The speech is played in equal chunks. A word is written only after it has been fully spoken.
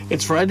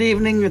It's Friday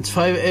evening. It's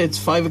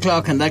 5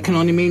 o'clock, and that can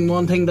only mean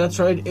one thing. That's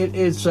right. It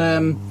is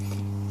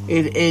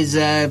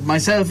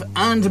myself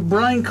and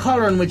Brian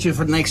Colleran with you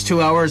for the next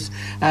 2 hours,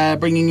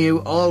 bringing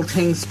you all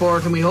things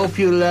sport, and we hope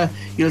you'll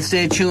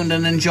stay tuned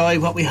and enjoy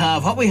what we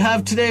have. What we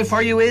have today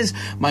for you is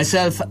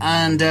myself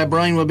and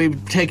Brian will be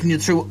taking you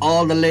through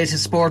all the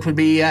latest sport. We'll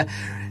be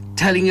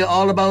telling you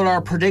all about our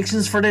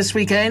predictions for this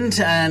weekend,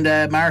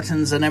 and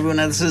Martin's and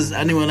anyone else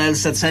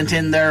that sent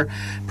in their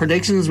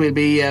predictions. We'll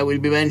be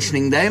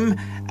mentioning them,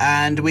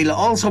 and we'll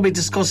also be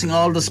discussing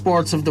all the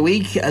sports of the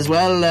week as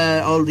well,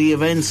 all the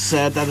events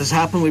that has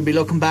happened. We'll be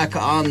looking back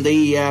on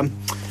the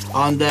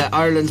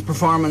Ireland's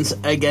performance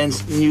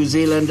against New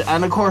Zealand,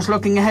 and of course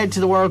looking ahead to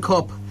the World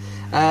Cup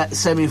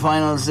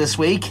semi-finals this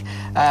week,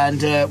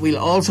 and we'll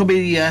also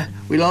be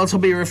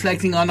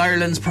reflecting on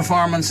Ireland's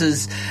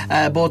performances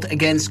both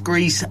against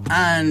Greece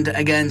and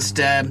against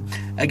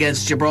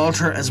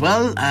Gibraltar as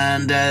well,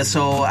 and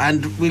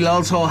we'll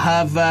also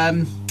have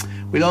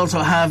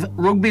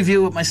Rugby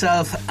View with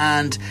myself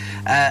and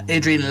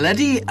Adrian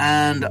Leddy,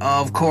 and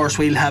of course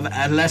we'll have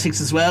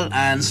athletics as well,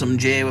 and some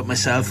J with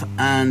myself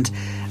and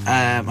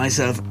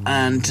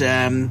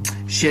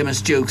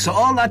Seamus Duke. So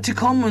all that to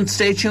come, and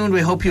stay tuned.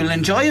 We hope you'll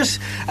enjoy it.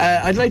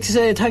 I'd like to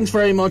say thanks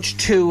very much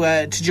to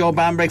Joe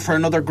Bambrick for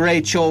another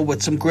great show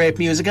with some great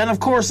music, and of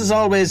course as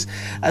always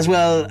as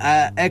well,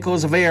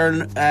 Echoes of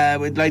Éireann.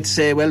 We'd like to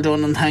say well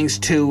done, and thanks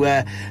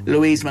to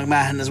Louise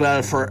McMahon as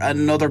well for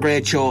another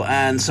great show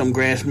and some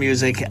great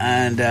music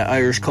and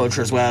Irish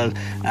culture as well,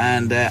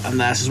 and that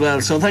as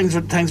well. So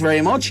thanks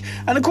very much.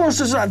 And of course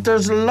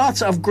there's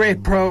lots of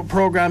great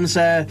programs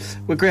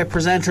with great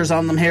presenters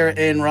on them here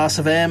in Ross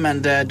FM,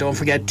 and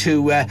don't forget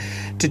to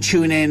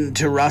tune in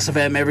to Ross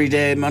FM every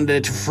day,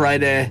 Monday to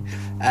Friday,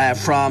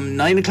 from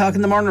 9 o'clock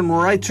in the morning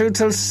right through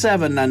till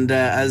 7, and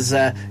as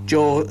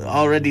Joe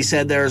already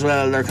said there as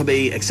well, there could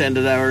be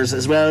extended hours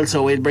as well,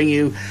 so we'll bring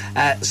you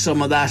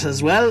some of that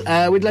as well.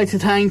 We'd like to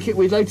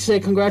say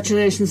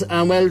congratulations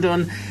and well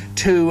done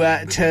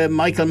to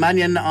Michael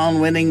Mannion on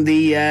winning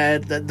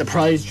the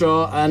prize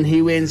draw, and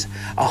he wins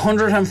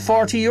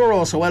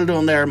 €140, so well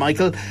done there,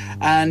 Michael.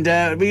 And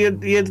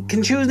you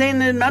can tune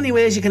in many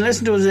ways. You can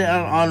listen to us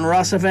on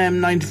Ross FM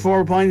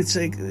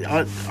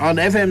 94.6 on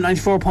FM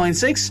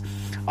 94.6,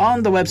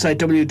 on the website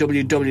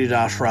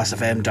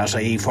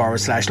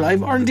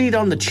www.rossfm.ie/live, or indeed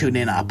on the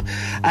TuneIn app.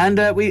 And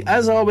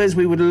as always,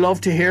 we would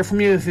love to hear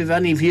from you. If you have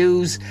any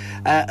views,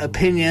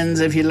 opinions,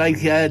 if you'd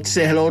like to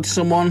say hello to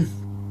someone,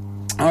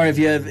 or if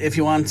you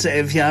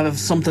have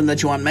something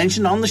that you want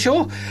mentioned on the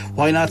show,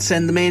 why not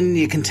send them in?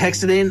 You can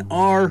text it in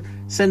or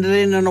send it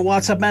in on a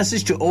WhatsApp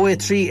message to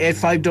 083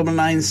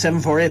 8599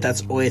 748.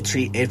 That's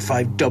 083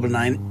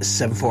 8599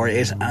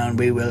 748, and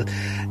we will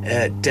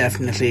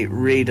definitely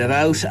read it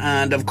out.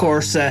 And of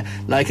course,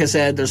 like I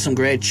said, there's some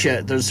great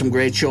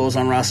shows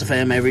on Ross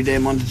FM every day,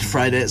 Monday to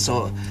Friday.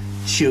 So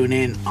tune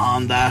in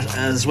on that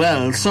as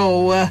well.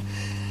 So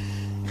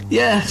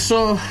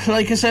so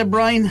like I said,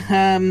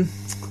 Brian,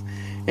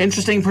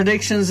 interesting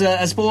predictions.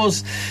 I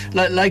suppose,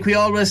 like we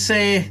always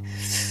say,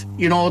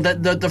 you know,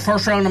 that the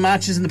first round of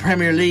matches in the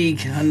Premier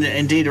League, and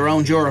indeed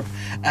around Europe,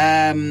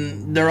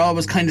 they're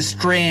always kind of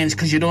strange,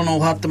 because you don't know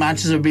what the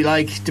matches would be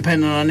like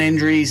depending on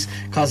injuries,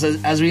 because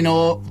as we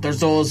know, there's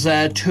those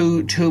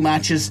two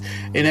matches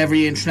in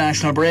every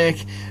international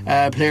break.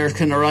 Players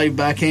can arrive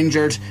back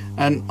injured,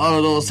 and all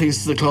of those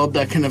things to the club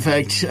that can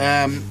affect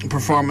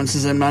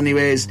performances in many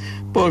ways.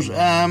 But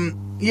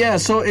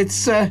so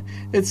it's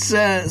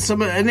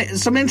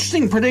some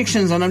interesting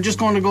predictions, and I'm just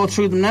going to go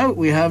through them now.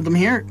 We have them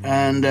here,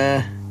 and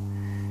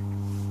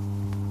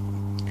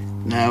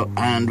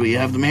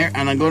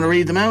I'm going to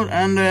read them out,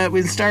 and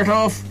we'll start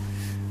off.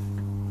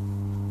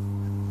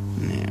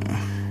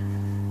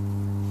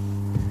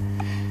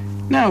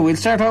 Now we'll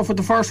start off with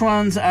the first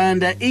ones,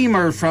 and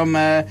Emer from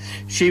Emer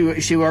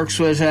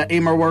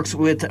works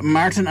with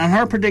Martin, and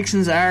her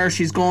predictions are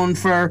she's going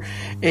for,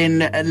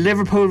 in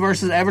Liverpool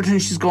versus Everton,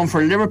 she's going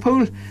for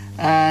Liverpool,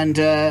 and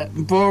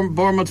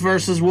Bournemouth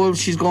versus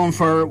Wolves, she's going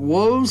for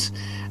Wolves.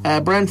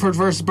 Brentford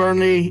versus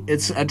Burnley,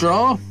 it's a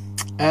draw.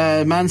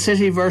 Man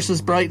City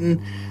versus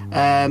Brighton,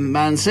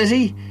 Man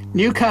City.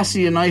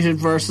 Newcastle United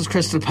versus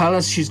Crystal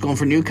Palace, she's going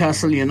for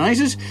Newcastle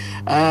United.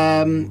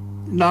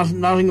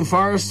 Nottingham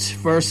Forest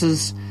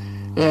versus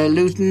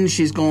Luton,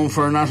 she's going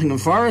for Nottingham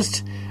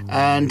Forest.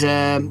 And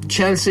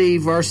Chelsea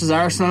versus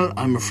Arsenal,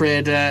 I'm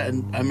afraid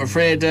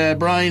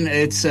Brian,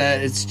 it's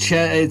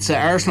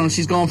Arsenal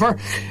she's going for.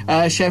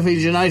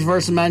 Sheffield United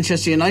versus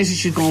Manchester United,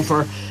 she's going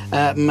for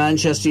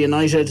Manchester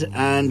United.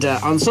 And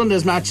on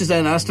Sunday's matches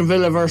then, Aston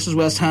Villa versus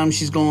West Ham,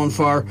 she's going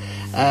for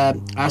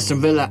Aston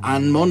Villa.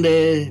 And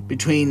Monday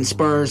between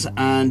Spurs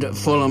and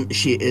Fulham,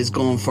 she is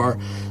going for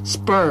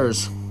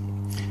Spurs.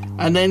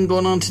 And then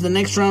going on to the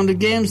next round of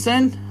games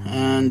then,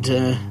 and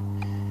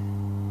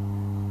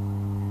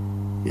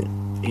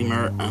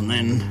Emer, and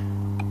then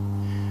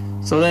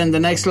So then the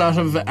next lot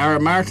of are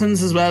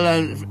Martins as well.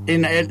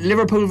 In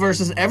Liverpool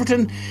versus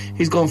Everton,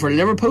 he's going for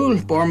Liverpool.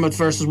 Bournemouth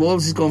versus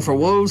Wolves, he's going for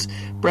Wolves.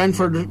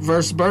 Brentford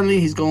versus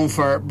Burnley, he's going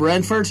for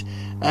Brentford.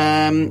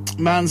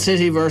 Man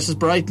City versus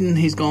Brighton,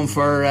 he's going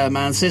for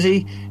Man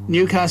City.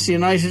 Newcastle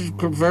United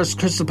versus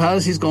Crystal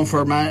Palace, he's going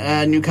for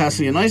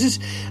Newcastle United.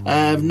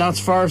 Notts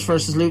Forest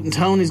versus Luton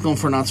Town, he's going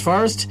for Notts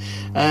Forest.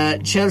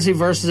 Chelsea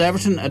versus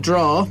Everton, a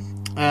draw.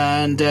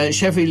 And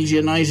Sheffield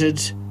United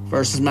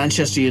versus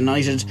Manchester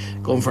United,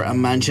 going for a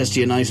Manchester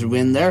United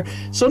win there.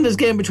 Sunday's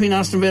game between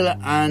Aston Villa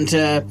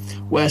and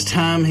West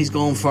Ham, he's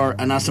going for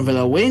an Aston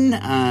Villa win.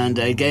 And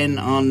again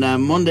on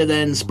Monday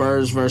then,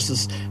 Spurs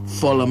versus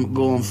Fulham,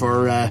 going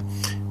for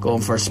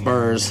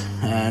Spurs.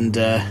 And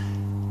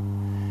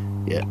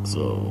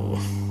so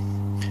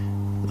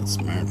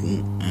that's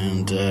Martin.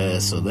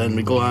 And so then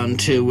we go on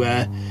to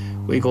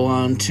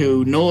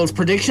Noel's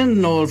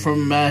prediction. Noel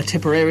from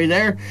Tipperary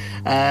there.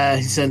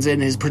 He sends in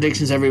his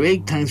predictions every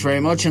week. Thanks very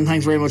much, and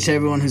thanks very much to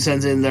everyone who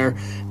sends in their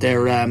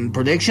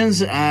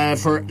predictions.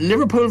 For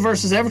Liverpool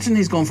versus Everton,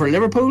 he's going for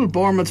Liverpool.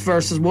 Bournemouth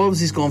versus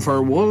Wolves, he's going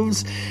for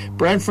Wolves.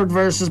 Brentford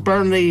versus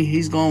Burnley,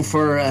 he's going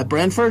for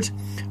Brentford.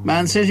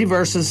 Man City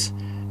versus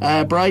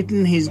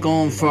Brighton, he's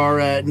going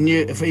for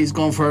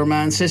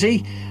Man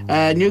City.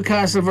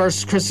 Newcastle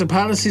versus Crystal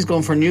Palace, he's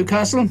going for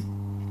Newcastle.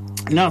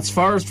 Notts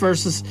Forest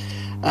versus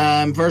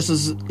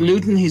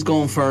Luton, he's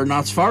going for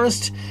Notts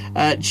Forest.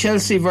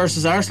 Chelsea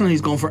versus Arsenal,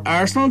 he's going for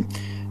Arsenal.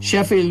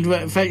 Sheffield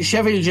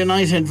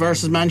United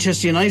versus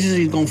Manchester United,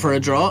 he's going for a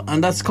draw,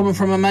 and that's coming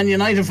from a Man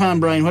United fan.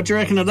 Brian, what do you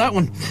reckon of that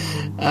one?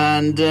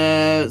 And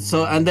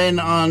then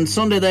on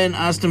Sunday then,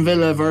 Aston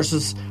Villa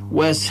versus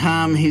West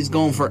Ham, he's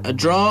going for a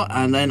draw.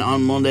 And then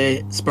on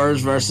Monday,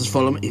 Spurs versus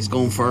Fulham, he's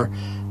going for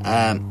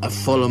a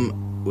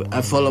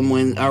Fulham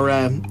win, or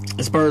a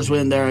Spurs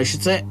win there, I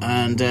should say.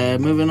 And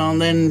moving on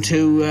then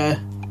to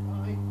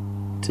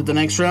the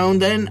next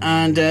round then,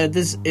 and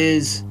this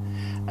is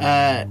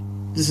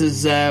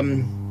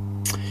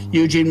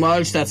Eugene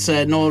Walsh, that's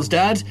Noel's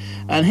dad,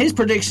 and his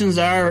predictions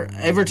are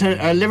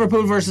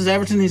Liverpool versus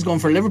Everton, he's going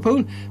for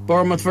Liverpool.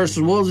 Bournemouth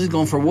versus Wolves, he's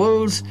going for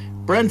Wolves.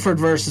 Brentford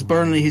versus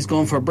Burnley, he's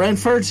going for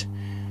Brentford.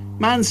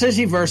 Man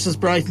City versus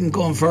Brighton,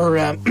 going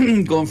for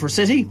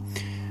City.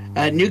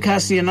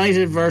 Newcastle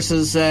United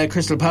versus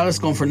Crystal Palace,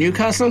 going for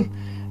Newcastle.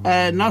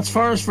 Notts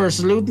Forest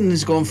versus Luton,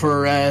 he's going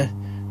for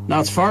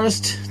Notts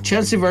Forest.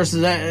 Chelsea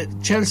versus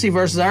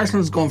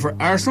Arsenal, is going for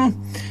Arsenal.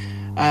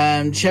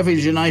 Sheffield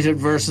United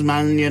versus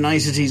Man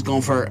United, he's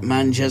going for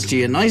Manchester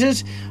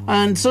United.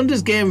 And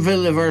Sunday's game,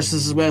 Villa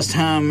versus West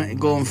Ham,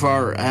 going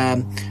for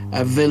a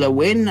Villa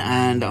win.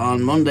 And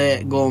on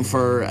Monday, going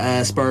for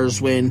a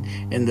Spurs win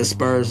in the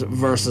Spurs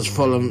versus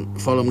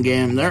Fulham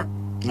game there.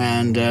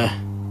 And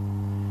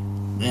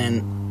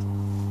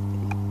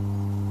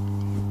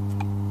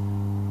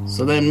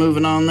then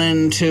moving on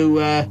then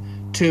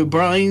to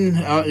Brian.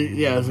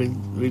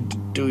 We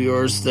do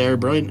yours there,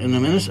 Brian, in a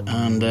minute.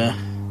 And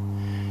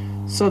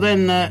so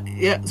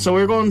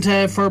we're going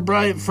to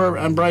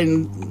and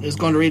Brian is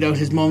going to read out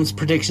his mum's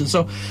prediction.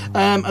 So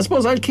I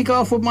suppose I'll kick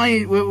off with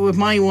my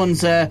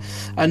ones, and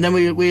then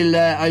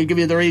I'll give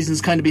you the reasons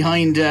kind of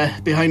behind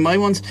my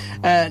ones.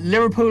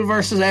 Liverpool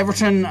versus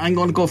Everton, I'm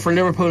going to go for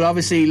Liverpool.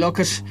 Obviously, look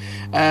at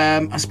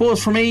I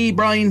suppose for me,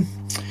 Brian,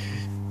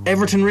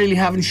 Everton really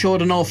haven't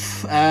showed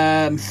enough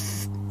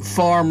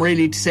form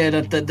really to say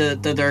that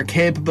they're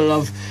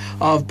capable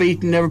of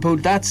beating Liverpool.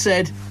 That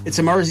said, it's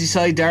a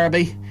Merseyside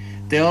derby.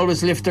 They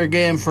always lift their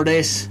game for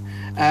this.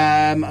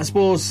 I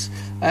suppose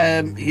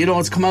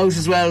it's come out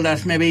as well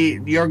that maybe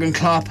Jurgen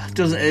Klopp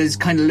is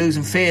kind of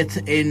losing faith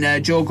in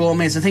Joe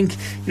Gomez. I think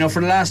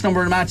for the last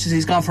number of matches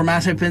he's gone for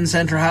Matip in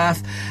centre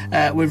half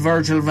with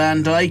Virgil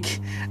van Dijk.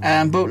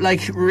 But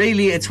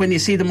really, it's when you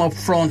see them up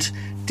front,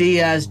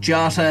 Diaz,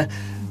 Jota,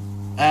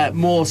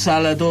 Mo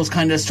Salah, those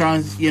kind of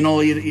strong.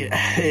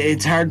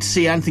 It's hard to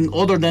see anything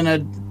other than a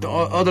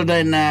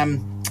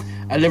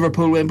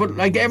Liverpool win. But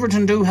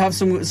Everton do have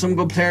some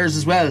good players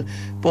as well.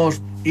 But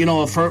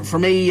for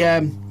me,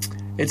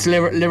 it's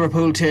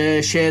Liverpool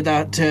to share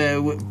that,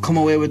 to come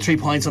away with 3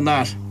 points on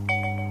that.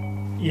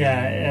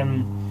 Yeah,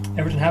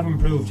 Everton have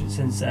improved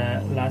since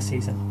last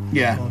season.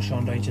 Yeah,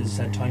 Sean Dyche has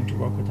had time to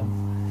work with them.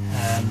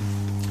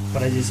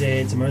 But as you say,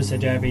 it's a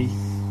Merseyside derby.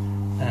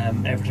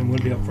 Everton will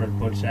be up for it,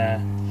 but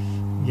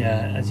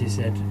as you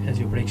said, as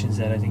your prediction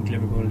said, I think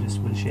Liverpool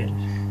just will shade it.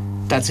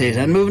 That's it.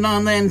 And moving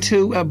on then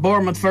to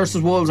Bournemouth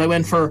versus Wolves, I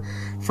went for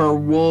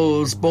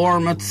Wolves.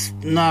 Bournemouth,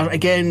 not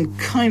again,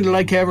 kind of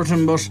like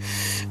Everton, but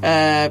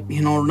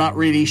not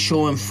really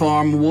showing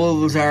form.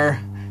 Wolves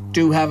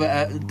do have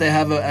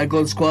a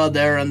good squad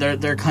there, and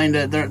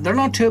they're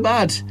not too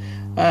bad. So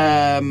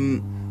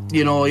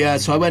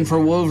I went for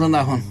Wolves on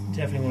that one.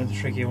 Definitely one of the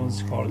trickier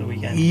ones to call of the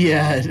weekend.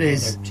 Yeah, it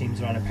is.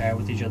 Teams are on a par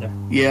with each other.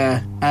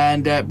 Yeah,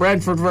 and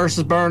Brentford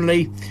versus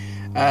Burnley.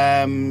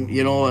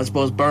 I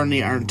suppose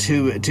Burnley aren't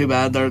too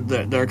bad.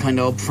 They're kind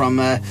of up from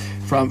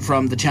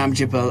the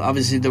Championship.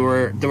 Obviously they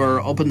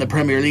were up in the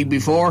Premier League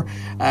before,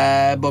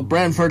 but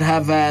Brentford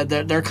have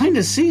they're kind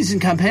of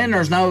seasoned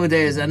campaigners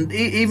nowadays, and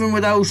even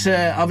without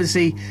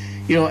obviously,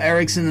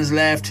 Ericsson has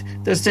left,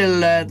 they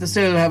still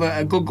have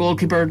a good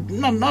goalkeeper.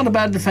 Not a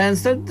bad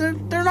defence. They're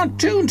not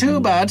too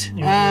bad.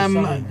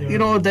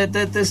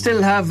 They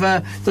still have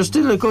they're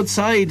still a good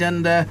side,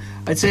 and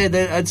I'd say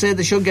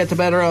they should get the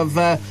better of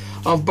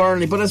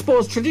Burnley. But I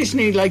suppose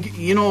traditionally,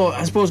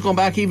 I suppose going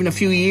back even a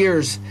few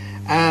years,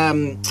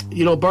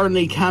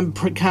 Burnley can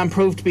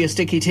prove to be a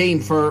sticky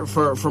team for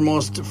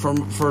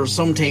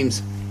some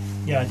teams.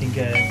 Yeah, I think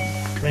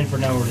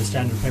Brentford now are the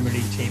standard Premier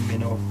League team.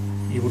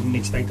 You wouldn't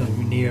expect them to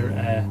be near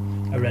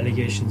a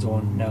relegation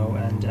zone now,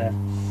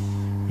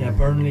 and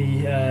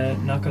Burnley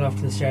not got off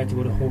to the start they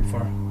would have hoped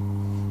for.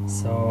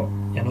 So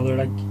another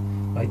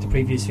like the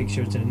previous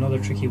fixtures, and another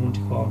tricky one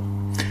to call.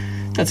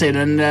 That's it.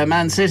 And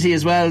Man City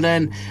as well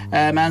then.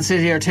 Man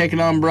City are taking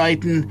on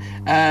Brighton.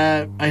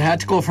 I had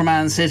to go for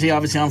Man City,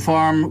 obviously on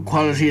form,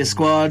 quality of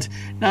squad.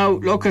 Now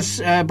look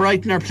at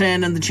Brighton are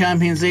playing in the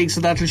Champions League, so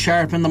that'll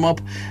sharpen them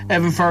up.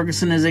 Evan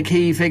Ferguson is a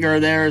key figure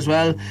there as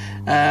well.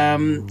 They're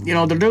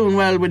doing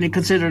well when you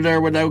consider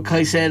they're without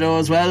Caicedo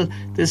as well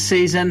this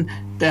season.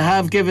 They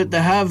have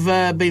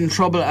been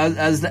trouble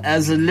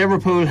as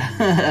Liverpool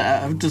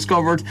have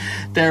discovered.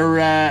 They're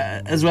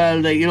as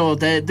well.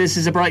 This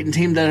is a Brighton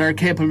team that are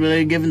capable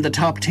of giving the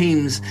top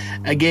teams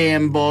a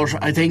game. But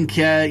I think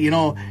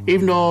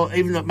even though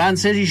Man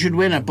City should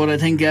win it, but I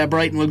think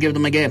Brighton will give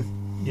them a game.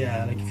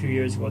 Yeah, like a few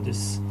years ago,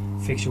 this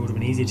fixture would have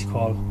been easy to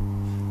call,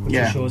 which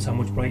just shows how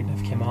much Brighton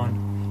have come on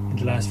in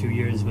the last few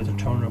years with their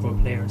turnover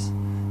of players.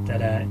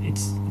 That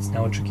it's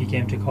now a tricky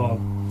game to call,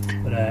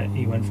 but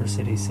he went for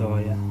City, so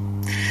yeah.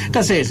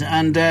 That's it.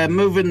 And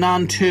moving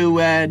on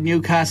to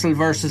Newcastle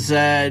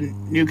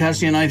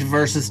United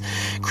versus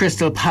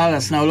Crystal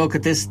Palace. Now look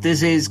at this.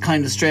 This is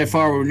kind of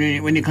straightforward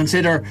when you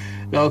consider.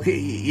 Look,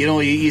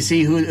 you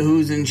see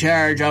who's in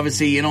charge.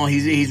 Obviously,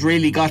 he's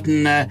really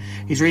getting a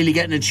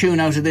tune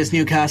out of this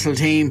Newcastle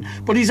team.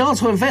 But he's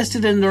also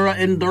invested in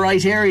the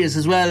right areas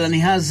as well, and he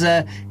has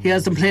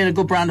them playing a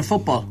good brand of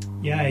football.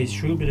 Yeah, he's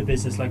shrewd bit of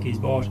business. Like he's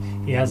bought.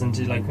 He hasn't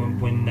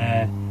when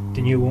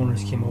the new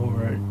owners came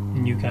over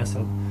in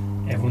Newcastle.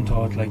 Everyone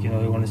thought they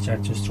want to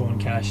start just throwing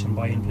cash and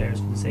buying players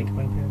for the sake of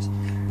buying players,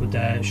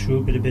 but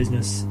shrewd bit of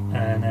business,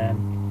 and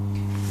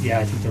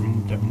I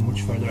think they're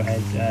much further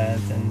ahead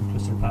than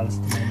Crystal Palace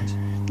at the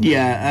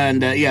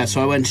moment.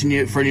 So I went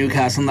for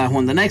Newcastle on that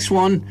one. The next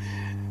one,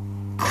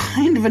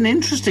 kind of an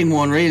interesting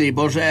one really,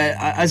 but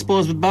I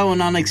suppose with bowing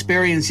on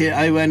experience,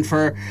 I went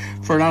for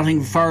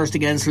Nottingham Forest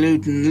against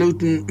Luton.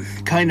 Luton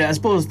kind of, I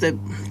suppose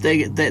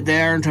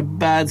they aren't a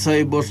bad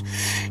side, but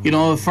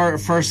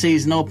first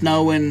season up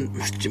now in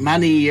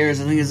many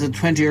years, I think it's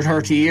 20 or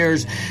 30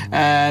 years.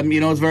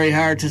 It's very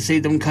hard to see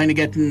them kind of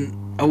getting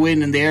a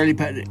win in the early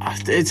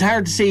it's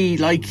hard to see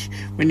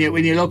when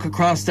you look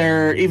across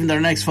their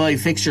next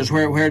 5 fixtures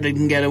where they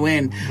can get a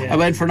win. I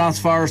went for Notts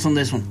Forest on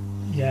this one.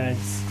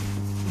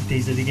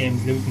 These are the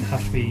games Luton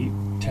have to be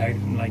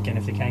targeting, and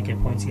if they can't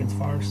get points against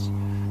Forest,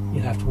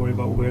 you'll have to worry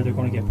about where they're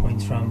going to get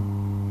points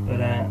from.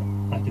 But I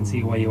can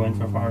see why you went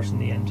for Forest in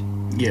the end.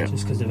 Yeah,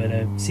 just because they've had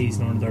a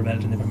season under their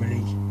belt in the Premier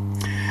League.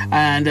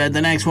 And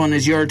the next one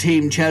is your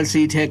team,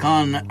 Chelsea, take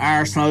on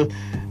Arsenal.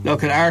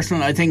 Look at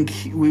Arsenal. I think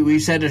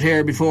we've said it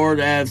here before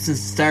since the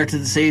start of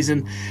the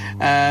season.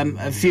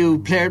 A few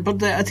players,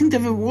 but I think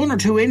they've 1 or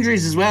 2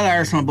 injuries as well,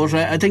 Arsenal. But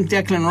I think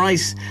Declan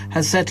Rice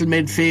has settled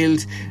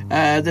midfield.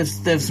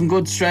 They've some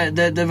good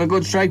they've a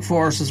good strike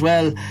force as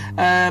well.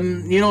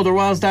 There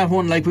was that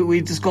one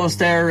we discussed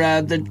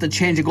there, the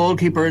change of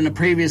goalkeeper in the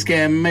previous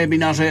game. Maybe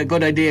not a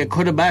good idea.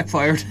 Could have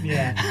backfired.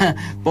 Yeah.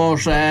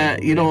 But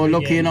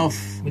lucky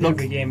enough.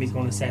 Every game he's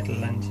going to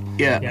settle, and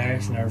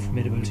Arsenal are a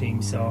formidable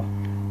team. So.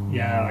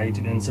 Yeah, I'd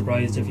have been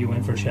surprised if you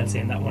went for Chelsea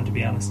in that one, to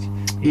be honest.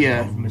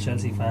 I'm a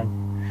Chelsea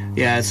fan.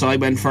 Yeah, so I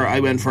went for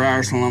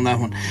Arsenal on that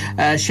one.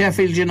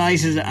 Sheffield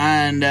United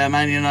and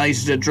Man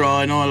United a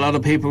draw. I know a lot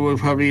of people will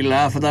probably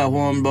laugh at that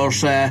one,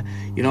 but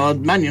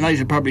Man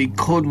United probably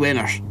could win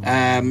it.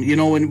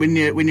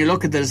 When you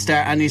look at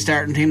any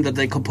starting team that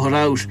they could put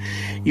out,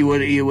 you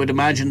would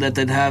imagine that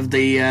they'd have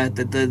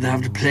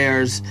the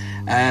players.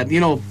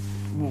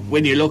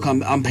 When you look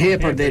on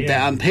paper, they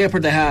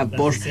have,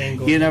 but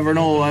you never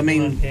know. I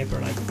mean, on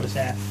paper, it's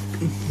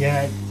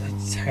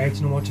hard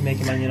to know what to make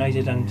of Man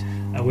United,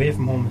 and away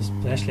from home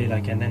especially.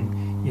 And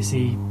then you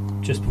see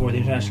just before the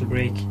international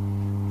break,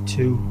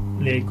 2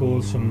 late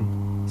goals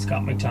from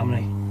Scott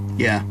McTominay.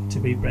 Yeah. To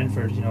beat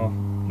Brentford,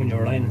 when you're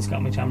relying on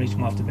Scott McTominay to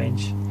come off the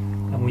bench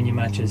and win your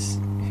matches,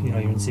 you're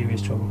in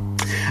serious trouble.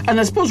 And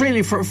I suppose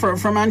really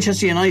for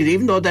Manchester United,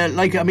 even though they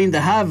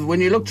have,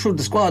 when you look through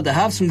the squad, they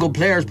have some good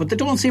players, but they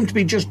don't seem to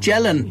be just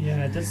gelling.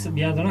 Yeah,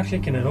 they're not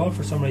clicking at all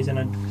for some reason.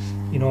 And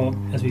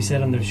as we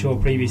said on the show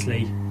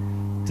previously,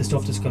 the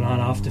stuff that's going on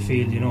off the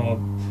field,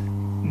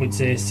 we'd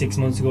say 6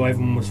 months ago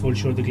everyone was full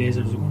sure the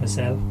Glazers were going to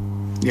sell.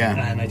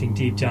 Yeah. And I think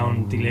deep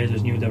down the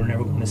Glazers knew they were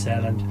never going to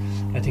sell,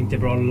 and I think they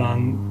brought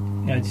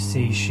along, I'd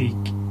say Sheikh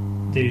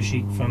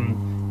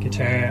from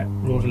Qatar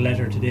wrote a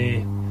letter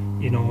today,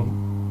 you know,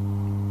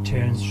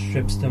 Terence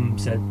strips them,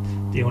 said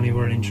they only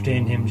were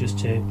entertaining him just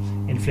to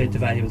inflate the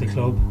value of the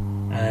club.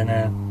 And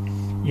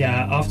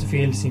off the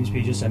field seems to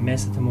be just a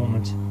mess at the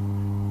moment,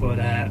 but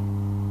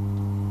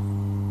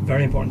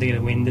very important to get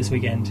a win this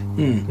weekend,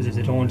 because if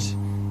they don't,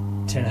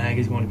 Ten Hag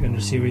is going to be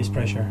under serious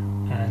pressure.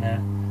 And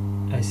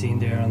I seen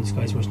there on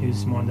Sky Sports News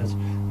this morning that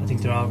I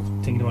think they're all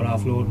thinking about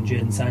offloading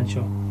Jadon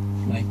Sancho.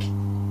 Like,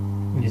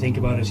 when you think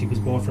about it, he was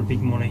bought for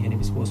big money and he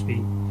was supposed to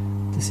be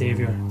the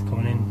saviour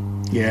coming in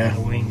on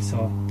the wing,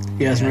 so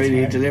he hasn't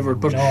really delivered.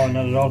 But no,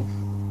 not at all.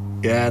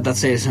 Yeah,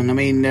 that's it. And I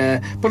mean,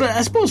 but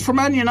I suppose for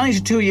Man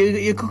United too,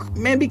 you could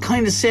maybe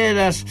kind of say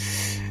that,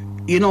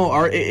 you know,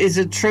 or is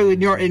it true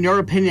in your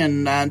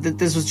opinion? And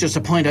this was just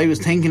a point I was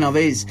thinking of.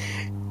 Is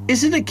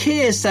it a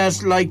case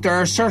that, like, there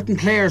are certain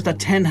players that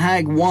Ten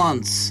Hag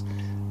wants,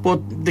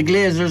 but the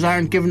Glazers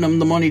aren't giving them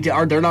the money to,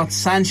 or they're not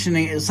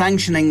sanctioning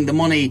the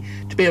money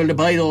to be able to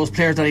buy those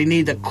players that he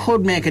needs that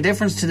could make a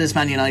difference to this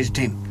Man United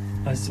team?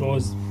 I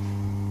suppose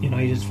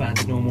United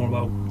fans know more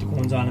about the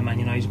goings on in Man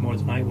United more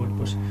than I would,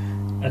 but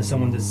as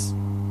someone that's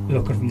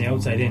looking from the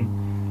outside in,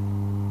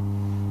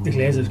 the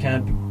Glazers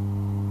can't,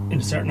 in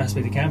a certain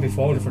aspect, they can't be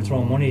faulted for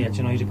throwing money at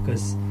United,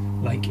 because,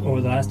 like,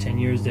 over the last 10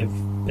 years they've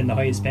been the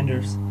highest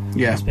spenders.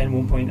 Yeah. They spent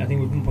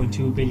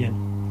 1.2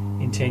 billion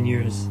in 10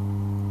 years.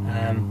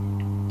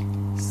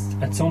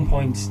 At some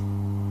point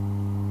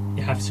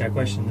you have to start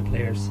questioning the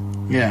players.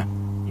 Yeah.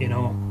 You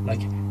know, like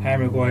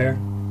Harry Maguire,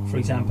 for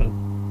example,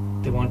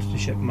 they wanted to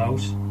ship him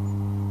out,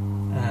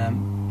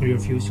 but he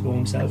refused to go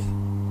himself.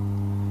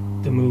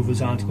 The move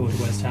was on to go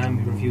to West Ham,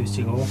 he refused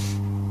to go.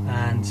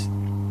 And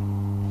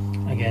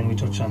again, we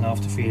touched on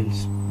off the field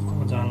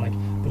goings on, like,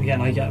 but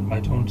again, I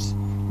don't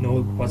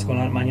know what's going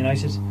on at Man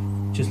United.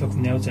 Just look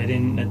from the outside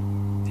in, that,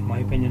 in my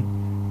opinion,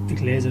 the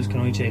Glazers can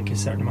only take a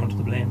certain amount of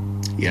the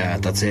blame. Yeah,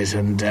 that's it.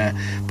 And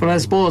but I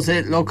suppose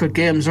look at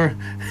games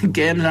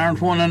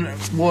aren't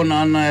won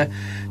on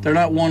they're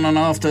not won on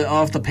off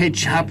the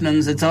pitch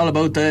happenings. It's all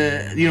about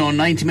the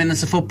 90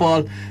 minutes of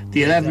football,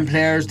 the 11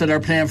 players that are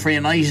playing for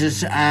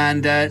United.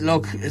 And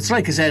look, it's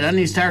like I said,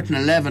 any starting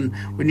 11,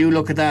 when you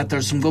look at that,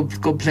 there's some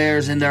good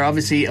players in there.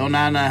 Obviously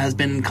Onana has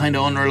been kind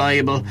of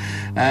unreliable.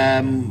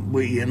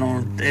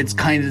 It's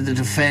kind of the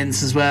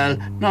defence as well,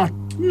 not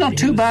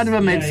too bad of a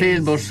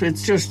midfield, but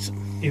it's just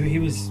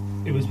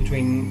it was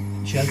between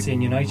Chelsea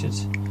and United,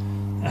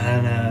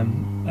 and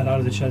a lot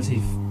of the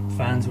Chelsea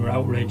fans were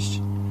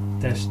outraged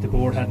that the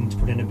board hadn't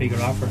put in a bigger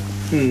offer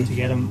to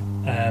get him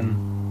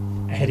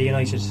ahead of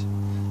United.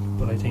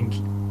 But I think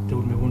there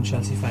wouldn't be one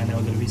Chelsea fan now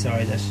that would be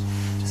sorry to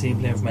see him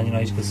playing for Man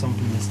United, because some of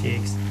the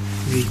mistakes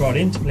he was brought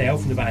in to play out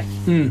from the back.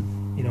 You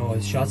know,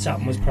 his shot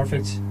stopping was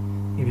perfect.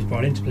 He was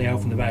brought in to play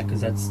out from the back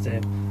because that's the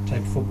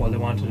type of football they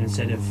wanted,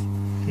 instead of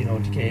De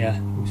Gea,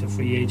 who's a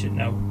free agent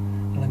now.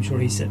 And I'm sure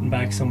he's sitting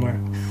back somewhere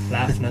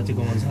laughing at the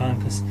goings on,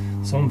 because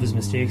some of his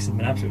mistakes have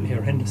been absolutely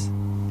horrendous.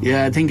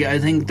 Yeah, I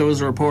think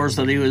those reports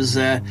that he was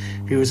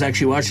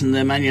actually watching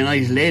the Man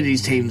United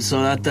ladies team,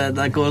 so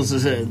that goes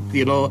to,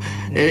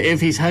 if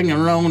he's hanging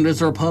around, is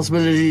there a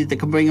possibility they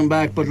can bring him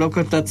back? But look,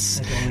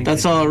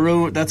 that's all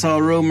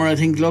rumour. I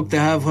think, look, they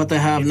have what they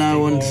have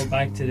now, and go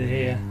back to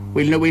the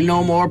we'll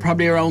know more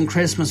probably around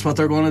Christmas what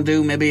they're going to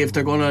do. Maybe if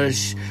they're going to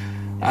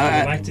go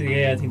back to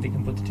the I think they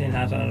can put the tin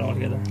hat on it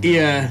altogether.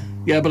 Yeah,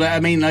 but I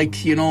mean,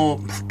 like,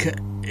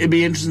 it'd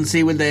be interesting to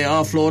see will they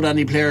offload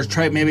any players.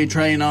 Try and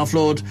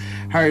offload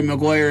Harry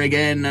Maguire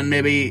again, and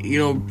maybe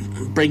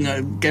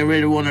get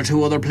rid of one or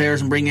two other players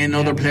and bring in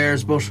other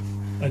players. But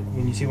like,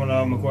 when you see one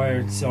of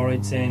Maguire, it's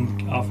alright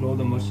saying offload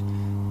them,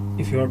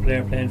 but if you're a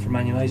player playing for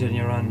Man United and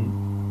you're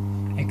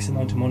on X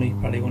amount of money,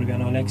 probably going to be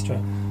on an extra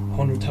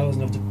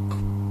 100,000 of the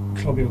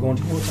club you're going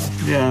to go to.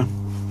 Yeah,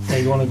 are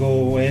you going to go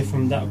away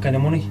from that kind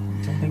of money?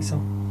 I don't think so.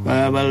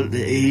 Well,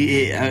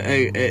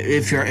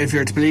 if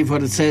you're to believe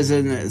what it says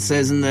in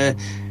the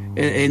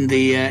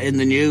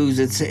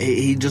news,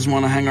 he doesn't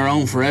want to hang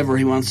around forever.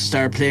 He wants to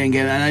start playing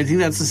again, and I think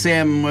that's the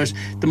same with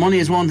the money.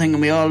 Is one thing,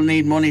 and we all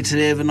need money to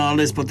live and all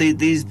this, but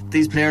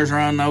these players are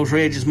on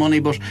outrageous money.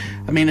 But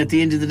I mean, at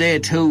the end of the day,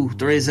 too,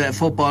 there is a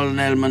footballing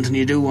element, and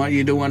you do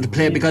want to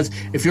play, because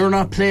if you're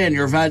not playing,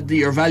 your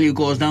value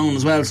goes down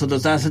as well. So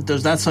there's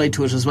that side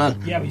to it as well.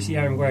 Yeah, but you see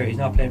Harry Maguire, he's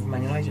not playing for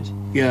Man United.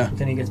 Yeah, but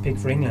then he gets picked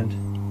for England.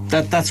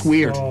 That's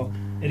weird. So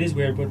it is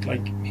weird, but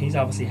like, he's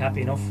obviously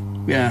happy enough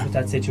with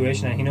that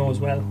situation, and he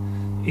knows well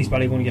he's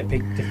probably going to get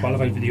picked to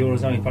qualify for the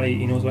Euros now.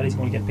 He knows well he's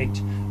going to get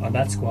picked on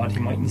that squad. He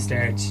mightn't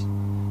start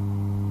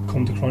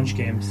come to crunch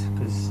games,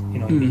 because he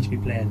needs to be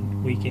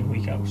playing week in,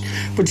 week out.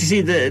 But you see,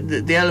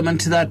 the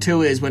element to that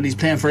too is when he's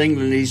playing for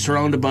England, he's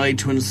surrounded by,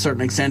 to a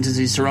certain extent,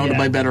 he's surrounded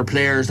by better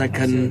players that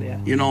can,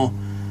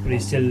 But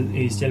he's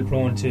still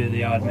prone to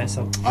the odd mess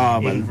up,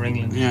 even for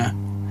England. Yeah,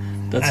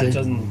 that's and it. It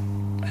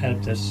doesn't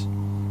help that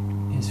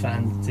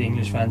the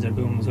English fans are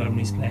booing as well when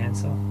he's playing.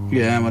 So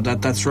yeah,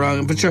 but that's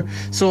wrong. But sure,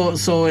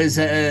 so is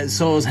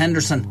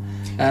Henderson.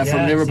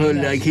 from Liverpool.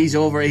 Like he's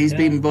over, he's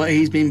been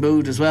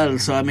booed as well.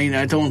 So I mean,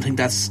 I don't think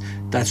that's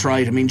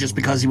right. I mean, just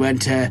because he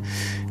went to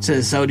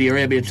Saudi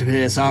Arabia to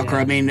play soccer,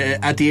 I mean,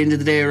 at the end of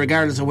the day,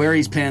 regardless of where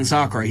he's playing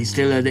soccer, he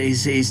still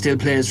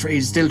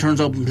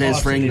turns up and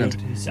plays for England.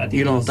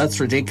 That's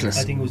ridiculous.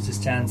 I think it was the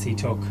stance he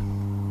took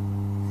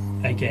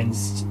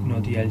against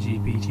the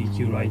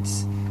LGBTQ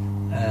rights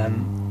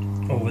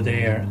over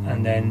there,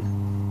 and then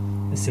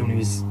as soon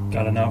as he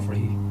got an offer,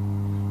 he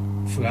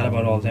forgot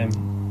about all them.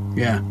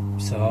 Yeah.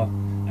 So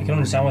I can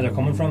understand where they're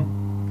coming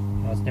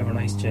from. It's never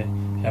nice to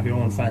have your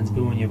own fans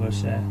booing you, but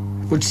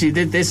see,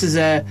 this is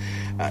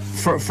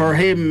for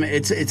him.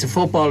 It's a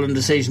footballing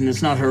decision.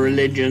 It's not a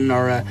religion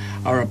or a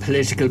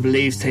political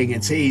belief thing.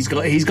 He's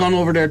gone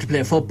over there to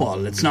play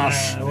football. It's not.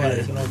 And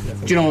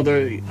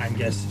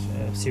get a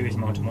serious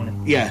amount of money.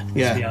 Yeah.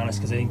 To be honest,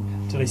 because I think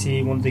till I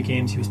see one of the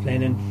games he was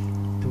playing in,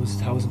 there was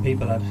 1,000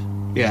 people at it.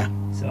 Yeah.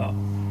 So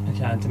I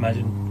can't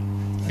imagine.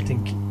 I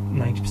think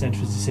 90% of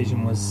his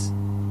decision was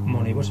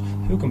money, but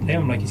who can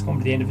blame him? Like, he's come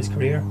to the end of his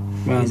career.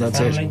 Well, that's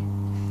it.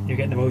 You're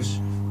getting about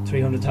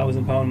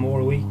 £300,000 more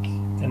a week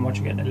than what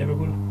you're getting at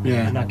Liverpool.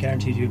 Yeah. And not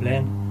guaranteed you'll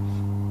play.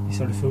 He's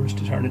sort of foolish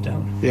to turn it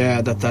down.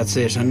 Yeah, that's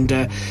it. And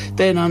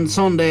then on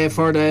Sunday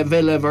for the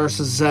Villa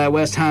versus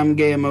West Ham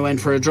game, I went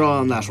for a draw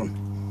on that one.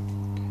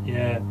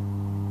 Yeah,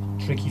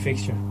 tricky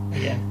fixture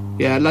again.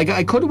 Yeah, like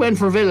I could have went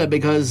for Villa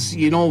because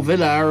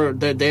Villa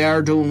they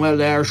are doing well,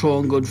 they are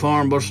showing good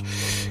form, but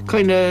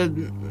kind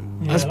of.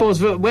 I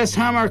suppose West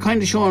Ham are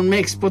kind of showing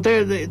mixed, but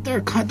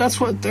they're kind of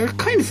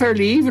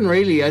fairly even,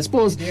 really. I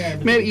suppose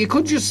maybe you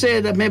could just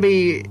say that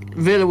maybe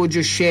Villa would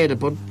just shade it,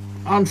 but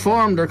on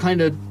form they're kind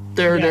of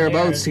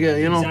thereabouts to get,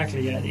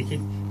 Exactly, yeah.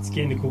 It's a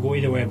game that could go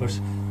either way, but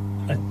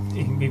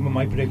even with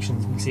my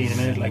predictions, we'll see in a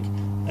minute. Like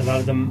a lot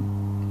of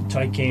them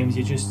tight games,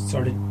 you just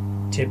sort of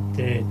tip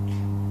the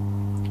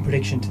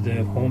prediction to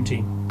the home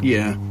team.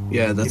 Yeah,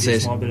 that's it. A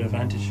small bit of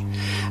advantage.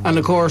 And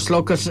of course,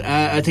 look at.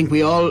 I think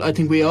we all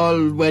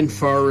went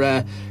for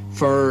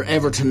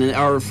Everton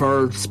or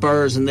for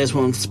Spurs in this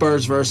one.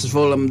 Spurs versus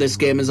Fulham. This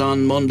game is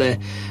on Monday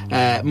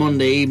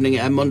evening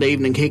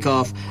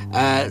kickoff.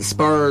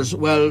 Spurs.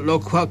 Well,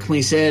 look, what can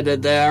we say?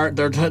 That they're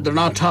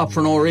not top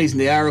for no reason.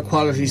 They are a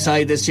quality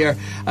side this year.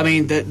 I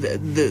mean,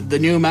 the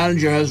new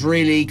manager has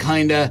really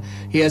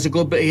he has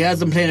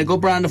them playing a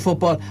good brand of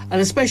football,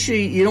 and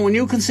especially when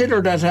you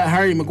consider that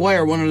Harry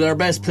Maguire, one of their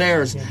best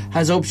players,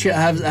 has gone to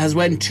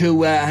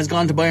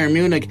Bayern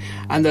Munich,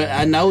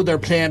 and now they're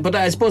playing. But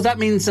I suppose that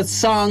means that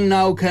Song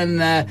now can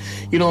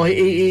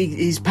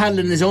he's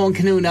paddling his own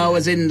canoe now,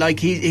 as in like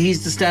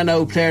he's the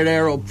standout player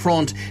there up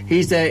front.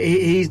 He's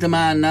the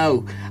man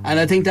now, and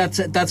I think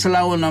that's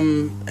allowing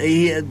him.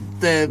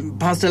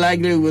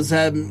 Pastelaglu was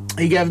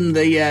he gave him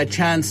the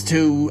chance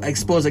to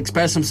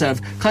express himself,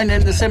 kind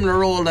of in the similar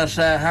role that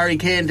Harry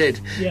Kane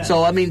did. Yeah.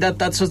 So I mean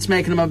that's what's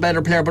making him a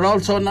better player, but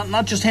also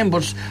not just him,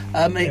 but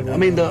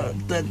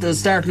the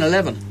starting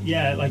 11.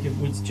 Yeah, like I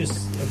was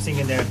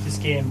thinking there, this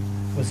game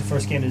was the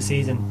first game of the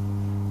season.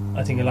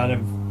 I think a lot of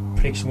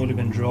prediction would have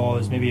been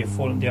draws, maybe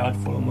the odd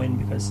Fulham win,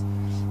 because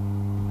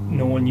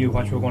no one knew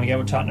what you were going to get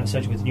with Tottenham,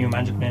 especially with the new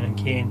manager coming in and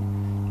Kane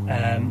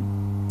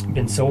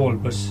been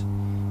sold. But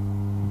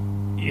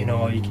you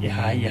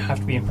have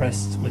to be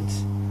impressed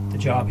with the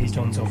job he's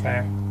done so far.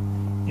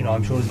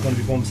 I'm sure there's going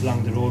to be bumps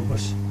along the road, but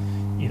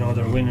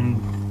they're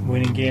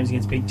winning games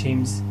against big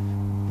teams,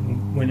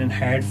 winning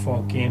hard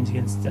fought games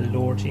against the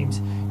lower teams.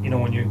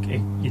 When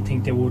you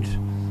think they would,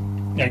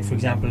 like for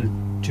example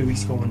 2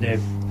 weeks ago when they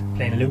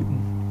playing Luton,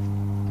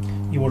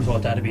 you would have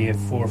thought that'd be a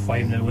 4 or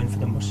 5-0 win for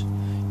them, but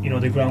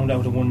they ground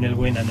out a 1-0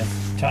 win, and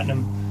if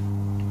Tottenham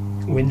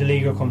win the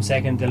league or come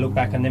second, they'll look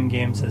back on them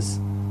games as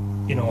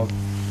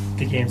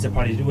the games that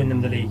probably do win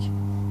them the league.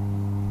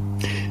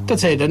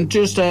 That's it. And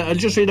I'll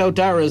just read out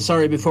Dara's,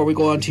 before we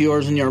go on to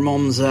yours and your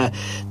mum's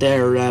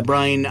there,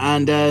 Brian.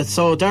 And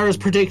so Dara's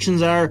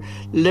predictions are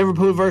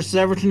Liverpool versus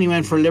Everton. He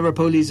went for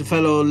Liverpool. He's a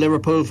fellow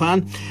Liverpool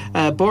fan.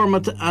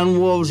 Bournemouth and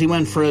Wolves, he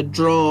went for a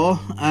draw.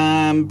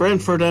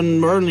 Brentford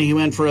and Burnley, he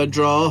went for a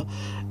draw.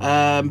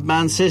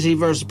 Man City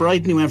versus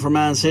Brighton, he went for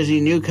Man City.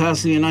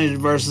 Newcastle United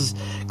versus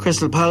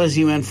Crystal Palace,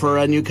 he went for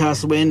a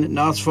Newcastle win.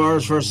 Notts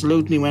Forest versus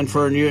Luton, he went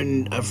for a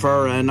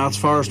Notts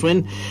Forest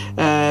win.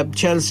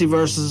 Chelsea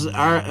versus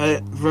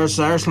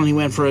Arsenal, he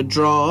went for a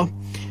draw.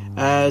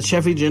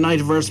 Sheffield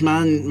United versus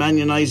Man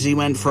United, he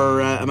went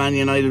for a Man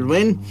United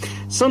win.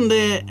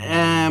 Sunday,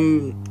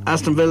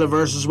 Aston Villa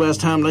versus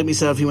West Ham, like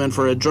myself, he went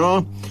for a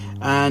draw.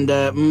 And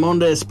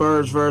Monday,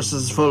 Spurs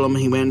versus Fulham,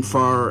 he went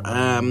for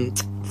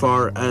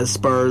a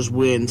Spurs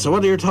win. So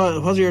what are your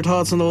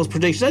thoughts on those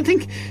predictions? I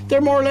think they're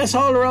more or less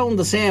all around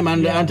the same,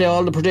 and aren't they,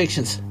 all the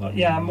predictions?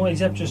 Well,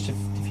 except just a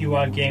few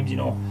odd games,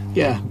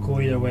 Yeah. Go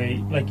either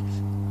way. Like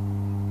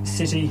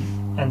City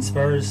and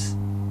Spurs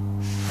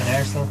and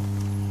Arsenal,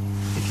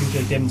 if you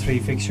take them 3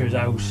 fixtures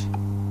out,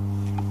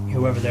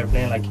 whoever they're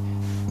playing, like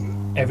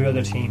every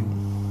other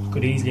team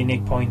could easily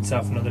nick points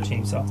off another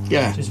team. So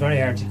it's just very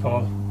hard to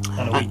call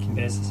on a weekend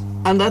basis.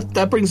 And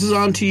that brings us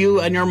on to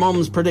you and your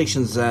mum's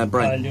predictions, Brian.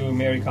 I'll do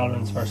Mary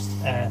Colleran's first.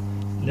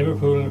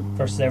 Liverpool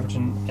versus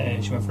Everton,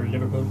 she went for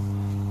Liverpool.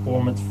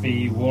 Bournemouth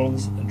v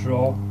Wolves, a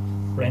draw.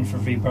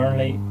 Brentford v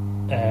Burnley,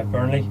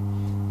 Burnley.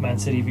 Man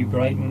City v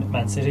Brighton,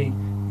 Man City.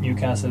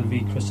 Newcastle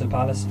v Crystal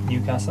Palace,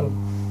 Newcastle.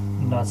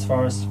 Notts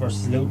Forest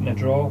versus Luton, a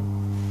draw.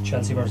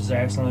 Chelsea versus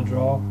Arsenal, a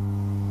draw.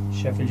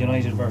 Sheffield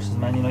United versus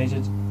Man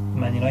United,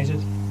 Man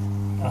United.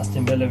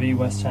 Aston Villa v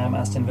West Ham,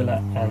 Aston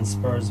Villa. And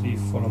Spurs v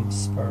Fulham,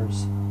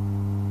 Spurs.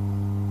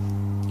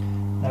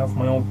 Now for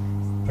my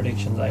own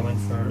predictions, I went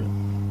for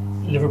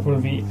Liverpool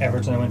v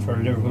Everton. I went for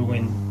a Liverpool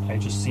win. I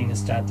just seen a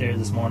stat there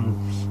this morning.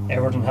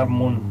 Everton haven't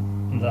won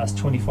in the last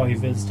 25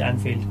 visits to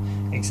Anfield,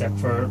 except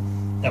for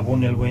a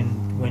 1-0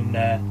 win when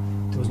there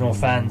was no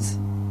fans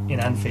in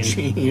Anfield.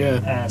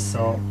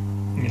 So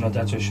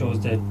that just shows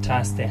the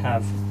task they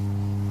have.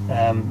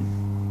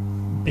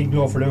 Big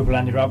blow for Liverpool.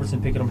 Andy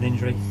Robertson picking up an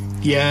injury.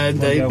 Yeah,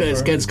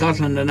 against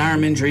Scotland, an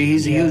arm injury.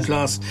 He's a huge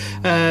loss.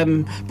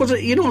 But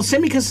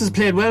Tsimikas has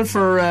played well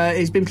for.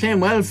 He's been playing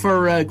well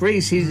for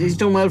Greece. He's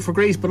done well for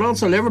Greece, but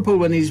also Liverpool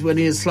when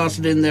he is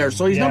slotted in there.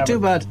 So he's not too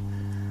bad.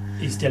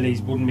 He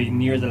wouldn't be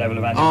near the level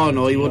of Andy. Oh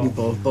no, he wouldn't.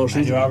 But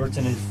Andy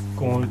Robertson is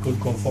good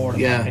going forward.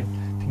 Yeah, I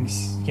think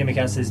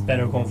Tsimikas is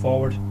better going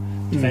forward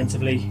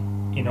defensively.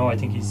 I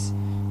think he's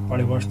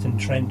probably worse than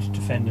Trent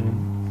defending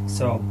him.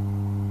 So,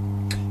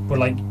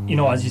 but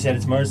as you said,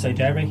 it's Merseyside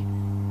derby.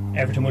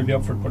 Everton will be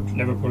up for it, but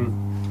Liverpool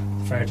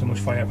far too much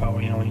firepower.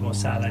 When you go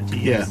Salah,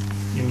 Diaz,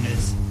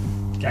 Nunes,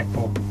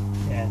 Gakpo,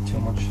 too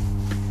much.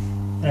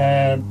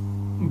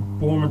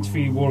 Bournemouth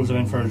v Wolves are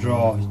in for a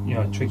draw.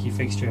 Tricky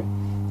fixture.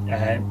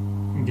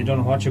 You don't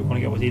know what you're going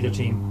to get with either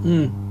team.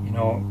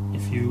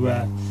 If you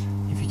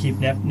keep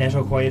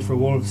Neto quiet for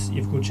Wolves,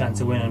 you have a good chance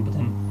of winning. But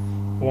then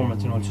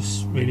Bournemouth,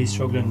 just really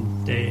struggling.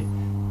 They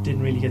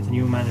didn't really get the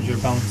new manager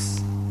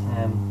bounce,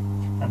 and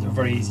they're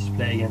very easy to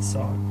play against.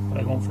 So, but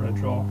I'm going for a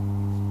draw.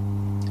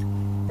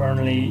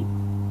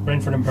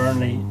 Brentford and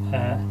Burnley,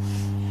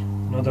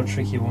 another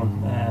tricky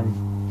one.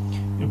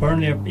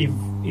 Burnley,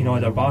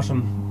 they're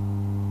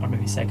bottom or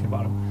maybe second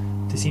bottom.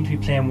 They seem to be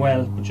playing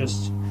well, but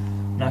just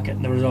not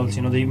getting the results.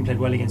 They even played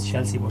well against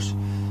Chelsea, but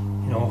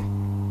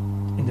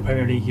in the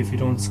Premier League, if you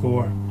don't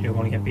score, you're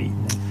going to get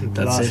beaten.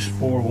 They lost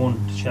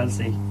 4-1 to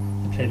Chelsea.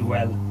 They played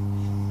well.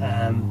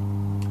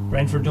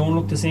 Brentford don't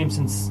look the same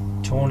since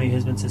Tony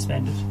has been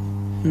suspended.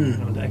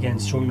 Again,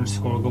 struggling to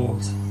score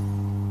goals.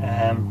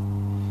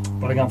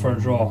 But I gone for a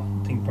draw. I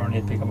think Burnley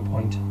would pick up a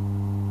point.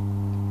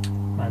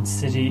 Man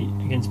City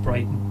against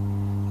Brighton.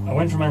 I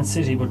went for Man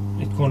City, but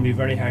it's going to be a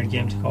very hard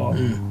game to call.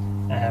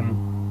 I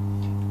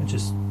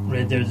just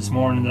read there this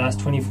morning, the last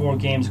 24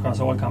 games across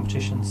all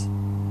competitions,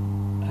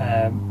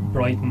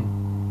 Brighton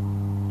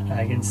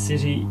against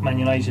City, Man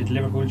United,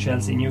 Liverpool,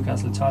 Chelsea,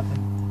 Newcastle,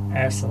 Tottenham,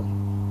 Arsenal.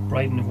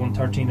 Brighton have won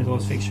 13 of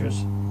those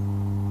fixtures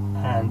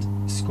and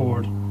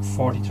scored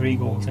 43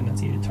 goals and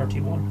conceded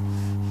 31.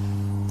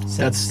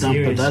 So that's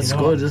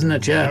good, isn't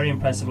it? Yeah, very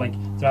impressive.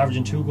 They're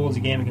averaging 2 goals a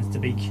game against the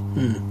big,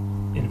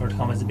 inverted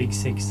commas, the big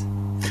six.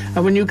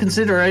 And when you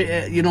consider,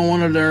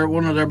 one of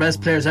their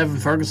best players, Evan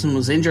Ferguson,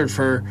 was injured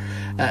for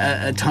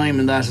a time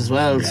in that as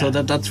well. Yeah. So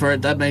that's where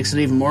that makes it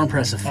even more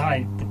impressive.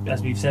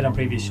 As we've said on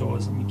previous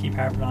shows, and we keep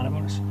harping on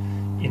about it.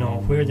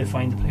 Where they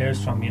find the players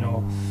from.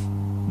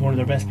 One of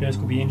their best players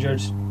could be injured,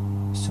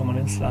 someone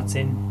else slots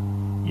in.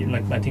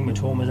 I think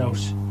Matoma is out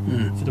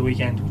for the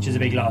weekend, which is a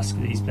big loss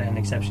because he's playing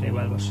exceptionally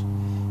well. But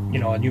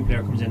a new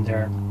player comes in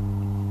there,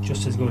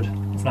 just as good,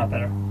 if not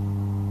better.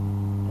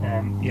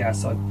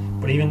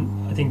 But even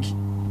I think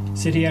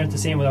City aren't the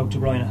same without De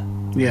Bruyne.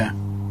 Yeah.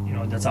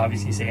 That's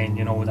obviously saying,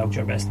 without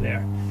your best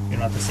player, you're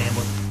not the same.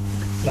 But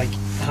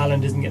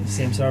Haaland isn't getting the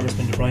same service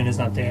when De Bruyne is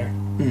not there.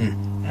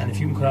 And if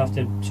you can cut off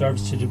the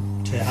service to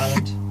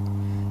Haaland,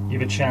 you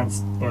have a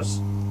chance. But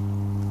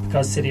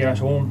because City are at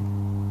home,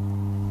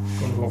 I'm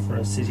going to go for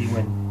a City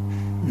win.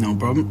 No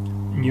problem.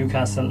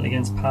 Newcastle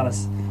against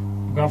Palace.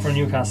 I've gone for a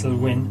Newcastle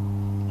win.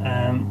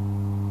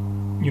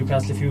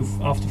 Newcastle, a few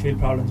off the field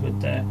problems with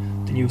the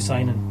new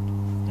signing.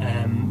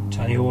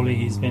 Johnny Holy,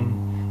 he's been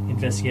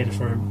investigated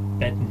for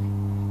betting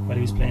while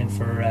he was playing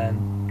for I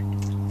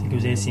think it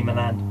was AC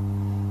Milan.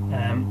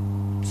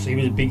 So he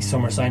was a big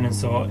summer signing,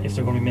 so if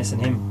they're going to be missing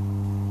him,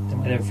 they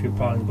might have a few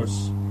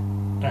problems.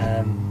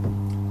 But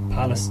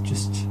Palace,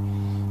 just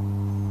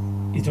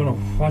you don't know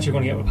what you're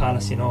going to get with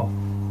Palace.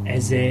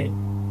 Eze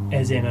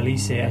and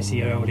Elise, I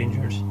see, are out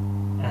injured,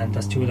 and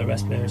that's two of their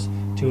best players,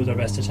 two of their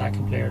best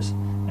attacking players.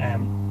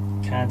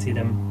 Can't see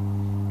them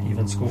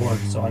even score,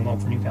 so I'm going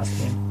for Newcastle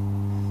win.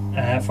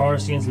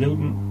 Forest against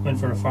Luton, went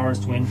for a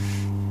Forest win.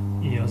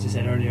 As I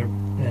said earlier,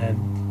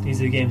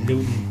 these are the games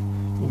Luton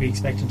will be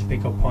expecting to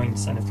pick up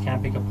points, and if they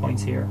can't pick up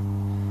points here,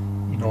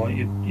 you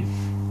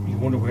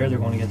wonder where they're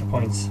going to get the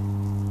points.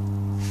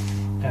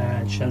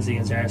 Chelsea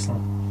against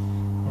Arsenal.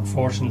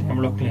 Unfortunately, I'm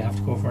reluctantly have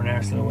to go for an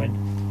Arsenal win.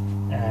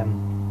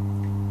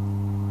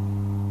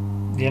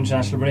 The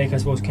international break, I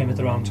suppose, came at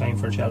the wrong time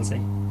for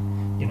Chelsea.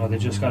 They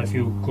just got a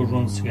few good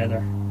runs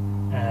together.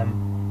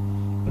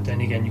 But then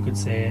again, you could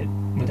say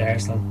with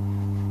Arsenal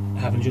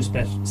having just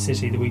bet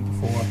City the week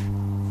before,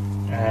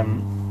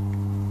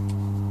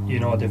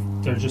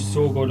 they're just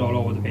so good all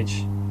over the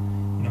pitch.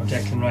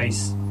 Declan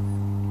Rice,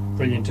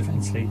 brilliant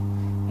defensively.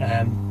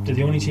 They're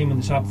the only team in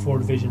the top 4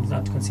 divisions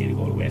not to concede a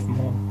goal away from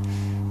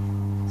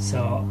home.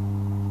 So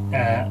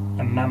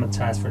a mammoth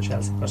task for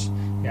Chelsea. But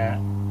yeah,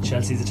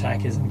 Chelsea's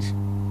attack isn't,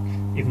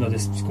 even though they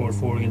scored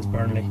 4 against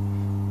Burnley,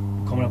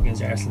 coming up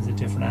against Arsenal is a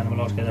different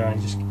animal altogether,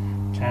 and you just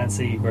can't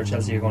see where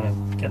Chelsea are going to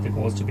get the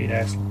goals to beat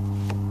Arsenal.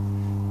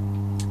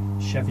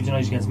 Sheffield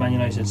United against Man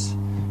United,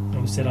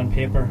 still on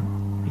paper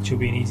it should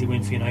be an easy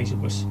win for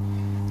United, but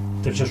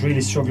they're just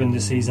really struggling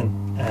this season.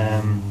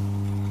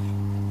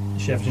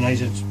 Sheffield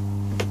United,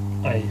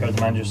 I heard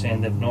the manager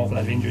saying they've an awful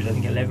lot of injuries. I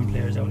think 11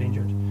 players out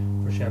injured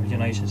for Sheffield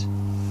United.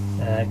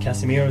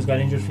 Casemiro's got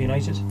injured for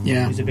United.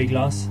 Yeah, he's a big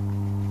loss.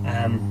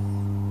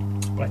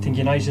 But I think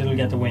United will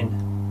get the win,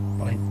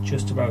 but I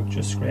just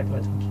scrape it,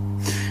 I think.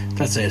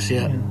 That's it,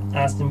 yeah.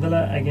 Aston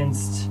Villa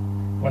against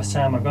West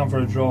Ham, I've gone for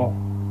a draw.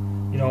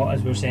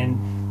 As we were saying,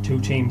 2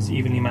 teams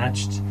evenly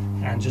matched,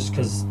 and just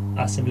because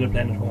Aston Villa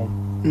playing at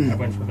home, I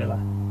went for Villa.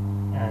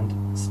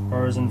 And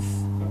Spurs and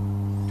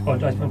I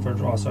went for a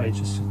draw.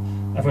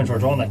 I went for a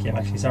draw in that game,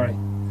 actually. Sorry,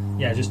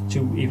 yeah, just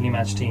 2 evenly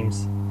matched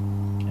teams.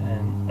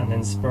 And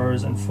then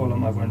Spurs and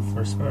Fulham, I went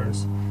for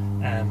Spurs.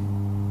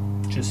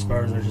 Just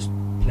Spurs are just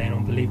playing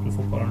unbelievable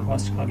football under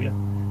Postecoglou,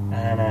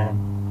 and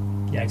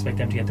I expect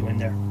them to get the win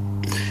there.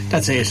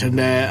 That's it, and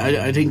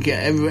I think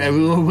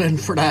everyone went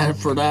for that.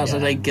 Yeah. I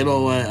think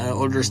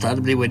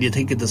understandably when you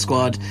think of the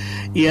squad,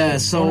 yeah.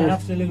 So they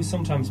have to lose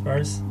sometimes,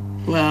 Spurs.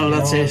 Well,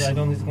 that's it. I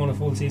don't think they're going a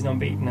full season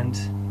unbeaten,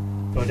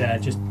 but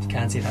just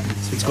can't see it happening.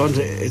 It's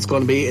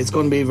going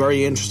to be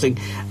very interesting.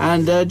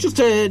 And just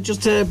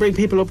to bring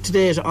people up to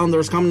date on the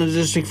Roscommon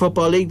District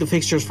Football League, the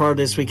fixtures for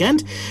this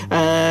weekend.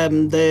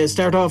 They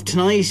start off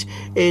tonight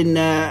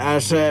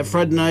at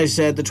Friday night,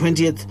 the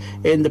 20th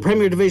in the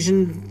Premier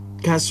Division.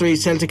 Castlereagh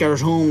Celtic are at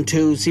home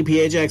to CP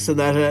Ajax, and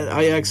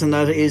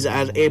that is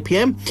at 8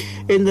 p.m.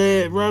 In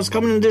the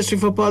Roscommon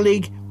District Football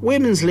League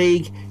Women's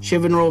League,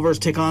 Shivan Rovers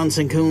take on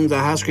St Coons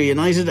at Haskell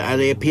United at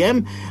 8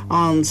 p.m.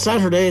 On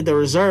Saturday, the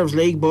Reserves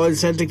League, Boyle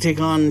Celtic take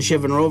on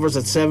Shivan Rovers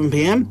at 7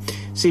 p.m.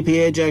 CP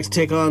Ajax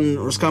take on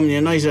Roscommon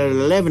United at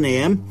 11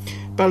 a.m.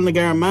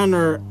 Ballinagar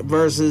Manor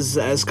versus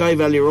Sky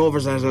Valley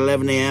Rovers at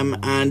 11 a.m.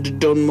 and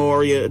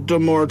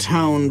Dunmore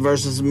Town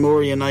versus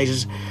Moore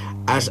United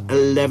at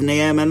 11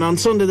 a.m. And on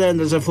Sunday then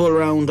there's a full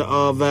round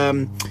of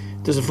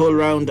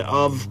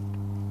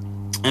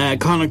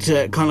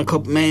Connacht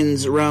Cup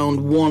men's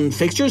round 1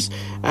 fixtures.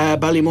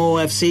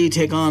 Ballymoe FC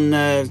take on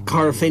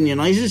Corofin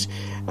United.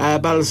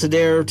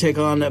 Ballysadare take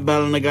on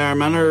Ballinagar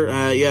Manor.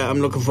 I'm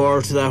looking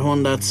forward to that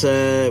one. That's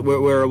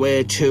we're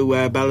away to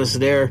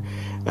Ballysadare.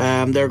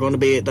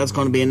 That's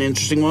going to be an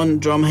interesting one.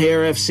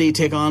 Drumhere FC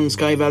take on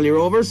Sky Valley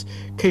Rovers.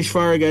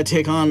 Kishfarga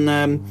take on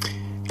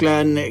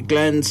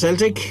Glen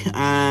Celtic.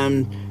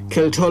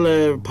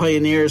 Kiltulla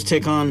Pioneers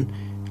take on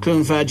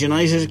Cloonfad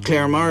United.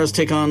 Clare Morris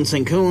take on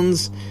St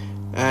Coons.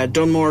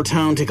 Dunmore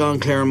Town take on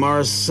Clare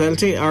Morris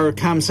Celtic or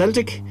Cam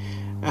Celtic,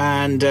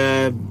 and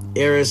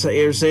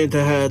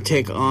Ayrshire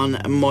take on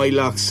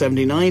Moylock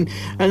 79.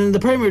 And in the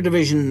Premier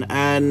Division,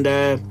 and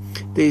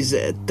there's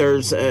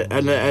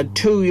a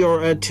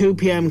 2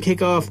 p.m.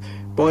 kickoff.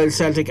 Boyle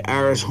Celtic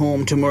are at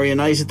home to Moore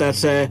United.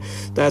 That's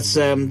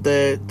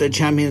the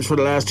champions for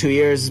the last 2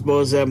 years, I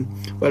suppose.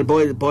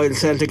 Boyle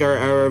Celtic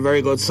are a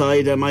very good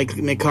side. Mike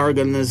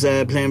McCorgan is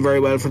playing very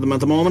well for them at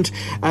the moment.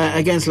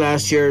 Against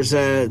last year's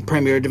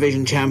Premier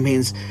Division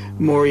champions,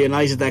 Moore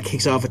United, that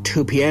kicks off at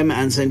 2 p.m.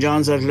 and St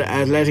John's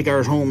Athletic are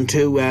at home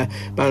to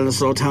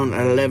Ballinasloe Town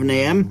at 11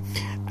 a.m.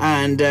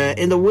 And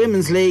in the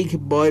Women's League,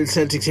 Boyle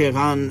Celtic take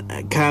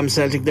on Cam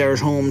Celtic. They're at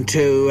home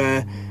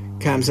to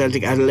Cam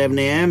Celtic at 11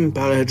 a.m.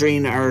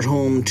 Ballahadreen are at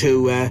home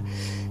to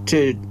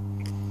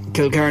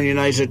Kilcairn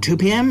United at 2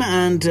 p.m.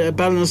 and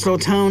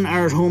Ballinasloe Town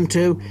are at home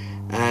to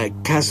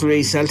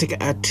Castlereagh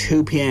Celtic at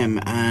 2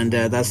 p.m. and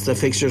that's the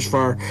fixtures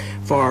for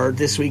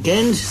this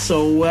weekend.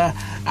 So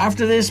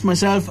after this,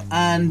 myself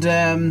and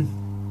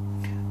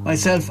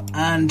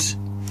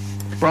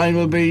Brian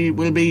will be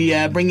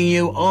bringing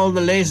you all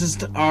the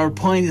latest our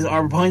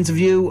points of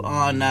view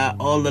on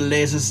all the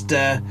latest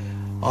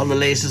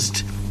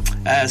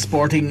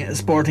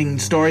sporting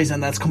stories,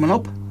 and that's coming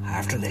up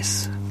after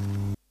this.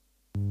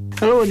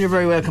 Hello, and you're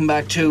very welcome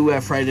back to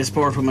Friday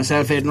Sport with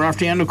myself, Aidan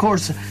Raftery, and of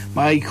course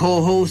my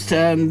co-host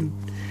Brian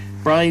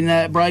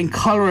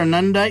Colleran.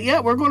 And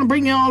we're going to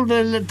bring you all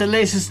the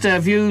latest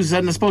views,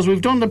 and I suppose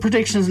we've done the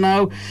predictions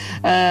now,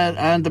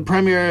 and the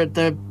Premier,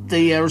 the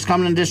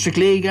Roscommon District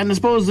League, and I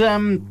suppose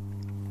for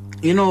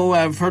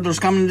the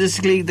Roscommon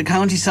District League, the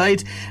county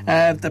side,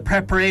 the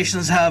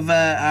preparations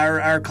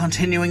are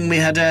continuing. We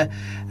had a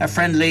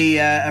friendly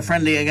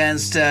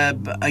against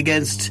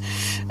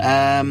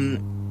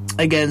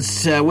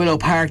Willow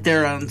Park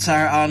there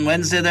on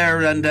Wednesday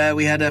there, and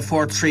we had a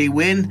 4-3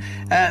 win.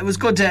 It was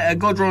a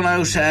good run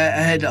out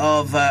ahead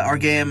of our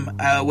game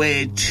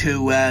away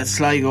to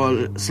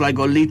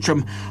Sligo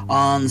Leitrim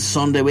on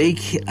Sunday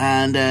week,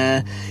 and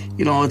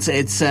we're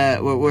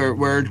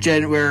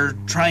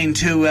trying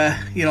to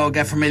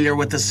get familiar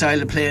with the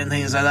style of play and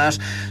things like that.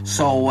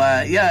 So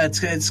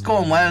it's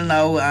going well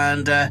now,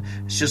 and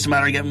it's just a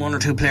matter of getting one or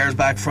two players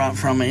back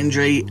from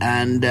injury,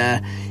 and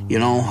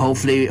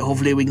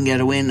hopefully we can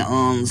get a win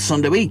on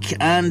Sunday week.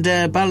 And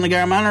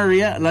Ballinagar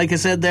Manor, like I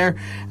said there,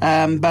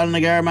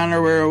 Ballinagar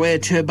Manor, we're away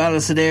to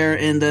Ballysadare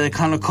in the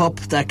Connacht Cup.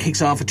 That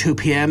kicks off at 2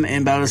 p.m.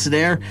 in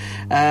Ballysadare.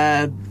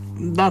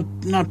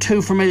 Not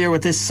too familiar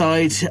with this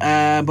side,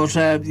 but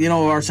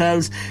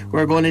ourselves,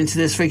 we're going into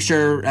this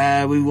fixture.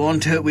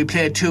 We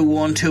played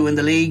 2-1-2 in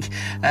the league.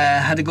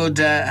 Had a good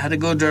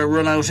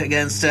run out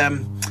against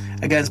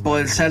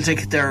Boyle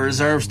Celtic, their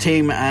reserves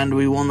team, and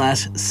we won that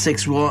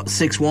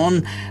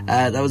 6-1.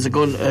 That was a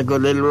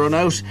good little run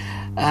out.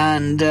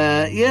 And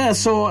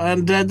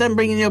then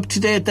bringing you up to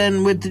date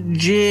then with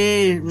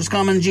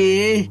Roscommon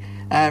GA,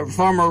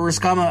 former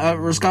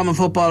Roscommon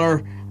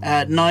footballer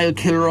Niall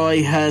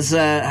Kilroy has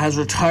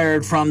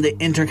retired from the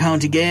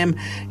inter-county game.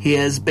 He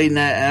has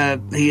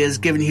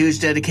given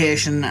huge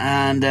dedication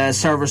and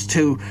service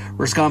to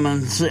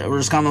Roscommon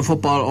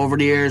football over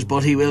the years,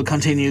 but he will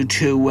continue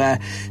to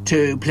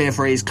play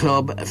for his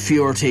club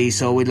Fuerty.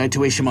 So we'd like to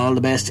wish him all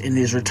the best in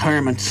his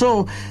retirement.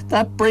 So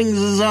that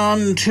brings us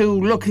on to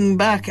looking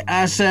back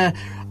at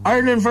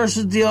Ireland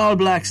versus the All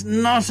Blacks.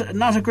 Not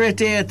a great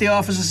day at the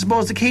office. I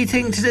suppose the key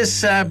thing to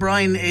this,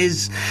 Brian,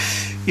 is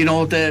the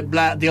All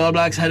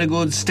Blacks had a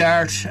good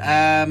start.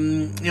 A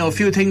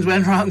few things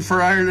went wrong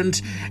for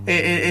Ireland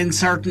in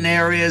certain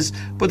areas,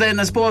 but then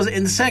I suppose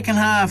in the second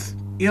half,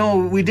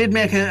 we did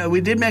make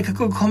a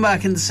good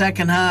comeback in the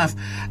second half.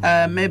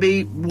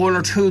 Maybe one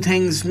or two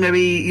things.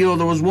 Maybe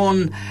there was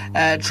one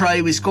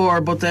try we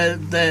scored, but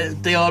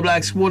the All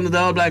Blacks, one of the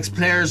All Blacks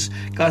players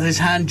got his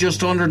hand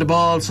just under the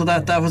ball, so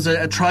that was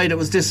a try that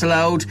was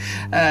disallowed.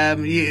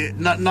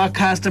 Not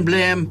casting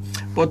blame,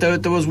 but there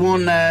was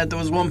one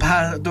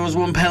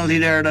penalty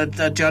there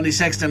that Johnny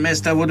Sexton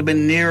missed. That would have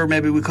been near.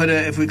 Maybe we could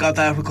have, if we got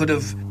that, we could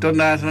have done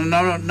that. And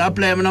I'm not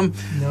blaming him.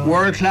 No.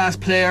 World class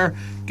player.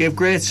 Gave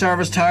great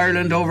service to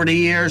Ireland over the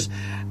years.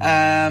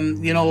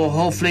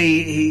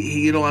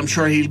 Hopefully, I'm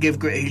sure he'll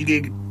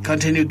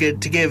continue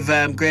to give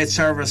great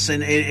service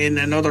in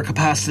another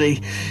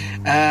capacity.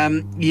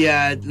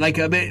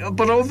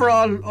 But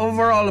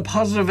overall a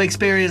positive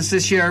experience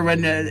this year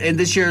when in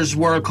this year's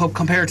World Cup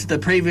compared to the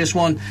previous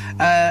one.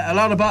 A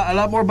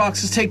lot more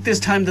boxes ticked this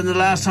time than the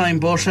last time,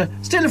 but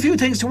still a few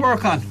things to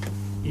work on.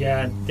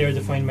 Yeah, they're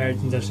defined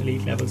margins at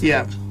elite levels.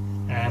 Yeah.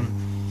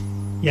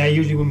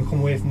 Usually when we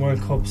come away from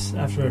World Cups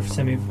after a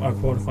semi or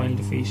quarter-final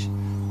defeat,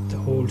 the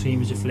whole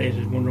team is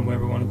deflated, wondering where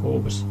we want to go.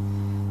 But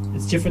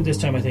it's different this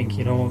time, I think.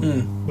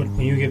 But when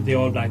you give the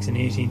All Blacks an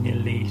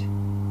 18-0 lead,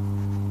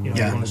 you're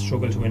going to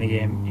struggle to win a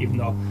game. Even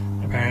though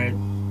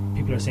apparently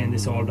people are saying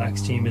this All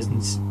Blacks team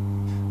isn't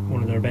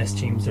one of their best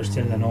teams, they're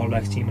still an All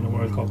Blacks team in a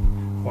World Cup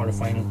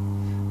quarter-final.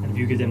 And if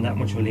you give them that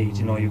much of a lead,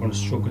 you're going to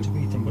struggle to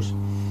beat them. But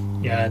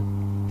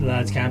the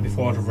lads can't be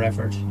faulted for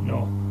effort.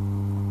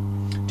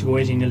 To go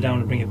 18-0 down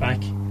and bring it back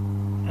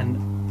and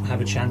have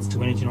a chance to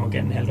win it,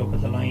 getting held up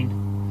at the line.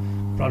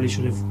 Probably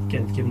should have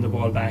given the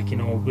ball back,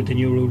 with the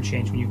new rule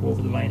change, when you go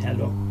over the line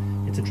held up,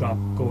 it's a drop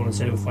goal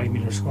instead of a 5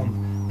 metre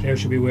scrum. Players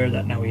should be aware of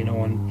that now,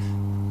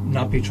 and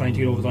not be trying to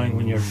get over the line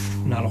when you're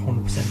not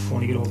 100%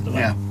 going to get over the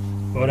line.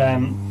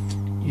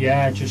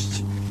 Yeah. But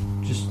just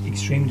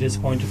extremely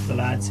disappointed for the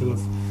lads who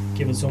have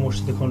given so much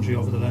to the country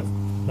over the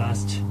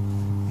last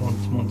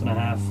month and a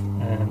half.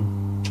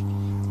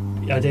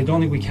 I don't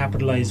think we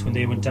capitalised when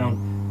they went down.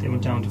 They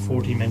went down to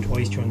 14 men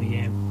twice during the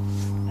game,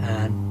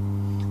 and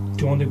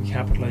don't think we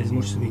capitalised as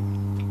much as we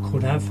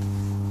could have.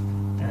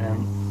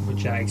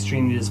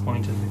 Extremely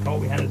disappointed. We thought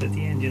we had it at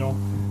the end,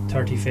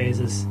 30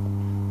 phases,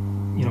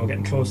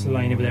 getting close to the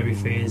line with every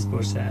phase,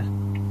 but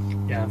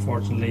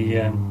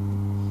unfortunately,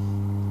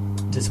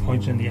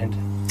 disappointed in the end.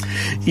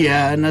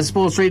 Yeah, and I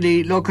suppose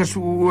really, look,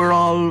 we're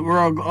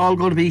all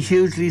going to be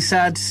hugely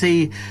sad to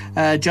see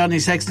Johnny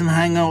Sexton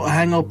hang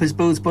up his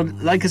boots. But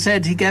like I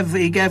said, he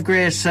gave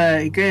great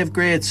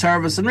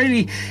service, and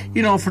really,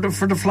 for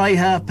the fly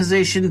half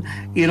position,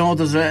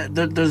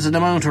 there's an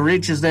amount of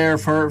riches there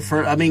for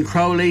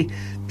Crowley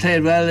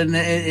played well in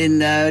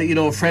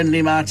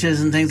friendly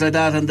matches and things like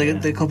that, and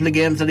the couple of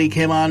games that he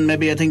came on,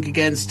 maybe I think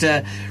against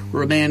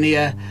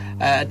Romania,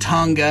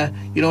 Tonga,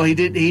 he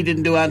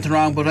didn't do anything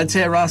wrong. But I'd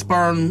say Ross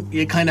Byrne,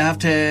 you kind of have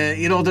to,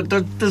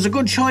 there's a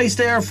good choice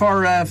there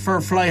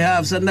for fly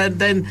halves. And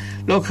then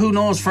look, who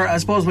knows? I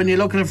suppose when you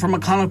look at it from a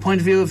Connacht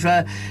point of view, if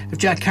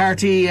Jack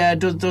Carty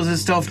does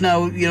his stuff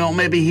now,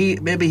 maybe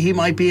he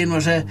might be in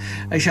with a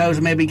shout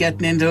of maybe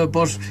getting into it.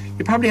 But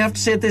you probably have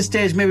to say at this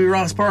stage, maybe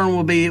Ross Byrne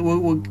will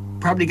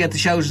probably get the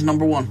shout as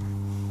number one.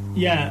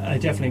 Yeah, I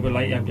definitely would.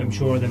 I'm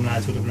sure them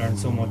lads would have learned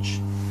so much,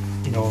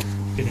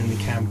 been in the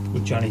camp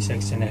with Johnny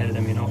Sexton ahead of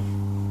them,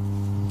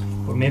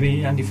 But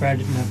maybe Andy Farr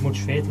didn't have much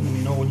faith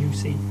in them, when you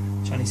see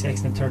Johnny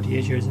Sexton at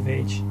 38 years of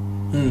age,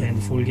 playing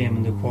the full game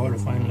in the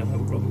quarter-final of a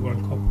Rugby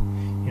World Cup.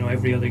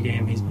 Every other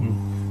game he's been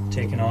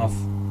taken off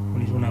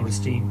when he's run out of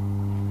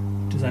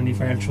steam. Does Andy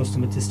Farr trust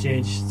him at this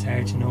stage? It's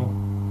hard to know.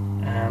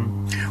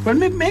 Well,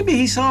 maybe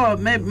he saw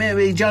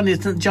maybe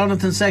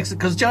Jonathan Sexton,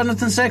 because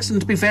Jonathan Sexton,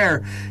 to be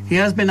fair, he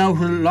has been out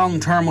long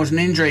term with an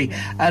injury,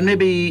 and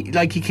maybe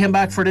like he came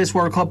back for this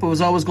World Cup, it was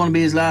always going to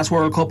be his last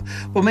World Cup,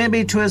 but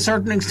maybe to a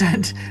certain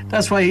extent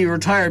that's why he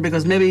retired,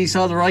 because maybe he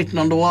saw the writing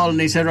on the wall and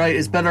he said, right,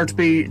 it's better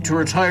to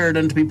retire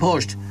than to be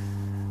pushed.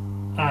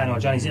 I know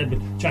Johnny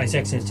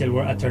Sexton is still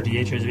at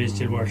 38 years of age,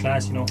 still world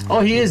class, you know.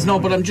 Oh, he is, no,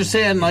 but I'm just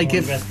saying, like,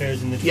 if the best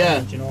players in the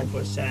tournament, you know,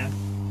 but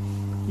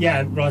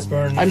Ross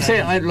Byrne. I'm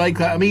saying,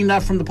 I mean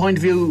that from the point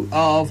of view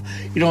of,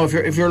 you know,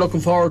 if you're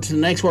looking forward to the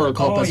next World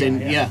Cup, like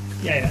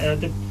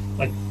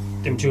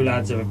them two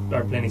lads are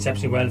playing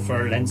exceptionally well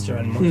for Leinster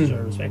and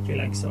Munster, respectively.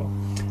 Like, so,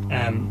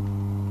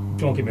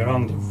 don't get me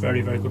wrong, they're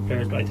very, very good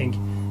players, but I think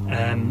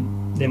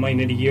they might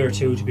need a year or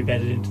two to be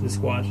bedded into the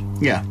squad.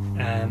 Yeah.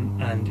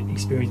 And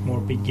experience more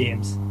big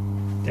games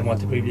than what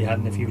they probably had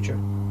in the future.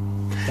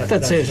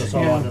 That's it.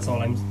 That's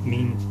all I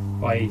mean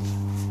by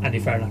Andy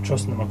Farr not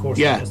trusting them. Of course,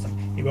 yeah. Trust them.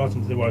 He brought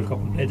them to the World Cup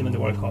and played them in the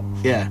World Cup.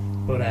 Yeah.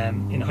 But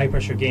in high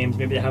pressure games,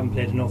 maybe they haven't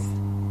played enough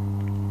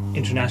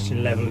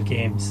international level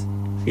games.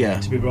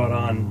 Yeah. To be brought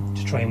on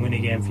to try and win a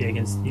game for you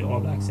against the All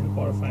Blacks in the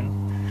quarter final.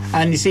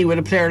 And you see, with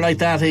a player like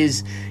that,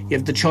 is you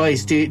have the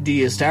choice: do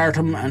you start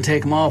him and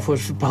take him off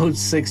with about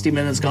 60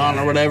 minutes gone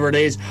or whatever it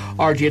is,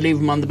 or do you leave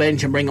him on the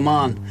bench and bring him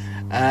on?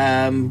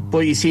 But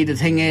you see, the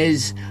thing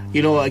is,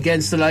 you know,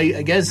 against the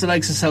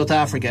likes of South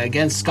Africa,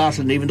 against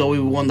Scotland, even though we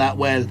won that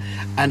well,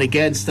 and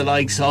against the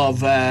likes of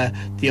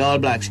the All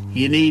Blacks,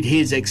 you need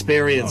his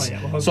experience.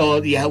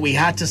 We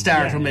had to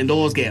start him in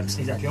those games.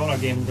 Exactly. All our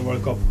games in the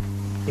World Cup,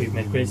 we've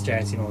made great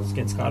starts. You know,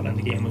 against Scotland,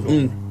 the game was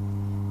over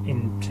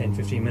in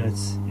 10-15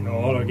 minutes. You know,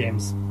 all our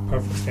games,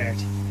 perfect start.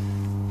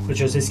 But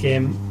just this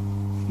game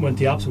went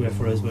the opposite way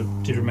for us, but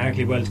did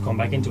remarkably well to come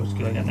back into it,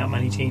 because not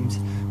many teams,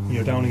 when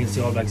you're down against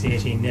the All Blacks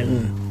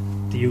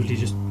 18-0, they usually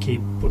just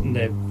keep putting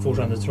the foot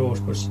on the throat,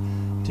 but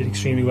did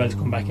extremely well to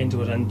come back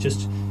into it. And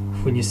just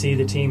when you see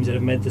the teams that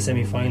have made the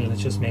semi-final, it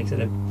just makes it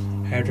a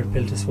harder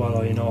pill to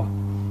swallow. You know,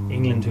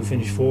 England, who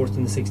finished 4th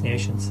in the Six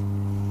Nations,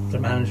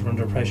 their manager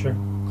under pressure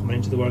coming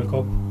into the World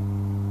Cup.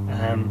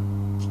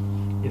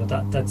 You know,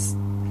 that's,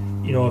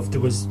 you know, if there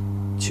was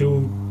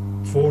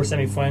 4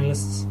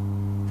 semi-finalists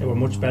that were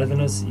much better than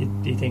us,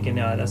 you'd be thinking,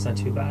 that's not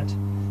too bad.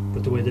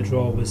 But the way the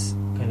draw was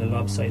kind of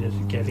lopsided,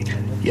 gave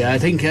England. Yeah, I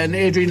think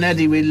Adrian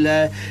Eddy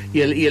will.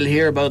 You'll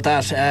hear about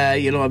that.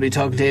 You know, I'll be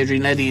talking to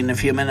Adrian Eddy in a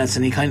few minutes,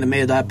 and he kind of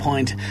made that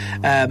point.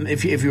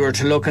 If you were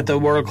to look at the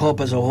World Cup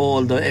as a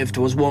whole, if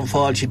there was one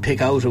fault you'd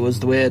pick out, it was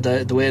the way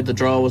the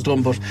draw was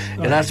done. But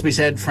it has to be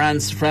said,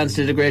 France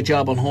did a great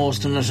job on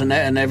hosting it,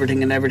 and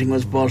everything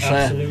was. But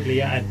absolutely,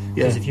 yeah.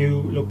 Because if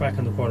you look back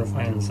on the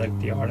quarterfinals, like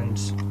the Ireland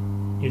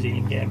New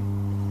Zealand game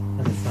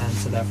and the France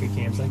South Africa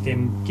games, like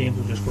them games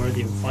were just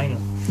worthy of a final.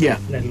 Yeah.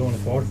 Let alone a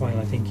quarter final.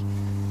 I think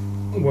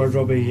World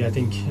Rugby,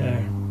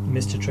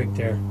 missed a trick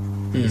there.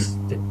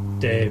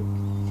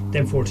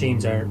 Them 4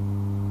 teams are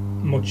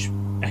much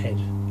ahead.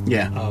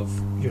 Yeah. Of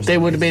your. They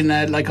would have been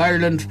like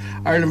Ireland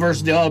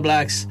versus the All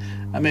Blacks,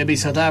 and maybe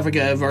South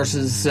Africa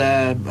versus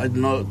I don't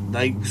know,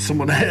 like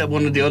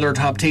one of the other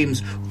top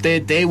teams.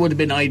 They would have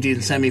been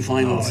ideal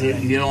semi-finals.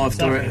 You know, if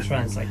they were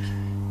France,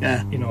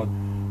 you know,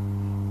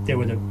 they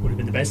would have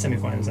been the best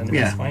semi-finals and the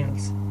best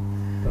finals.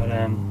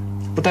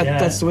 But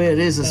that's the way it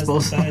is, I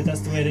suppose.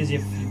 That's the way it is.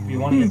 If you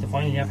want to get the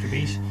final, you have to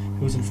beat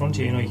who's in front of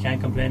you. You know, you can't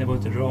complain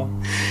about the draw.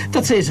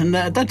 That's it, and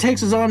that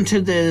takes us on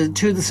to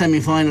the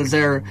semi-finals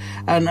there.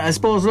 And I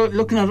suppose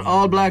looking at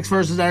All Blacks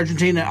versus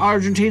Argentina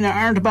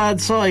aren't a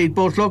bad side,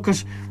 but look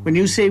at when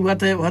you see what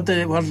they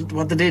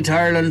did to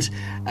Ireland.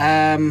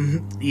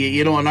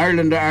 You know, in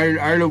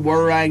Ireland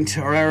were ranked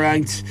or are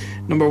ranked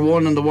number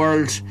 1 in the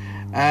world.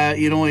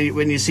 You know,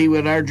 when you see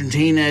what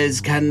Argentina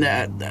is, can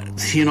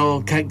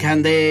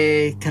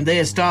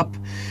they stop?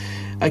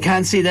 I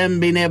can't see them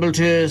being able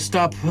to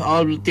stop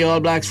the All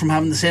Blacks from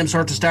having the same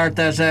sort of start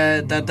that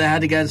they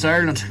had against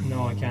Ireland.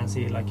 No, I can't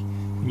see it.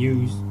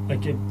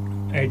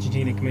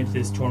 Argentina come into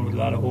this tournament with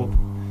a lot of hope,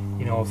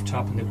 you know, of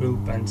topping the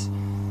group, and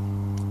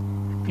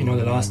you know,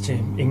 they lost to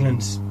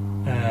England.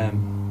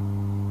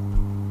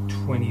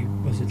 20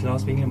 was it?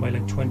 Lost to England by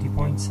like 20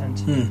 points, and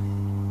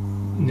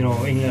you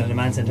know, England had a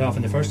man sent off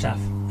in the first half,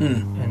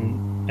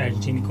 and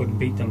Argentina couldn't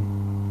beat them.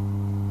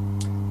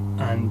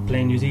 And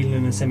playing New Zealand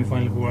in the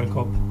semi-final of the World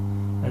Cup,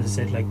 as I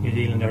said, like, New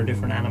Zealand are a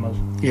different animal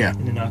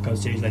in the knockout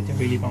stage. Like, they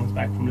really bounced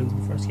back from losing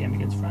the first game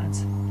against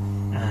France.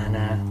 And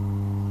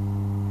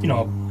you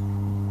know,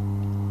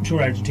 I'm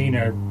sure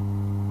Argentina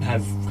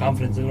have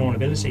confidence in their own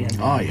ability, and you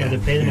know,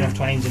 they've played them enough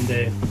times in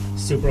the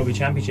Super Rugby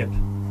Championship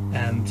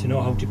to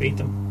know how to beat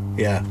them.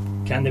 Yeah.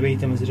 Can they beat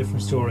them is a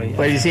different story.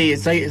 Well, you see,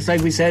 it's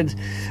like we said,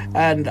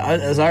 and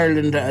as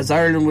Ireland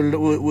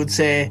would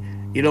say,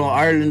 you know,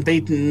 Ireland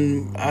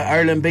beating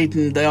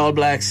the All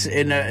Blacks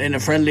in a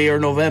friendly or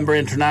November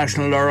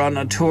international or on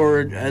a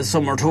tour, a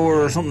summer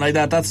tour or something like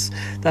that.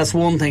 That's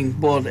one thing,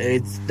 but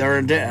they're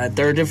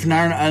a different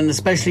animal, and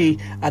especially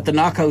at the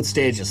knockout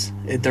stages,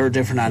 they're a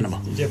different animal.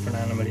 It's a different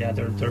animal, yeah.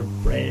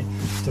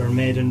 They're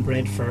made and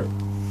bred for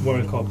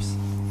World Cups.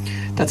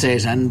 That's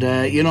it, and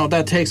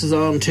that takes us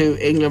on to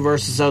England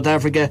versus South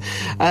Africa.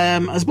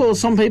 I suppose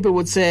some people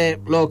would say,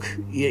 look,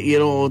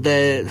 England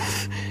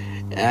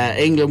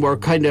were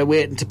kind of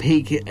waiting to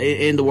peak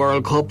in the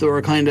World Cup. They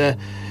were kind of,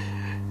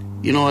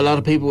 a lot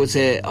of people would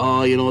say,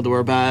 they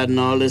were bad and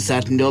all this,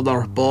 that and the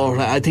other. But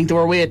I think they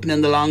were waiting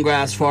in the long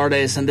grass for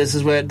this, and this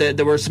is where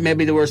they were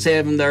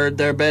saving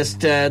their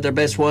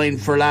best wine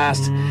for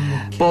last.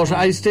 But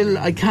I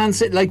can't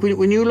say, like,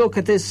 when you look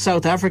at this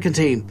South African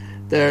team,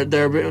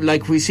 they're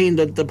like, we've seen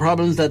the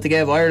problems that they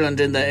gave Ireland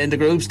in the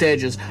group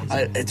stages.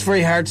 It's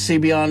very hard to see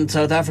beyond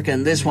South Africa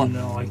in this one.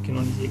 No, I can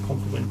only see a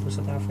comfortable win for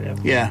South Africa.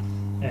 Yeah.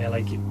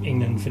 Like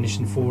England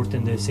finishing 4th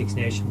in the Six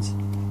Nations.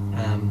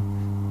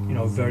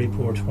 Very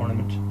poor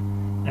tournament,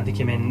 and they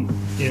came in,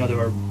 they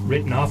were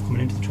written off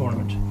coming into the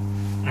tournament,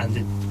 and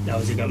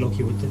they got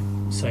lucky with the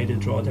side of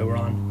the draw they were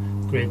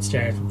on. Great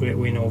start, great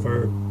win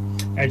over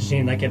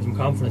Argentina, that gave them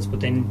confidence. But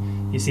then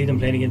you see them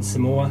playing against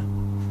Samoa,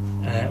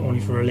 only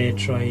for a late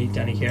try,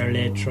 Danny Kerr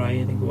late try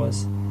I think it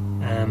was,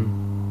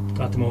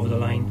 got them over the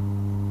line.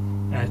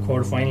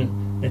 Quarter final,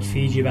 let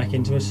Fiji back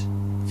into it.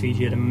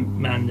 Fiji had a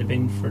man in the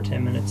bin for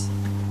 10 minutes.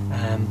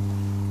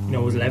 It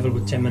was level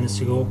with 10 minutes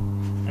to go,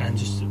 and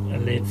just a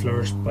late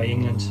flourish by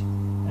England.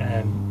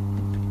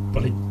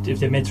 But if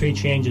they've made 3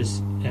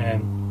 changes,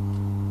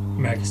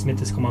 Marcus Smith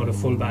has come out of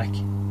full back,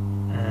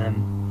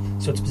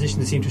 so it's a position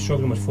they seem to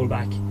struggle with full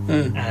back.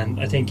 And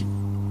I think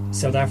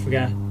South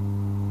Africa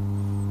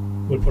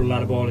will put a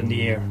lot of ball in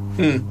the air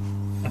and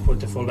put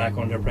the full back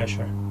under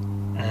pressure.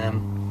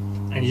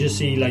 And you just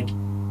see, like,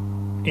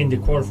 in the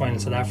quarterfinal,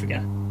 South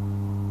Africa,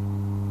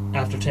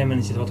 after 10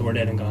 minutes you thought they were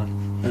dead and gone.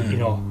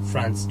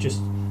 France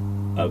just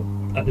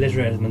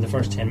obliterated them in the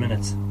first 10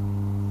 minutes,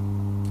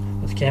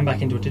 but they came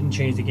back into it, didn't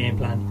change the game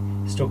plan,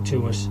 stuck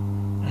to it,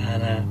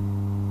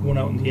 and won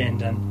out in the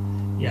end. And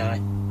I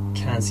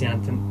can't see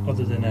anything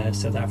other than a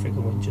South Africa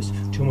win. Just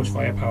too much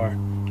firepower.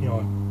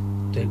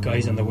 The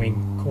guys on the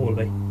wing,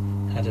 Colby,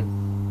 had a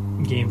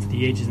game for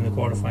the ages in the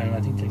quarterfinal.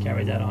 I think they'll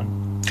carry that on.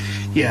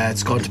 Yeah,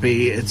 it's going to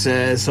be.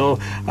 So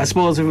I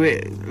suppose if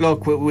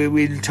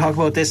we'll talk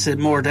about this in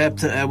more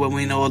depth when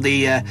we know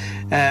the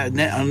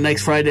on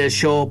next Friday's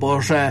show.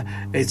 But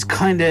it's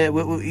kind of,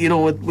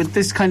 with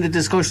this kind of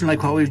discussion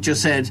like what we've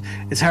just said,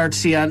 it's hard to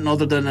see anything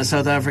other than a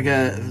South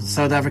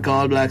Africa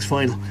All Blacks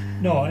final.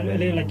 No,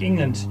 like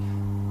England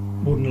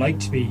wouldn't like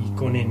to be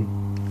going in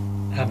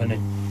having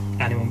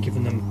anyone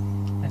giving them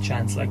a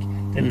chance. Like,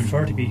 they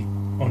prefer to be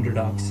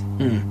underdogs.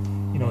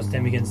 It's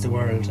them against the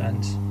world,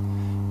 and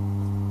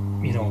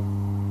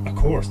of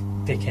course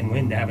they can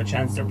win, they have a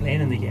chance, they're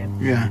playing in the game.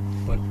 Yeah.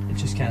 But I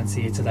just can't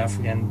see it. South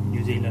Africa and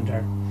New Zealand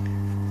are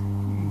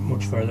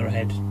much further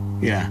ahead.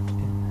 Yeah.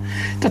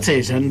 That's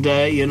it, and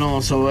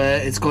so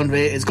it's going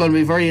to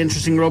be very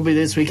interesting rugby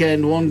this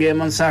weekend. One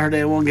game on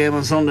Saturday, one game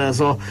on Sunday.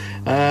 So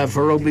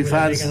for rugby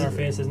fans, on our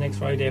faces next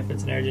Friday if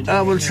it's an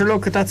Argentina. Well, sure.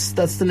 Look, that's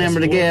the name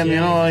of the game.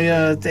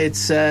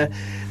 It's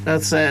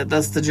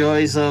that's the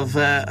joys of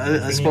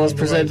I suppose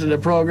presenting the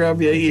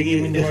programme.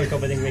 You win the World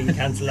Cup, I think we can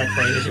cancel that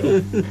Friday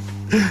show.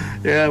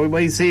 Yeah, we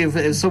might see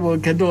if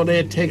someone can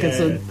donate tickets.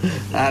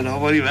 I know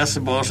what you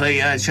messing about.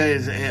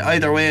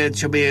 Either way, it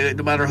should be,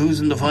 no matter who's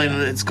in the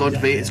final, it's going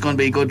to be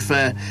a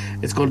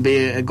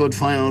good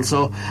final.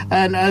 So,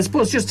 and I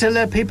suppose just to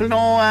let people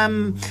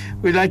know,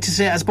 we'd like to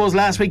say, I suppose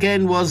last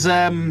weekend was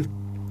a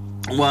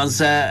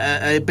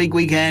big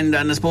weekend,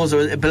 and I suppose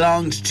it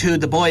belonged to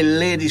the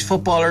ladies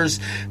footballers,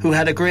 who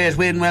had a great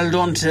win. Well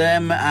done to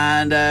them,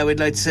 and we'd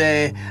like to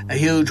say a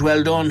huge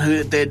well done.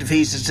 They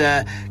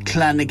defeated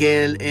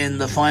Clonagale in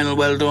the final.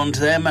 Well done to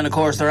them, and of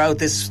course they're out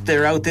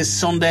this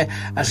Sunday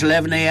at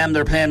 11 a.m.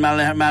 They're playing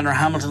Manor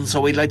Hamilton,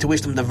 so we'd like to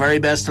wish them the very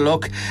best of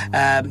luck.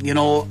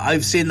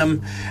 I've seen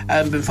them,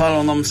 been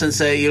following them since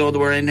they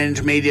were in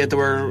intermediate. They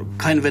were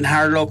kind of in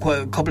hard luck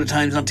a couple of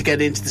times not to get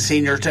into the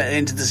senior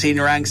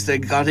ranks. They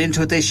got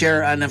into it this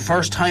year, and the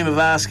first time of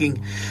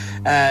asking,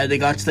 they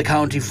got to the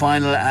county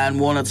final and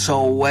won it.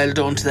 So well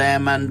done to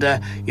them, and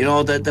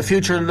the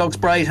future looks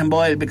bright and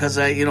boiled, because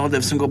they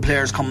have some good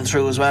players coming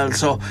through as well.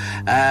 So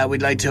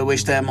we'd like to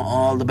wish them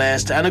all the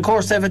best, and of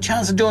course they have a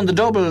chance of doing the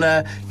double.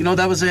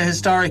 That was a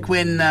historic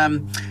win,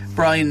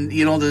 Brian,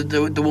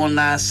 the one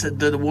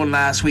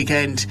last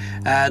weekend,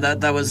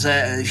 that was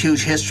a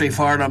huge history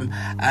for them,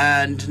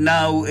 and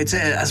now I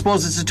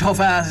suppose it's a tough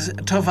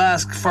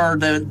ask for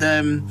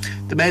the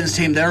men's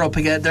team. They're up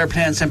again. They're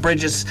playing St.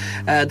 Bridget's,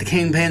 the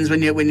Kingpins.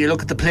 When you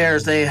look at the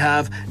players they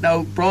have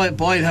now,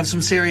 Boyle have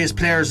some serious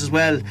players as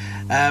well,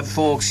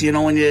 folks.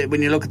 When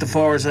you look at the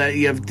forwards,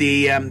 you have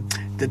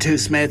the two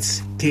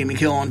Smiths, Keane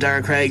McKeown,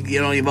 Derek Craig.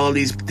 You have all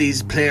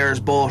these players,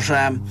 but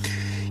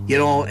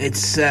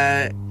it's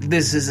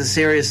this is a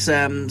serious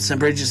St.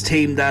 Bridget's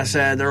team that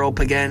they're up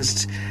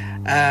against,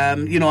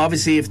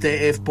 Obviously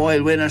if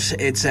Boyle win it,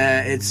 it's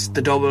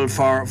the double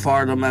for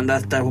them, and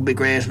that would be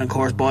great. And of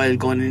course Boyle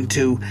going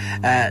into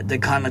the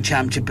Connacht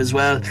Championship as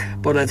well.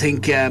 But I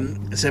think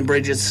St.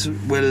 Bridget's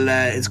will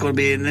it's going to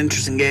be an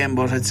interesting game,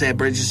 but I'd say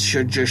Bridget's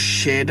should just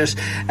shade it.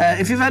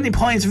 If you have any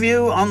points of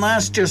view on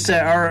that, just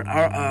or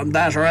on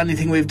that or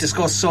anything we've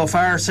discussed so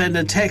far, send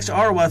a text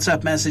or a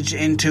WhatsApp message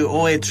into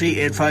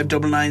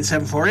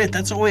 083-8599-748.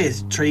 That's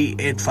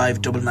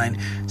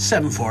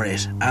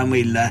 083-8599-748, and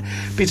we'll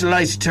be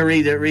delighted to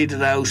read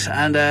it out.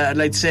 And I'd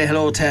like to say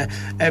hello to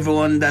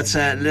everyone that's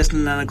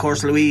listening, and of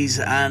course Louise,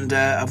 and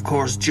of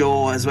course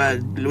Joe as well,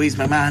 Louise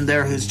McMahon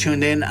there, who's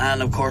tuned in,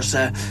 and of course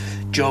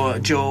Joe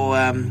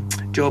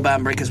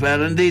Bambrick as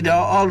well. Indeed,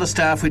 all the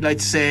staff, we'd like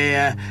to say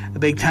a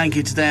big thank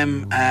you to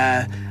them,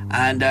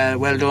 and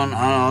well done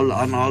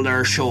on all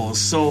their shows.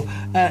 So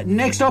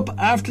next up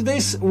after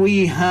this,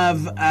 we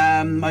have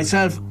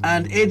myself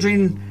and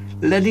Adrian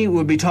Leddy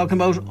will be talking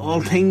about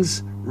all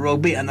things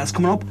rugby, and that's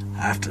coming up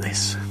after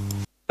this.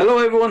 Hello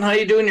everyone, how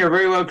you doing? You're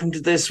very welcome to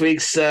this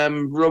week's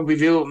Rugby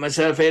View with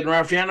myself, Aidan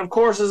Raftery, and of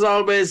course, as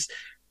always,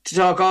 to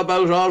talk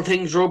about all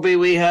things rugby,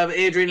 we have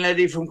Adrian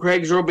Leddy from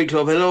Craig's Rugby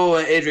Club. Hello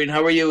Adrian,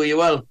 how are you? Are you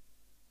well?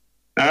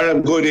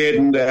 I'm good,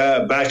 Aidan.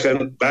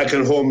 Back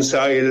on home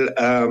soil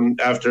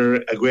after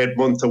a great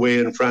month away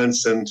in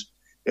France, and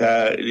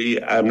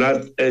I'm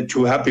not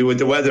too happy with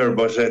the weather,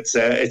 but it's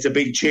a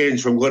big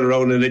change from going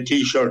around in a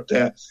t-shirt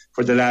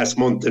for the last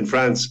month in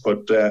France.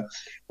 But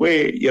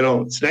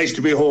it's nice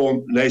to be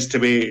home, nice to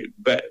be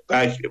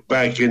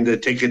back in the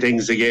thick of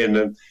things again,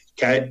 and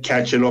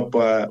catching up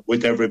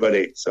with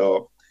everybody.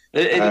 So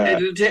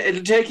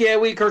it'll take you a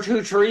week or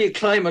two to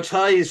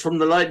reacclimatise from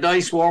the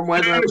nice warm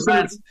weather in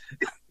France.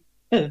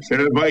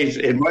 It might,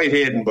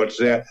 Aidan, but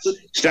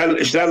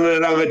standing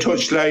along a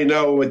touchline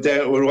now with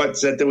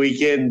what's at the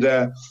weekend,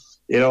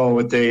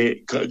 with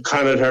the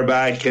Connacht are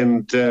back,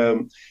 and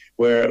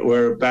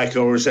we're back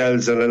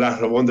ourselves and a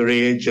lot of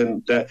underage,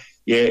 and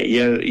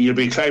you'll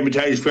be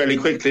acclimatised fairly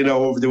quickly now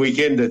over the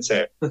weekend, I'd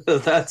say.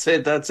 That's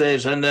it,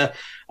 and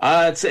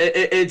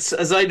it's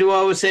as I do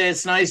always say,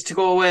 it's nice to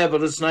go away,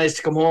 but it's nice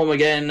to come home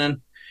again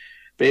and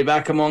be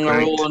back among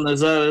our own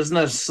as well, isn't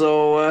it?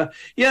 So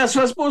so I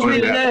suppose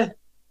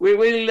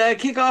we'll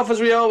kick off as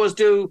we always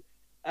do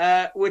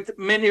with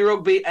mini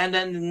rugby, and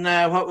then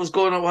what's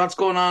going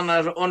on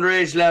at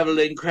underage level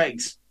in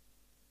Craig's.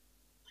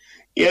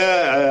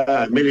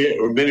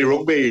 Mini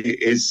rugby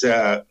is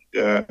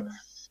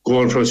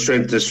going from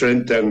strength to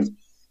strength, and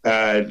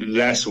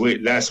last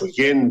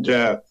weekend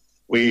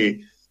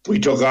we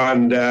took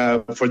on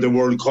for the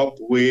World Cup.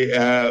 We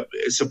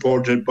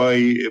supported by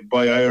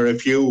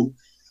IRFU.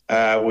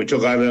 We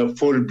took on a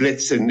full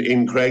blitz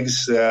in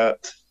Craig's.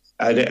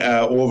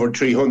 Over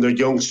 300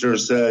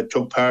 youngsters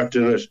took part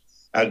in it.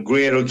 A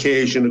great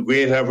occasion, a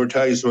great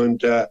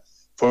advertisement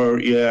for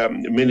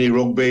mini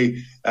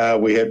rugby.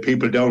 We had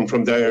people down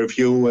from the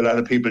IRFU, a lot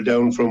of people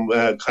down from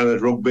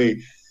Connacht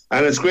Rugby,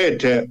 and it's great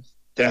to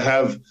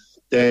have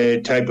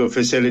the type of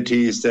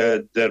facilities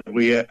that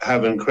we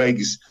have in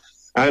Craig's,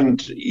 and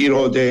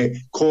the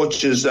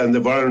coaches and the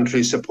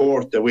voluntary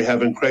support that we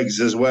have in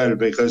Craig's as well,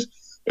 because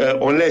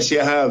unless you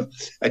have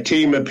a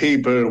team of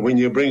people, when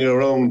you bring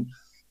around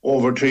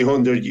over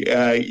 300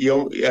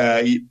 young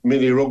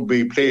mini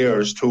rugby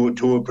players to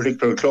a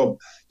particular club,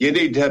 you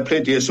need to have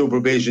plenty of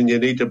supervision, you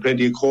need to have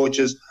plenty of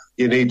coaches,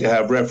 you need to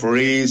have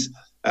referees.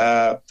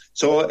 So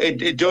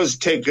it does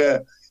take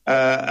a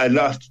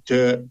lot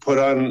to put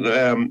on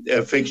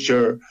a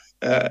fixture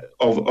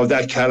of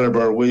that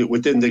calibre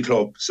within the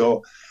club.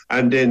 So,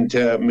 and then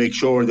to make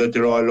sure that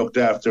they're all looked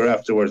after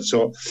afterwards.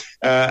 So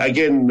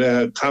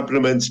again,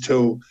 compliments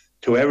to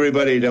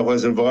everybody that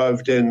was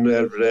involved in,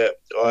 to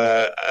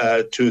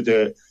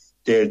the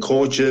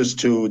coaches,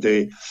 to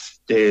the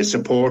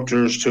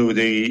supporters, to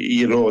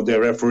the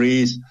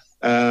referees.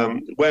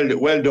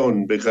 Well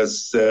done,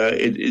 because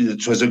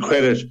it was a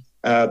credit.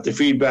 The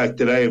feedback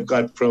that I have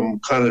got from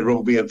Connacht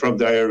Rugby and from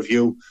the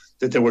IRFU,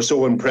 that they were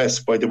so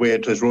impressed by the way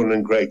it was run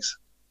in Craig's.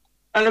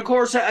 And of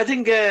course, I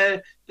think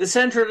the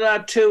centre of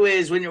that too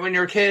is when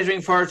you're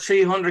catering for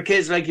 300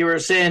 kids, like you were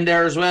saying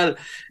there as well.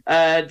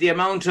 The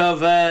amount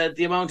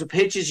of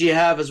pitches you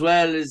have as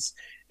well is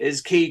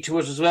key to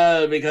it as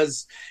well,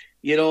 because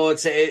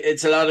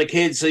it's a lot of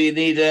kids, so you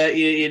need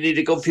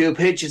a good few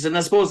pitches. And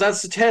I suppose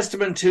that's a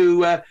testament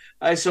to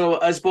I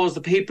suppose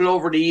the people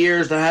over the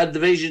years that had the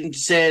vision to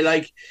say,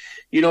 like,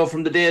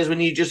 from the days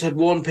when you just had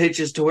one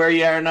pitches to where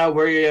you are now,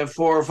 where you have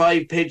 4 or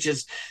 5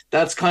 pitches.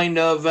 That's kind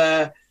of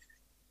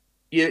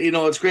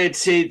it's great to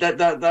see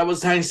that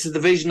was thanks to the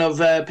vision of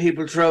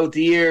people throughout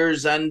the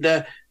years, and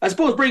I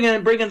suppose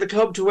bringing the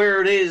club to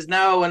where it is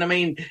now, and I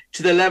mean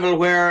to the level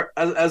where,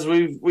 as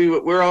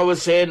we're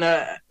always saying,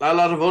 a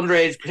lot of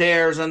underage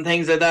players and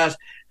things like that,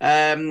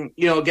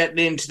 getting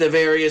into the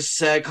various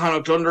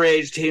Connacht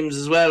underage teams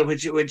as well,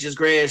 which is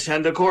great,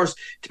 and of course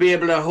to be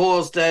able to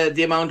host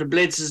the amount of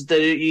blitzes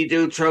that you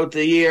do throughout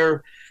the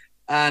year,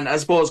 and I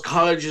suppose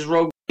colleges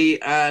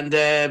rugby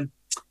and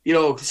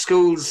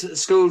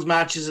schools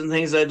matches and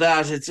things like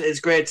that. It's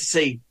great to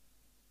see.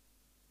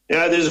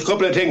 Yeah, there's a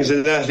couple of things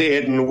in that,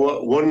 Aidan.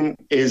 One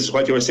is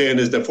what you were saying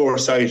is the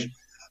foresight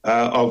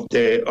of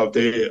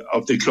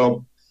the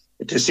club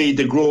to see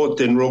the growth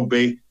in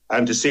rugby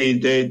and to see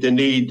the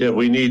need that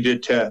we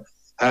needed to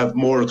have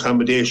more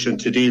accommodation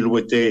to deal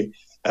with the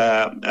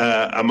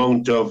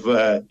amount of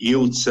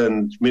youths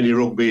and mini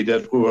rugby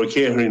that we were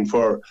catering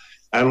for,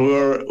 and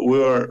we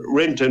were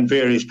renting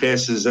various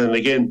places. And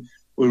again,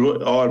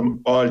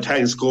 all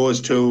thanks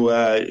goes to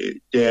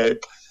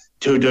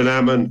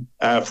Dunaman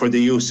for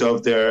the use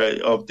of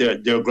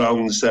their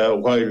grounds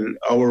while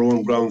our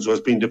own grounds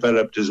was being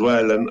developed as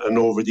well, and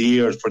over the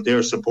years for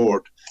their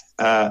support.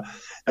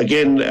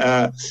 Again,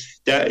 when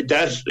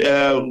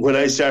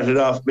I started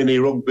off mini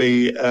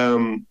rugby,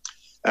 when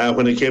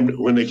I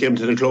came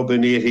to the club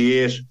in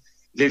 '88,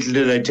 little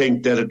did I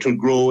think that it would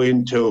grow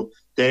into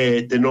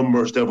the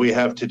numbers that we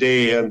have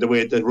today and the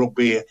way that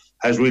rugby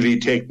has really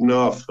taken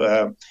off.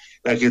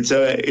 It's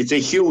a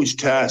huge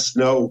task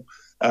now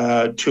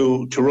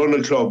to run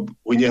a club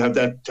when you have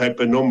that type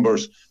of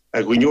numbers.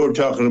 Like when you're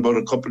talking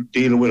about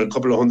dealing with a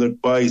couple of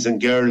hundred boys and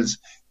girls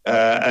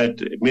at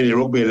mini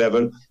rugby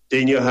level,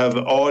 then you have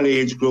all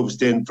age groups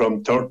then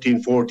from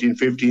 13, 14,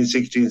 15,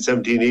 16,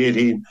 17,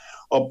 18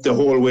 up the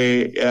whole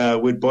way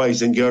with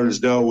boys and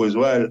girls now as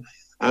well.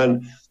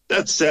 And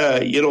that's,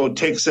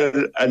 takes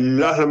a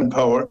lot of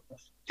power,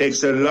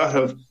 takes a lot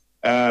of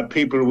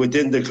people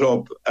within the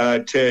club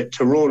to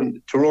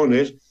run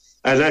it.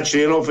 And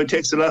actually, it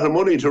takes a lot of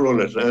money to run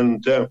it.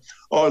 And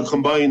all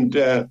combined,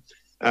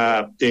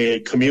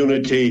 the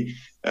community,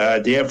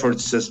 the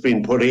efforts that's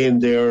been put in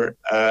there,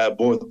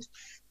 both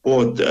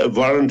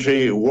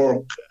voluntary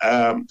work,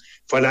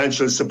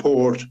 financial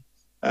support,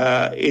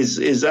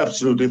 is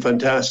absolutely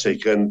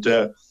fantastic. And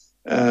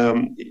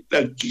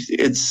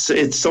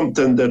it's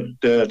something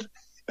that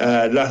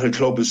a lot of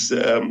clubs,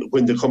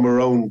 when they come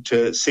around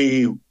to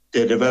see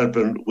the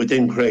development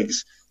within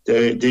Craigs,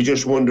 they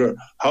just wonder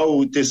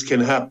how this can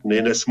happen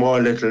in a small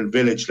little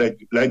village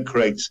like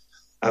Craigs.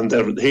 And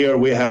here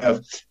we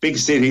have big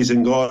cities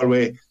in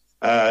Galway,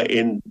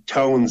 in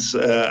towns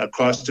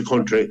across the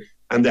country,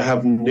 and they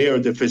have near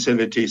the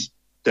facilities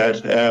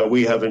that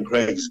we have in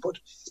Craigs. But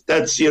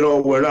that's,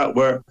 we're not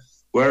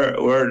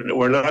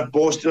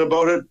boasting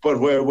about it, but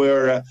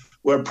we're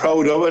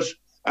proud of it,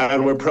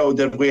 and we're proud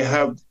that we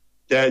have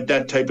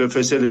that type of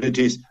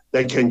facilities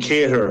that can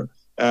cater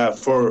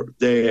for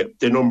the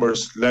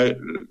numbers like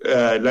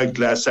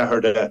last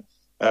Saturday,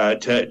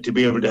 to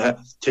be able to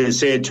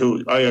say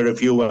to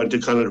IRFU and to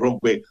Connacht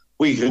Rugby,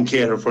 we can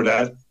cater for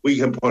that. We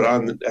can put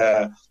on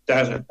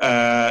that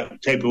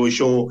type of a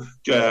show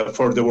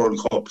for the World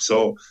Cup.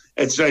 So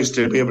it's nice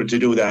to be able to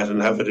do that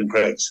and have it in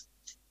Craigs.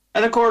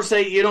 And of course,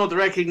 the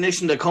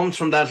recognition that comes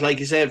from that, like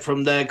you said,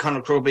 from the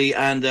Connacht Rugby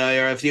and the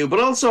IRFU,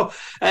 but also,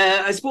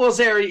 I suppose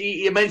there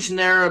you mentioned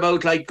there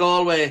about like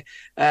Galway,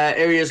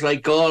 areas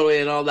like Galway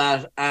and all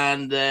that,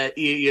 and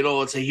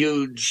it's a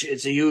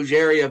huge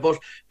area. But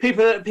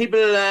people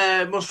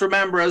must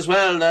remember as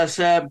well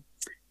that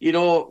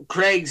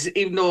Craigs,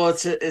 even though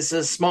it's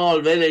a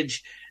small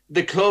village,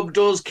 the club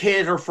does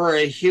cater for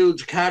a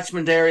huge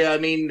catchment area. I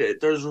mean,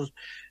 there's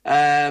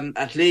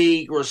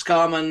Atleague,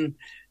 Roscommon,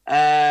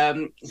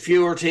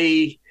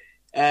 Fuerty,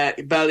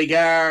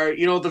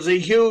 Ballygar, there's a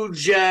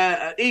huge,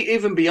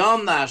 even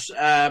beyond that,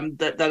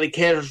 that it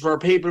caters for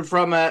people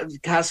from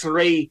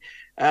Castlereagh,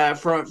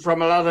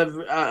 from a lot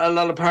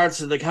of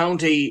parts of the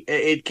county.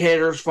 It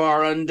caters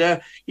for, and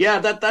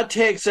that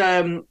takes,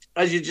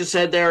 as you just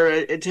said there,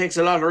 it takes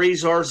a lot of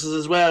resources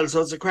as well. So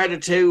it's a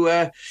credit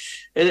to,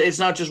 it's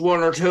not just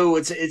one or two;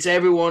 it's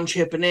everyone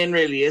chipping in,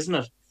 really, isn't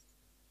it?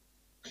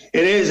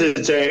 It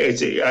is.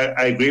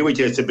 I agree with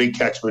you. It's a big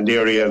catchment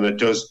area, and it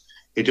does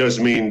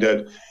mean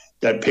that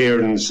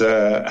parents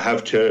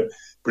have to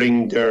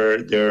bring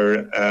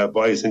their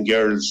boys and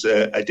girls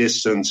a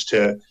distance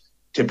to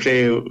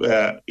play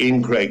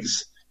in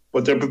Craigs,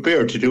 but they're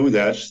prepared to do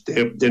that.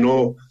 They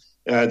know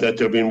that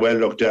they're being well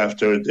looked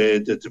after.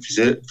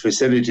 The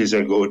facilities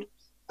are good,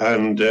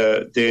 and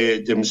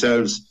they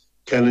themselves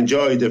can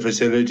enjoy the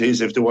facilities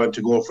if they want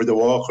to go for the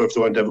walk or if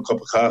they want to have a cup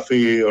of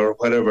coffee or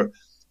whatever.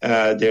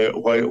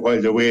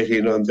 While they're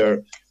waiting on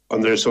their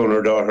son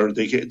or daughter,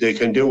 they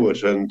can do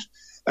it. And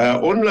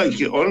unlike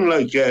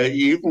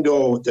even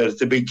though there's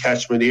the big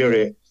catchment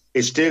area,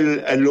 it's still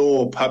a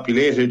low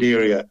populated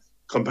area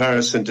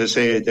comparison to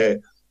say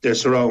the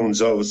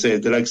surrounds of say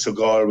the likes of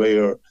Galway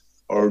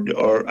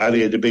or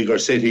any of the bigger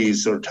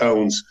cities or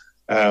towns.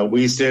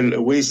 We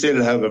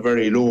still have a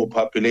very low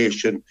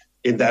population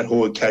in that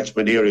whole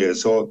catchment area.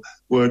 So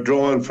we're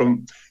drawing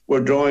from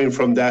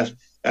that.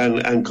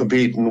 And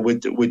competing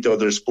with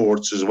other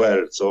sports as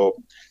well.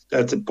 So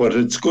but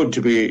it's good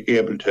to be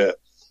able to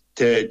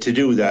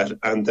do that,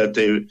 and that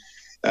the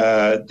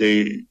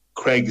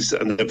Craigs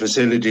and the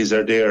facilities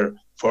are there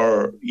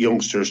for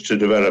youngsters to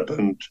develop.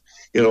 And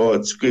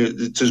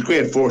it's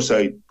great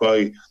foresight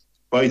by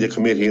the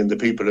committee and the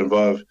people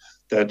involved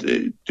that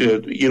to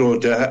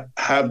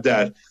have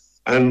that.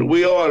 And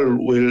we all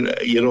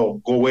will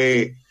go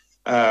away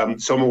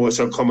some of us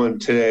are coming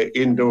to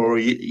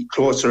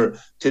closer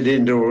to the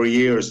indoor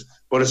years.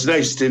 But it's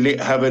nice to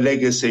have a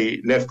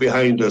legacy left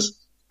behind us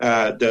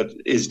that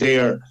is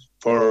there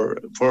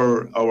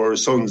for our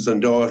sons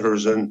and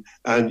daughters and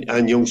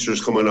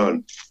youngsters coming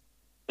on.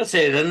 That's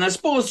it. And I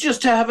suppose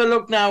just to have a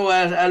look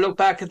now, look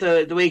back at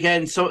the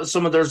weekend,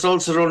 some of the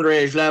results at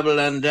underage level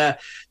and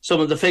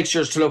some of the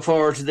fixtures to look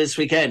forward to this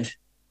weekend.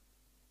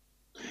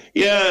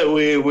 Yeah,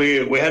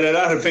 we had a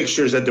lot of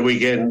fixtures at the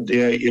weekend,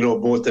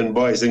 both in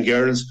boys and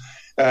girls.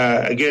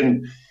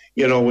 Again,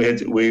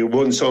 we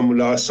won some,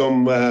 lost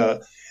some,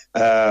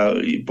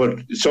 but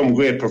some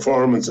great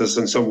performances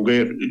and some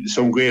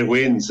great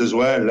wins as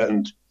well.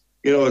 And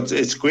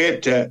it's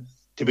great to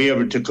be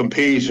able to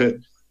compete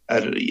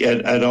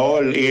at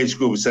all age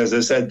groups, as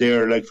I said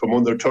there, like from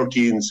under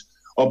 13s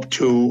up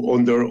to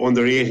under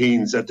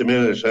 18s at the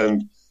minute.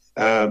 And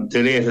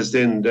the latest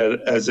in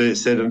that, as I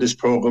said in this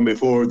program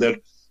before,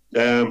 that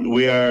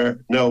we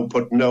are now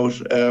putting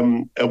out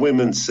a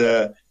women's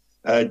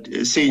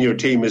senior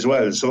team as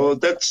well. So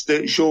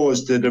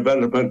shows the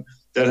development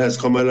that has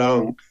come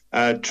along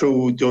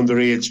through the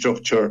underage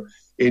structure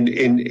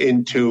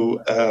into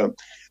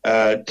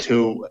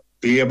to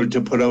be able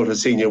to put out a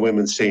senior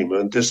women's team.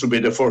 And this will be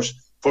the first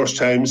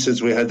time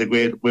since we had the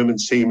great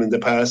women's team in the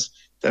past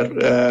that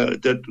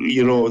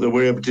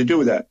we're able to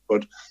do that.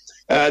 But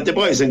the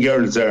boys and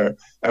girls are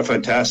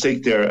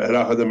fantastic. A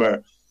lot of them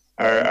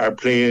are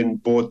playing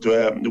both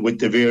with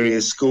the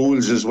various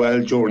schools as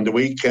well during the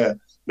week,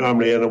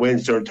 normally on a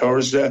Wednesday or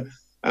Thursday,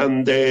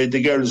 and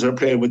the girls are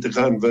playing with the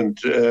convent.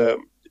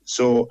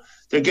 So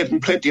they're getting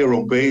plenty of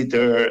rugby. At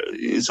the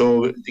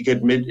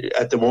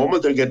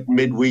moment they're getting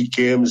midweek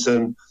games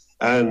and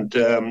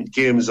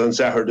games on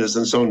Saturdays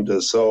and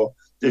Sundays. So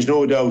there's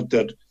no doubt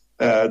that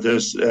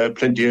there's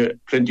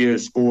plenty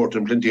of sport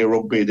and plenty of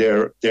rugby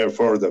there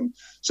for them.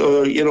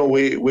 So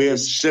we have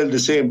still the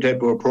same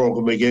type of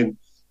program again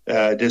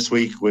this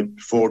week with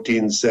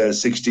 14s,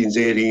 16s,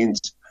 18s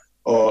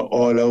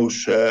all out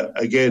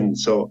again.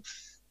 So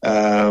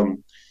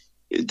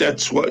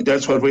that's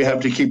what we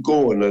have to keep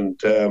going, and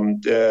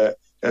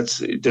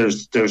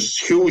there's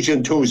huge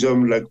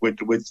enthusiasm, like with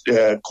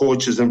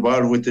coaches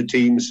involved with the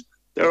teams.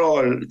 They're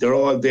all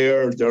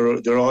there.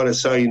 They're all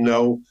assigned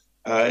now.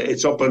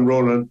 It's up and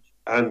running,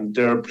 and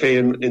they're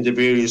playing in the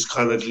various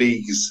Connacht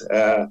leagues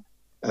at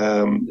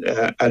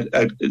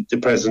the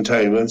present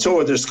time. And so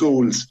are the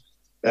schools.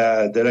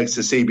 The likes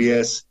of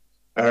CBS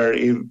are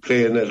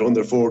playing at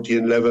under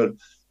 14 level,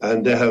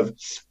 and they have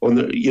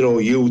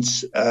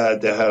youths.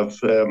 They have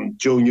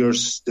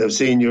juniors. They have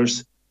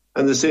seniors,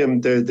 and the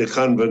same. The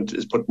convent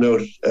is putting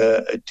out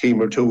a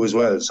team or two as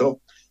well.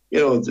 So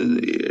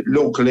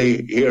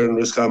locally here in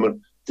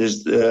Roscommon,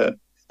 there's a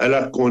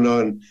lot going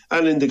on,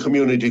 and in the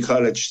community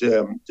college,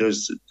 they're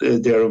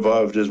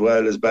involved as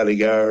well as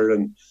Ballygar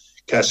and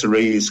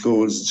Castlereagh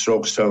schools and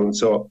Strokestown.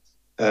 So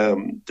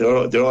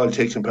they're all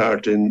taking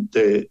part in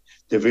the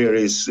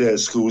various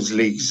schools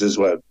leagues as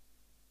well.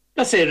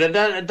 That's it.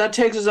 That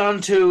takes us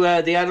on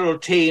to the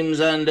adult teams,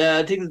 and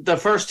I think the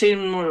first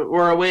team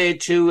were away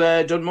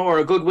to Dunmore.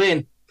 A good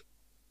win.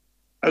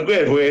 A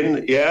great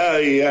win,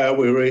 yeah.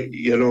 We were,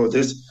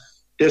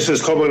 this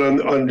was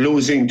coming on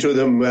losing to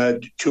them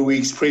 2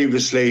 weeks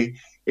previously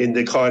in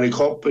the Colleran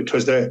Cup. It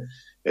was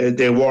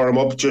they warm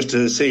up just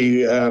to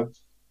see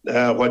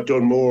what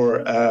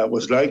Dunmore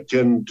was like,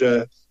 and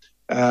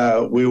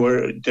we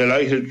were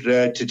delighted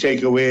to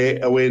take away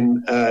a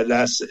win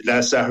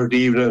last Saturday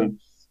evening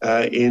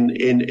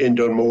in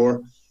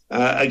Dunmore.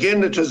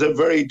 Again, it was a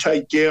very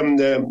tight game.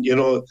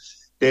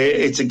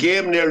 It's a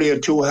game nearly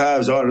at two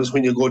halves always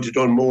when you go to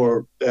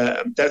Dunmore.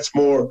 That's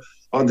more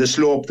on the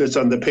slope that's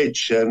on the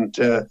pitch, and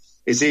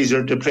it's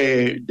easier to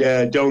play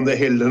down the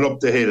hill than up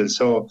the hill.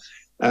 So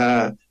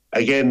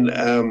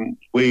again,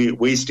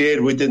 we stayed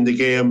within the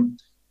game.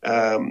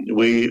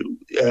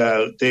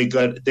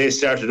 They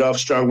started off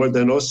stronger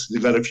than us. They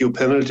got a few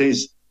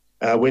penalties,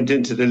 went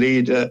into the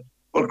lead,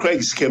 but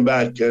Craigs came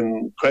back,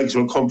 and Craigs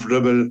were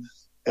comfortable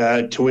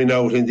to win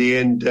out in the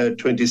end,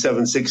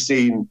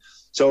 27-16.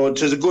 So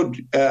it was a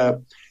good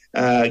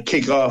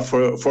kick-off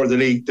for the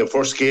league, the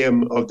first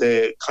game of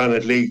the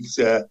Connacht Leagues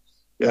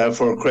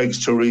for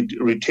Craigs to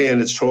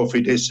retain its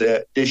trophy this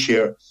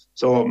year.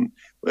 So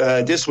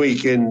this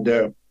weekend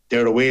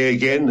they're away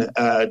again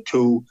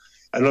to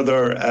a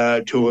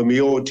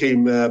Mayo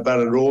team,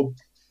 Ballinrobe,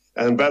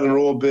 and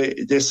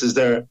Ballinrobe. This is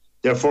their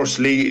first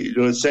league,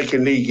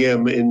 second league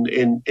game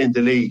in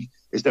the league.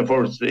 It's their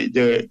first.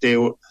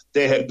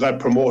 They got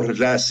promoted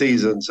last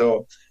season.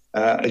 So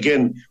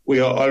again,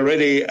 we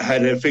already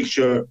had a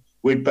fixture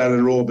with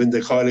Ballinrobe in the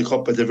Colleran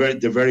Cup at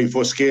the very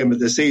first game of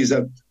the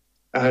season,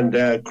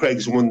 and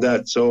Craigs won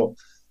that. So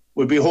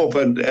we'll be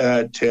hoping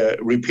to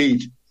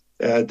repeat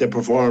the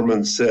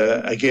performance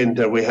again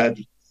that we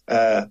had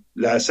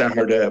last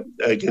Saturday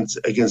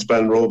against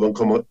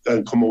Ballinrobe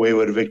and come away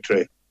with a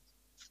victory.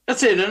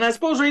 That's it. And I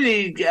suppose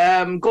really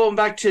going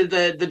back to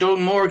the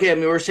Dunmore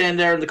game, you were saying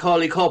there in the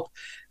Colleran Cup,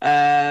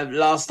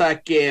 lost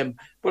that game.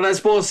 But I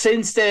suppose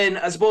since then,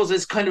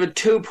 it's kind of a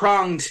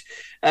two-pronged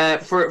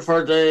for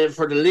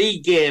the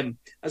league game.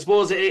 I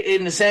suppose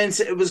in a sense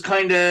it was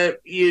kind of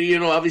you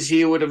know obviously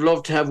you would have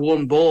loved to have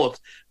won both,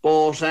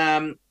 but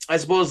I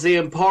suppose the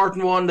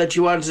important one that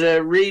you wanted to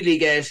really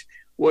get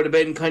would have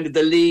been kind of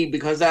the league,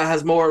 because that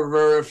has more of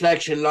a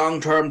reflection long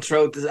term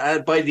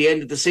throughout by the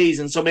end of the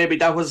season. So maybe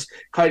that was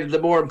kind of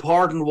the more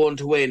important one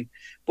to win.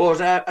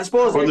 But I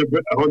suppose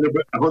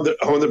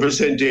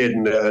 100%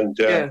 Aidan, and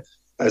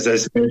as I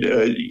said,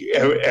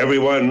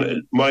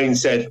 everyone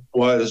mindset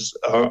was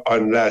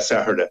on last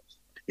Saturday.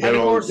 You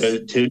know,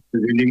 to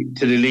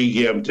the league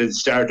game, to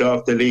start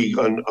off the league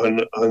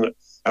on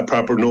a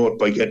proper note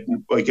by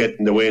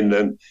getting the win,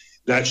 and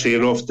naturally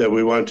enough that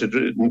we wanted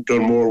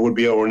Dunmore would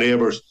be our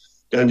neighbours,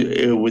 and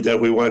that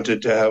we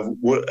wanted to have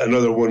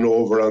another one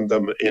over on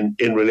them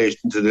in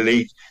relation to the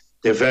league.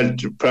 They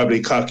felt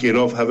probably cocky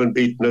enough having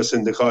beaten us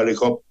in the Collie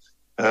Cup,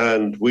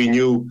 and we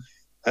knew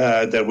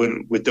that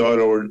with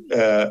all our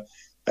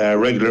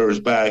regulars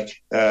back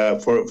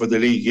for the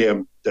league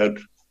game, that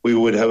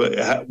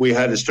we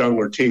had a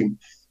stronger team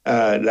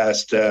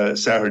last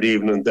Saturday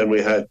evening than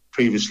we had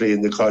previously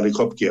in the Collie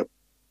Cup game.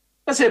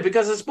 That's it,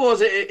 because I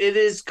suppose it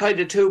is kind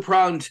of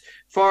two-pronged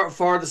for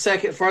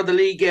the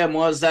league game.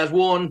 Was that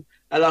one,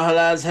 a lot of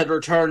lads had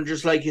returned,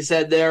 just like you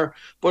said there,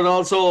 but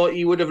also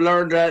you would have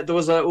learned that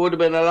would have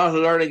been a lot of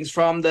learnings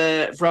from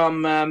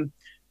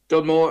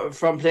Dunmore,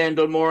 from playing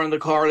Dunmore in the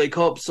Collie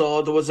Cup.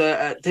 So there was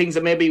things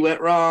that maybe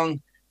went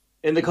wrong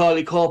in the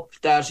Collie Cup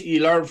that you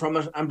learned from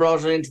it and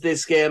brought it into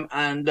this game,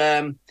 and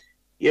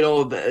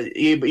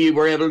you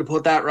were able to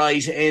put that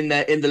right in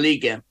the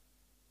league game.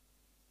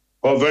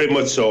 Oh, very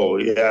much so.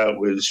 Yeah,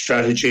 with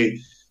strategy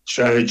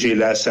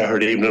last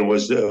Saturday evening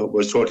was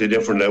totally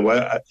different.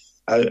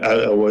 I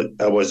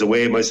was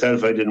away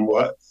myself. I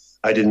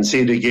didn't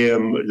see the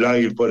game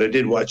live, but I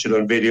did watch it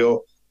on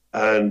video,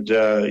 and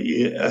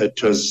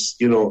it was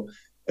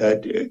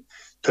it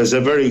was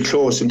a very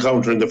close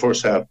encounter in the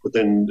first half. But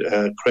then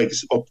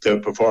Craig's upped their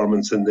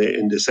performance in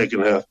the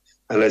second half,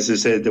 and as I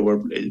said, they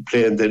were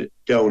playing the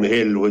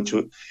downhill, which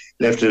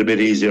left it a bit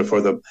easier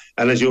for them.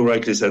 And as you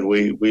rightly said,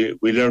 we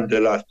learned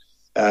a lot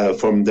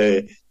from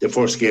the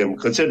first game,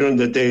 considering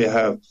that they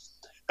have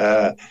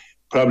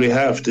probably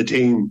half the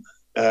team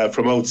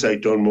from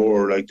outside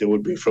Dunmore, like they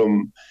would be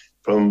from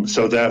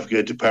South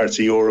Africa to parts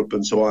of Europe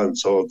and so on.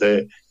 So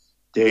they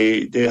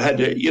had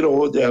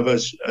they have a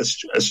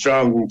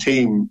strong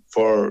team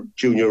for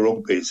junior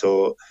rugby.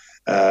 So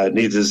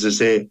needless to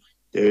say,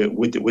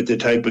 with the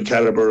type of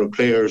calibre of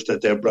players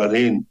that they've brought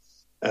in,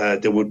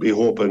 they would be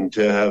hoping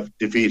to have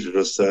defeated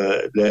us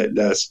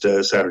last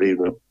Saturday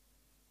evening.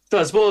 So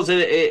I suppose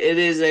it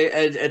is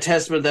a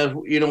testament that,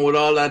 with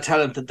all that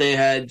talent that they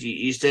had,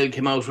 you still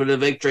came out with a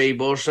victory.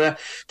 But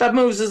that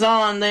moves us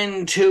on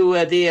then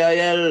to the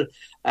AIL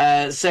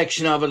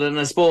section of it. And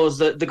I suppose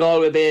the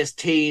Galway-based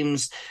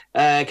teams,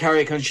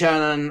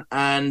 Carrick-on-Shannon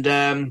and,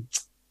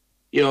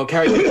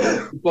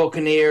 Carrick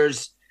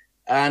Buccaneers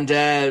and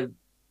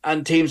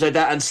teams like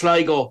that, and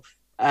Sligo,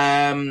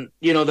 that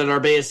are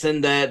based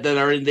that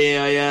are in the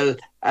AIL.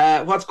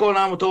 What's going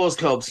on with those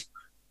clubs?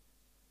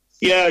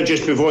 Yeah,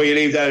 just before you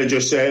leave that, I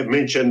just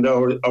mentioned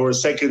our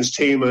seconds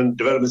team and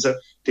development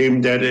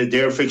team that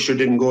their fixture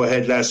didn't go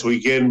ahead last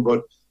weekend,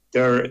 but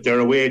they're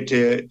away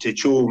to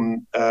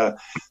Tuam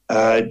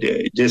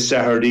this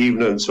Saturday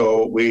evening.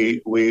 So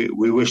we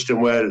wish them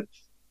well,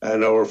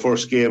 and our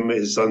first game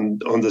is on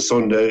the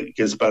Sunday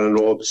against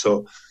Ballinrobe.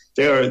 So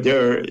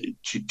they're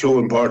two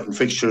important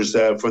fixtures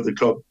for the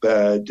club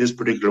this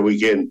particular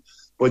weekend.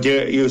 But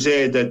you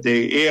say that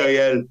the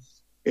AIL.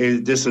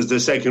 This was the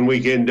second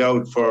weekend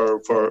out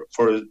for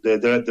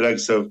the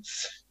likes of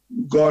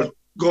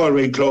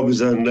Galway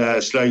clubs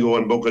and Sligo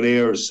and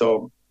Buccaneers.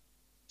 So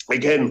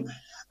again,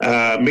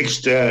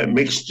 mixed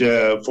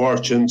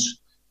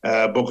fortunes.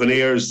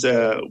 Buccaneers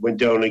went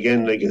down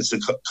again against the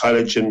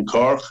College in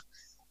Cork.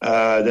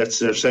 That's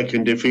their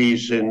second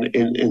defeat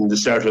in the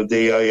start of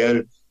the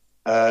AIL.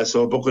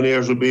 So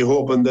Buccaneers will be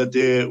hoping that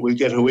they will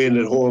get a win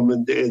at home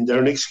in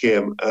their next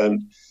game.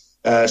 And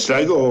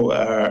Sligo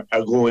are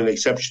going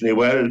exceptionally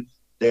well.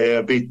 They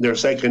have beaten their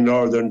second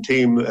northern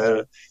team.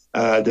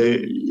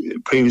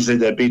 Previously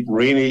they'd beaten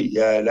Reaney.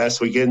 Last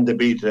weekend they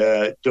beat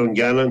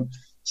Dungannon.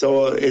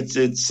 So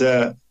it's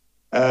a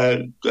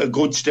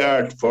good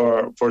start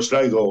for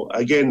Sligo.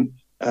 Again,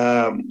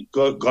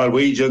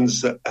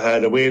 Galwegians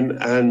had a win,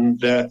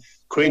 and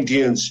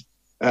Corinthians,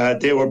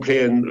 they were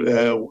playing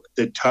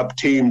the top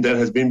team that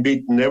has been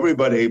beating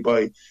everybody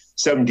by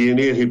 70 and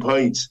 80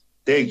 points.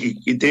 They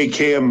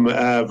came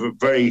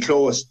very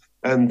close,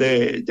 and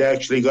they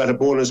actually got a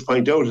bonus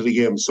point out of the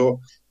game.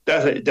 So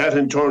that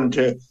in turn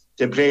to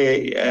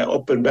play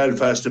up in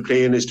Belfast, to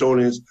play in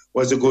Estonians,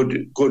 was a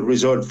good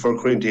result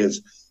for Corinthians.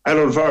 And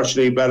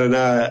unfortunately,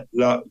 Ballina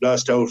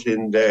lost out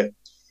in the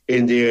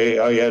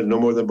AIL, no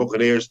more than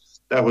Buccaneers.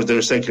 That was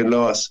their second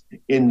loss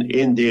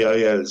in the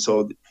AIL.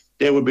 So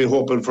they would be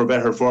hoping for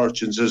better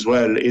fortunes as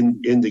well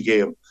in the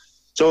game.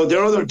 So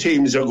their other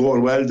teams are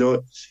going well,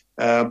 though.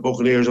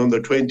 Buccaneers under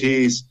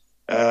 20s,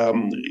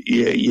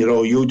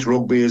 youth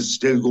rugby is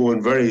still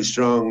going very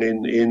strong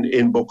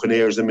in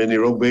Buccaneers and mini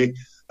rugby,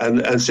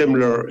 and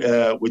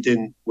similar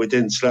within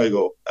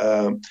Sligo.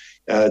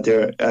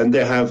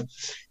 They have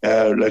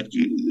like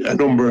a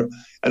number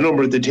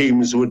of the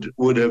teams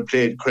would have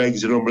played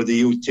Craig's, a number of the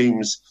youth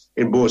teams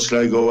in both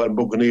Sligo and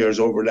Buccaneers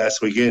over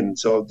last weekend.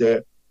 So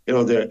there's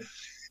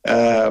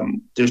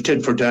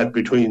tit for tat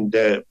between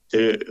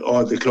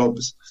all the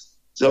clubs.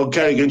 So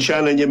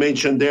Carrigan-Shannon, you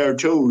mentioned there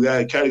too.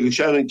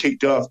 Carrigan-Shannon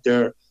kicked off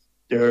their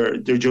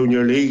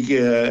junior league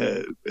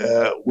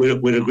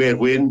with a great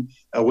win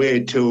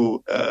away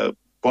to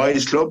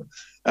Boys Club.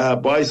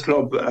 Boys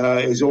Club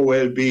is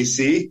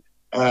OLBC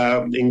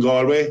in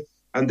Galway,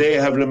 and they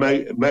have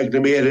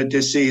amalgamated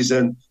this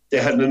season. They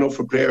hadn't enough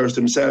for players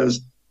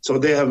themselves, so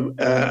they have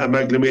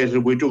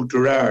amalgamated with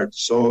Oughterard.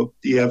 So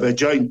you have a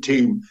joint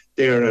team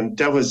there, and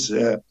that was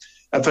a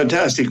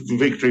fantastic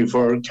victory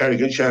for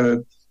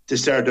Carrigan-Shannon to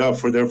start off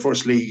for their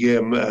first league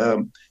game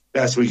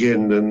last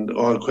weekend, and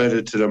all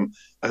credit to them,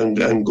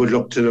 and good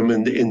luck to them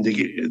in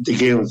the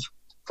games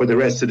for the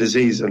rest of the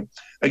season.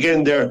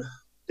 Again,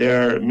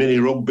 their mini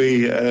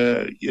rugby,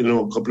 a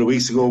couple of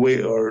weeks ago,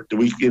 or the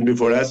weekend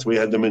before last, we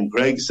had them in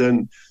Greg's,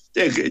 and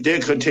they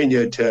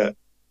continue to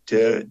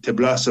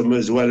blossom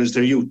as well as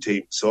their youth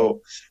team.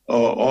 So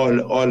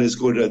all is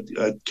good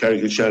at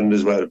Carrigan-Shannon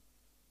as well.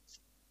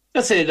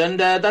 That's it, and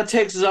that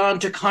takes us on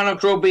to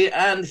Connacht Rugby,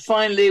 and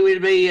finally we'll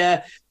be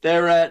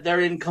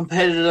they're in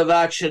competitive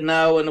action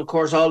now, and of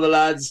course all the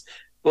lads,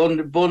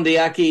 Bundy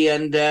Aki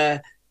and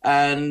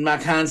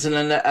Mac Hansen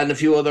and a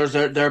few others,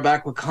 they're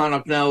back with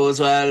Connacht now as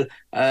well,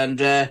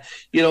 and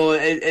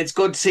it's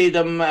good to see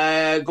them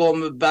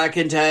going back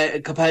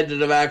into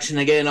competitive action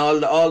again. All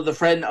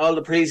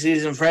the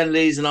pre-season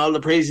friendlies and all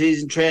the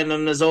pre-season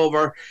training is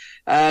over,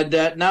 and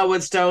now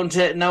it's down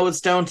to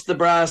the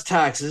brass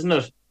tacks, isn't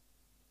it?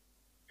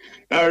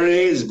 It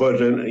is,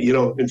 but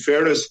in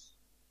fairness,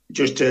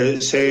 just to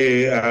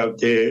say,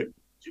 the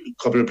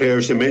couple of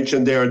players you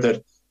mentioned there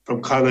that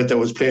from Connacht that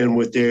was playing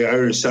with the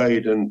Irish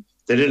side, and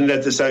they didn't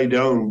let the side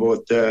down,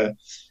 both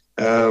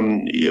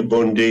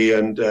Bundy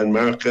and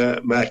Mac and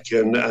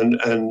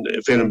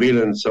Finn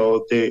Beelan.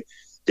 So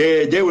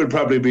they will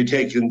probably be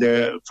taking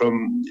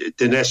from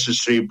the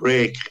necessary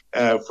break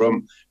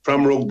from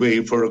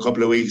rugby for a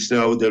couple of weeks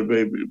now. They'll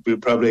be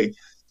probably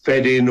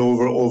fed in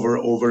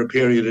over a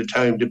period of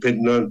time,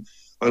 depending on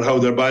how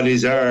their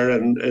bodies are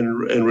and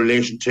in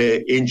relation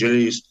to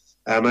injuries.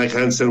 Mike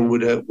Hansen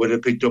would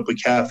have picked up a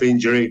calf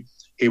injury.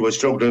 He was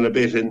struggling a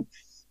bit in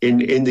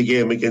the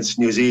game against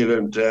New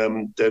Zealand.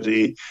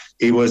 That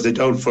he was the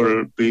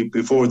doubtful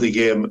before the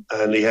game,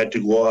 and he had to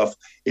go off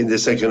in the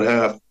second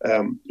half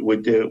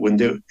when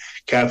the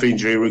calf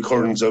injury,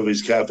 recurrence of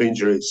his calf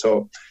injury.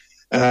 So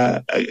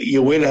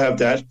you will have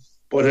that.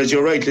 But as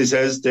you rightly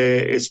says,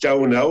 it's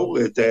down now.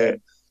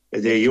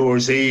 The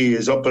URC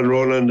is up and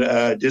running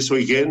this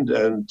weekend,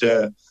 and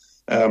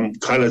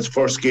Connacht's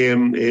first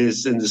game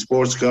is in the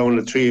sports ground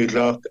at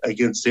 3:00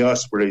 against the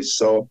Ospreys.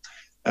 So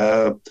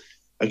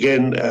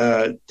again,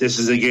 this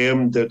is a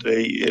game that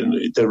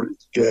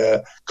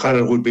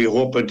Connacht would be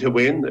hoping to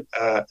win.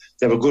 They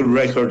have a good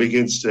record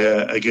against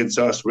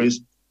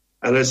Ospreys,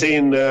 and I've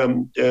seen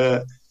their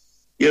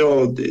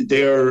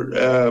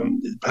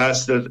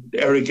past that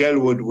Eric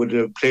Elwood would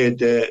have played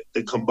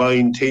the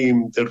combined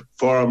team that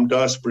formed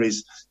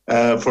Ospreys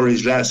for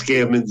his last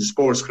game in the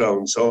sports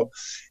ground. So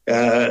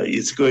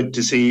it's good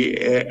to see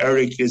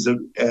Eric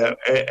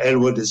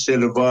Elwood is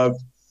still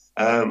involved.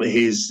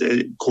 He's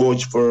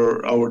coach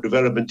for our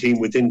development team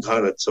within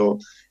Connacht. So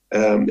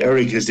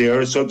Eric is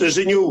there. So there's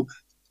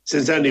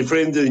since Andy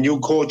Friend, the new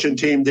coaching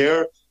team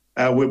there.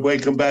 We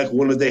welcome back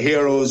one of the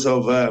heroes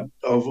of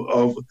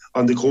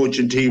on the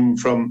coaching team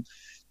from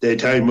the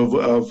time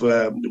of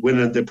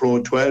winning the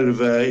Pro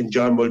 12 in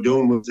John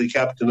Muldoon, was the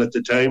captain at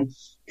the time.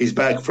 He's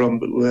back from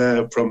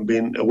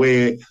being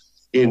away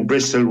in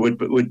Bristol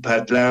with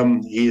Pat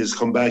Lamb. He has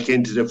come back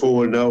into the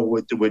fold now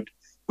with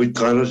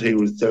Connacht. He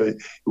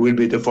will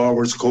be the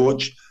forwards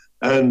coach,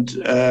 and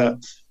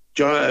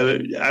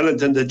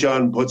anything that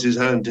John puts his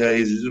hand to,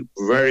 he's a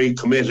very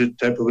committed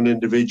type of an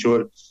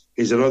individual.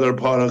 He's another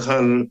Paul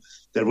O'Connell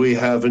that we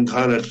have in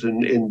Connacht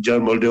in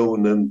John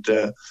Muldoon, and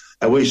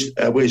I wish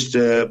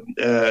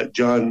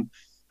John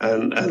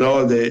and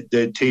all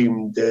the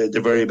team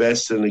the very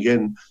best. And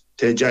again,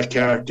 to Jack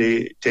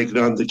Carty taking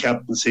on the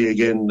captaincy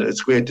again,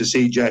 it's great to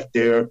see Jack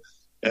there,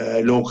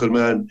 local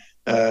man,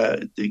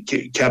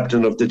 the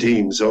captain of the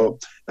team. So,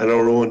 and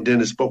our own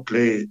Dennis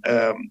Buckley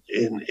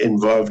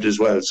involved as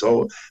well.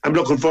 So I'm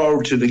looking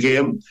forward to the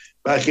game,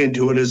 back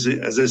into it as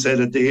I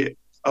said at the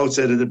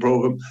outside of the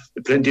programme.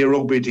 Plenty of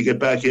rugby to get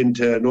back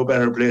into, no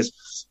better place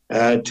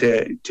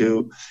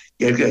to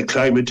get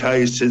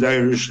acclimatised to the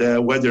Irish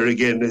weather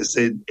again is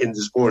in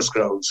the sports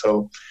ground.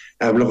 So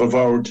I'm looking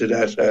forward to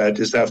that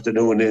this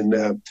afternoon in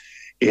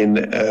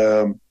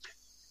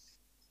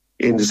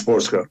the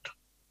sports ground.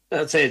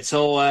 That's it.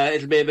 So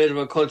it'll be a bit of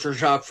a culture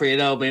shock for you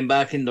now, being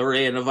back in the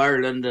rain of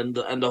Ireland and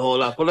the whole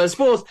lot. But I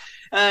suppose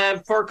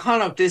for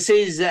Connacht, this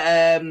is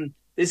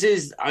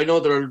I know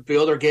there'll be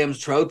other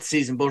games throughout the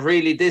season, but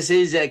really this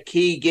is a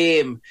key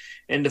game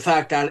in the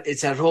fact that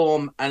it's at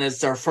home and it's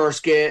their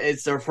first game.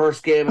 It's their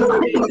first game of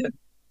the season,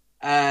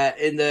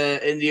 in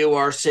the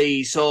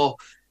URC. So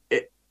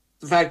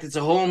the fact it's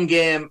a home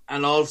game,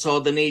 and also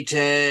the need to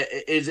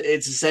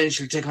it's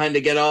essential to kind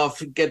of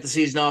get the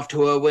season off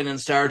to a winning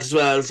start as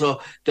well.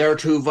 So there are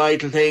two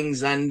vital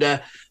things, and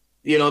that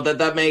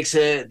makes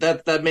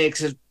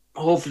it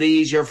hopefully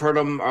easier for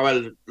them. Or,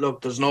 well, look,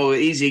 there's no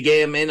easy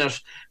game in it,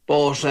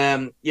 but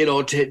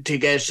to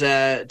get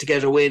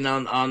a win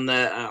on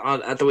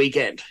at the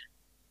weekend.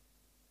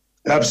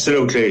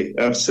 Absolutely.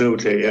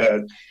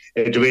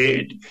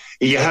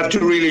 You have to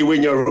really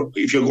win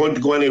if you're going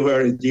to go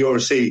anywhere in the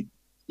URC,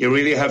 you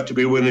really have to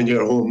be winning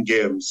your home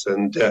games,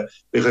 and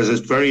because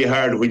it's very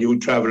hard when you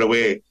travel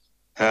away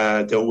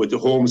with the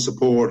home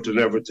support and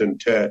everything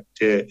to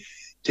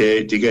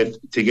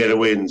get a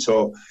win.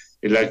 So,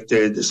 like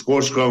the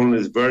sports ground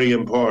is very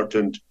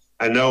important,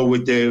 and now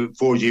with the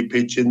 4G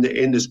pitch in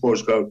the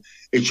sports ground,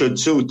 it should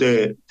suit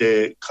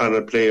the kind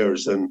of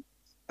players, and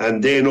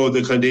they know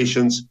the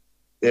conditions.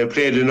 They've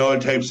played in all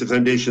types of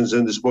conditions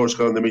in the sports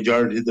ground, the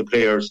majority of the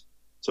players.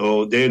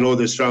 So they know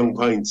the strong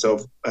points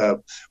of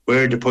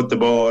where to put the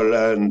ball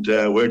and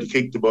where to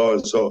kick the ball.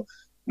 So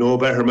no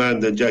better man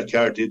than Jack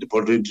Carty to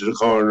put it into the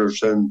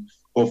corners, and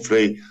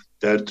hopefully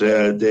that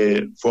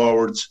the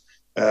forwards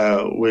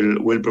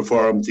will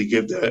perform to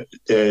give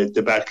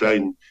the back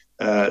line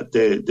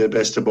the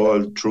best of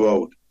ball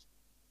throughout.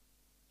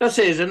 That's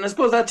it, and I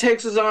suppose that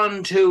takes us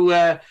on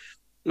to...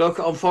 look,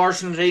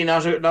 unfortunately,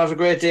 not a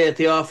great day at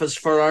the office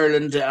for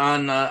Ireland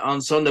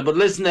on Sunday. But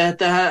listen,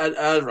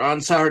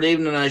 on Saturday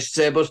evening, I should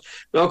say. But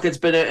look, it's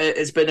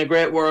been a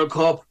great World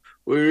Cup.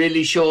 We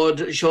really showed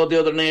the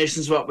other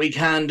nations what we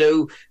can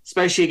do,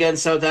 especially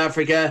against South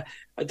Africa.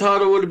 I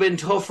thought it would have been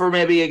tougher,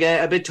 maybe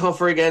a bit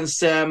tougher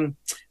against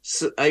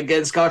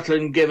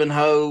Scotland, given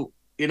how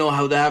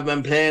they have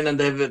been playing and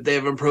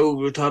they've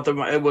improved. We thought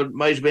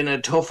might have been a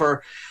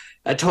tougher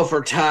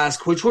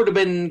task, which would have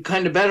been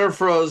kind of better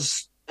for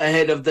us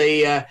ahead of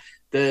the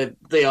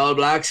All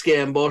Blacks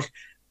game. But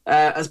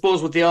I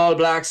suppose with the All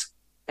Blacks,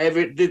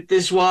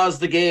 this was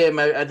the game.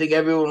 I think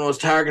everyone was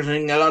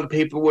targeting. A lot of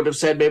people would have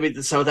said maybe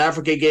the South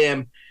Africa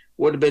game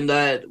would have been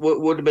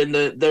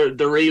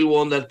the real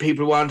one that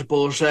people want.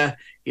 But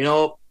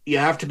you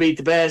have to beat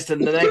the best,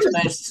 and the next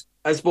best,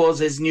 I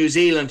suppose, is New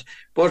Zealand.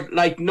 But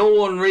like, no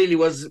one really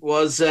was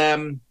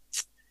naive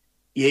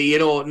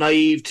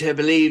to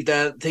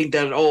think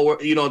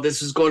that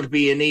this is going to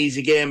be an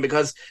easy game,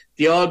 because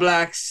the All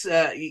Blacks,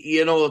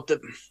 the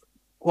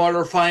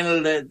quarter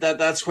final,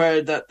 that's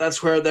where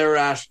they're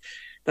at.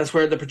 That's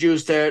where they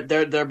produce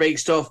their big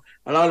stuff.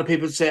 A lot of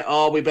people say,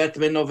 we bet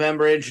them in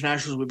November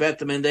internationals, we bet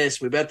them in this,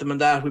 we bet them in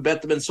that, we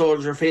bet them in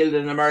Soldier Field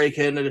in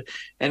America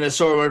in a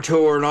summer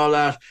tour and all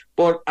that.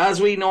 But as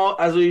we know,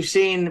 as we've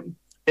seen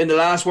in the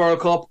last World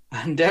Cup,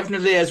 and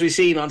definitely as we've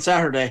seen on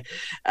Saturday,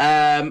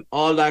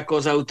 all that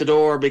goes out the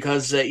door,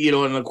 because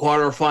in the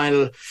quarter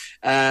final,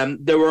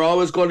 they were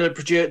always going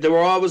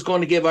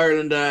to give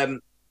Ireland a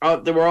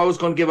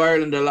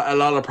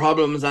lot of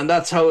problems, and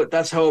that's how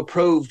it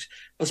proved.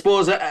 I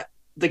suppose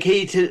the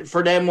key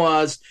for them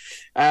was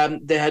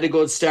they had a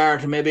good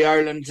start, and maybe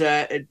Ireland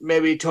it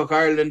maybe took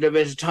Ireland a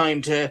bit of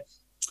time to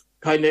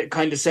kind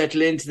of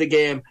settle into the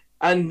game,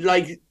 and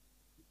like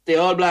the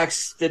All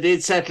Blacks, they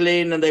did settle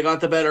in and they got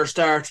the better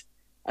start,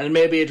 and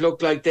maybe it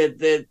looked like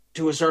they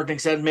to a certain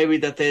extent maybe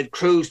that they'd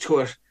cruised to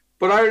it.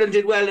 But Ireland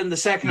did well in the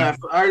second half.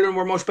 Ireland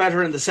were much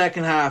better in the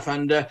second half,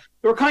 and they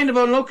were kind of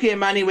unlucky in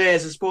many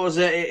ways. I suppose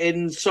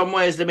in some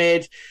ways they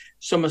made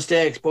some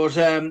mistakes, but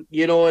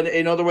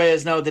in other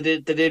ways now they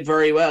did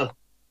very well.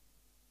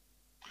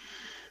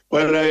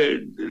 Well,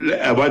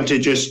 I want to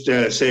just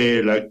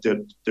say like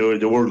that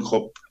the World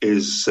Cup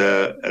is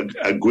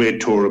a great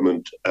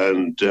tournament,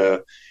 and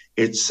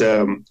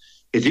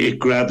it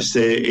grabs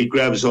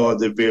all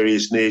the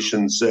various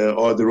nations,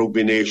 all the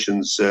rugby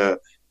nations.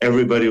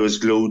 Everybody was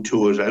glued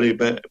to it. Any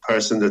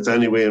person that's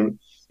anyway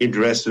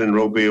interested in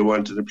rugby or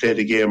wanted to play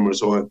the game or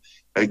so on,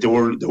 like the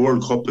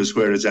World Cup is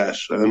where it's at.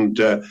 And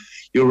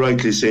you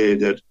rightly say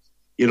that,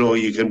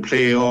 you can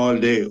play all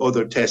the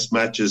other test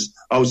matches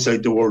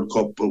outside the World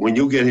Cup, but when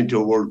you get into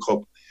a World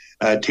Cup,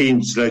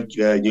 teams like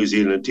New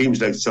Zealand,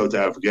 teams like South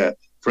Africa,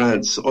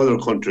 France, other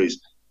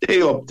countries,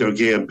 they up their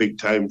game big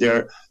time.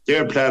 They're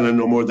planning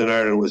no more than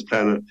Ireland was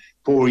planning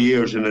 4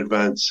 years in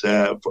advance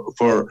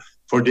for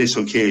this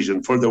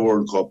occasion, for the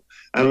World Cup.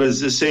 And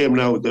it's the same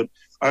now, that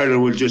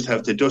Ireland will just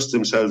have to dust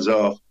themselves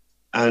off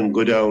and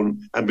go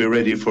down and be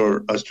ready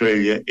for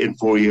Australia in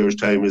 4 years'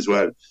 time as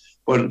well.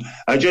 But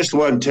I just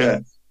want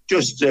to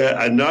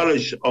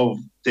acknowledge of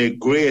the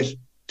great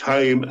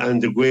time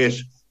and the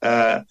great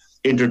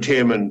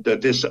entertainment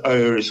that this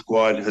Irish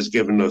squad has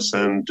given us.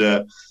 And,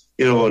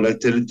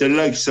 like the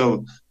likes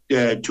of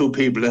two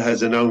people that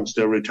has announced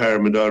their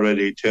retirement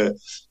already, to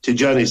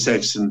Johnny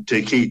Sexton,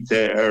 to Keith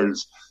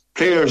Earls.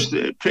 Players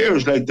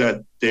like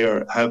that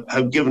there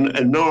have given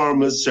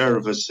enormous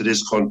service to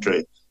this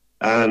country,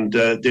 and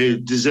they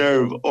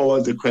deserve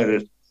all the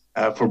credit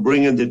for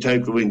bringing the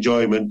type of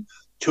enjoyment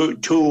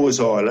to us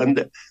all.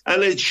 And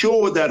it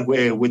showed that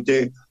way with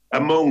the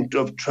amount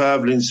of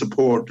travelling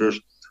supporters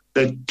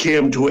that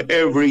came to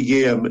every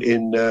game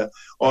in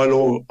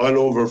all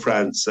over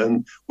France.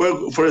 And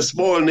we're, for a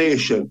small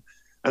nation,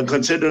 and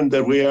considering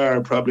that we are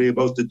probably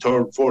about the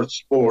third, fourth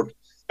sport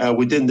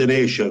within the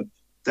nation,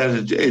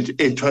 that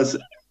it was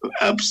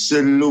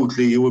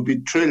absolutely, you would be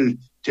thrilled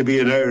to be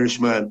an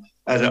Irishman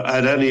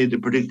at any of the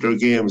particular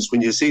games.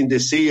 When you seen the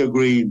sea of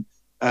green,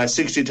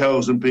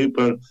 60,000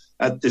 people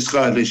at the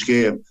Scottish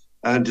game,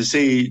 and to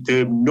see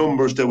the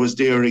numbers that was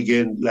there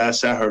again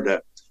last Saturday,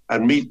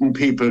 and meeting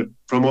people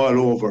from all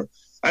over.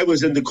 I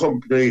was in the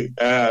company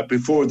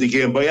before the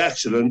game by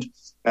accident,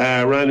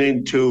 ran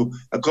into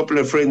a couple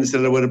of friends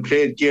that I would have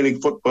played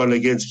Gaelic football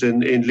against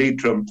in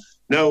Leitrim,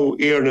 now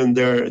earning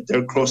their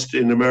crust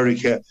in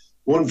America.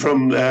 One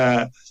from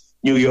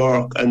New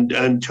York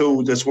and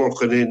two that's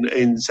working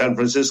in San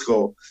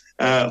Francisco.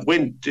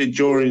 Went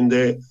during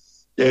the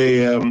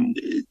downturn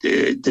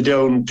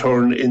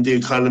in the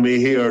economy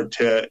here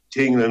to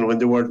England when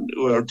they weren't,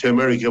 or to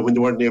America when they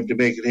weren't able to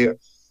make it here.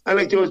 And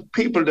like there was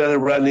people that I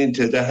ran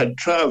into that had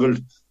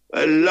travelled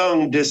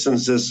long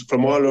distances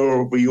from all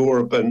over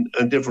Europe and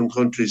different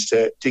countries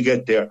to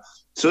get there.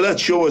 So that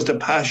shows the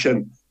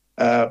passion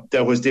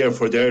that was there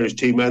for the Irish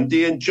team, and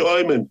the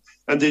enjoyment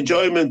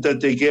that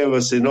they gave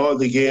us in all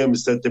the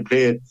games that they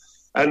played.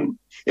 And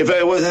if I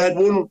had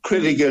one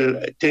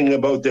critical thing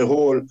about the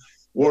whole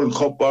World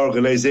Cup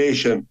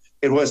organisation,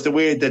 it was the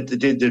way that they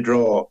did the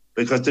draw,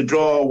 because the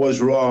draw was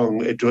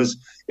wrong. It was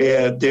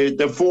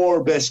the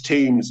four best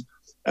teams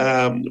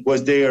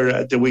was there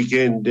at the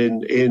weekend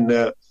in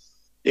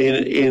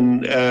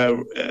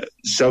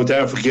South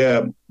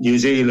Africa, New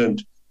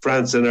Zealand,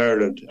 France and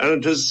Ireland. And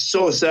it was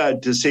so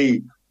sad to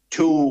see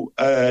two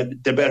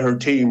the better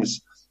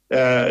teams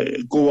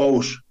go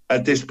out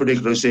at this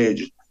particular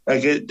stage.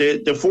 Like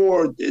the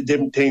four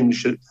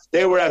teams,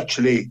 they were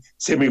actually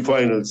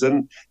semi-finals,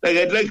 and like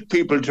I'd like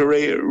people to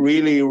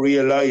really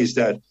realise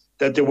that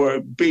they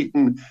were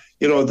beaten.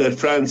 You know, that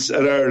France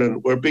and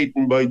Ireland were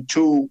beaten by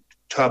two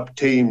top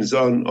teams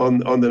on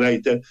the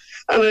night, and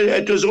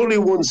it was only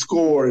one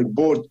score in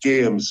both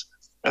games,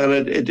 and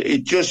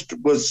it just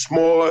was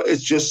small.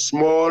 It's just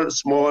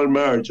small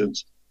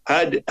margins.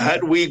 Had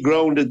we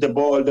grounded the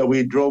ball that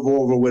we drove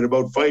over with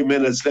about 5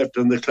 minutes left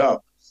on the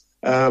clock.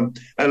 And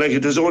like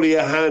it was only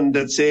a hand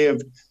that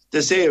saved.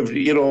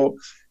 You know,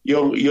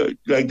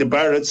 like the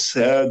Barretts,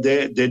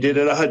 they did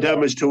a lot of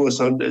damage to us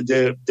on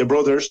the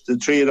brothers, the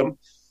three of them,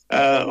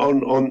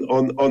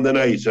 on the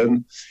night.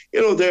 And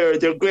you know,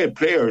 they're great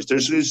players.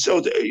 So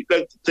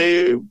like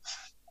the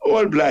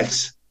All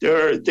Blacks,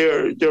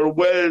 they're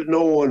well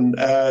known,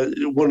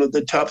 one of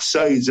the top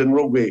sides in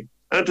rugby,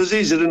 and it was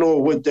easy to know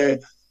with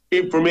the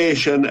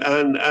information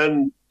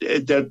and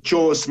that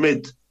Joe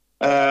Smith,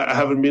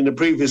 having been the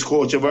previous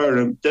coach of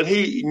Ireland, that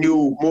he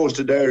knew most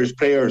of the Irish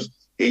players.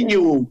 He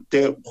knew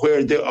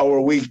where our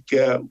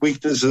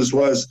weaknesses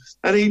was,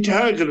 and he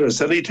targeted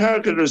us.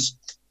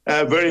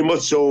 Very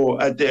much so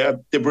at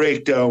the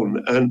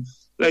breakdown. And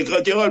like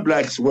the All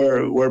Blacks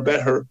were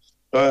better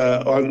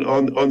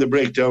on the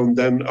breakdown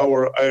than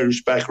our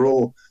Irish back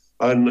row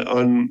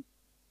on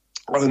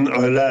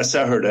last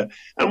Saturday.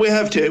 And we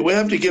have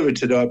to give it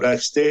to the All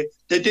Blacks. They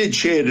did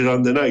shade it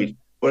on the night.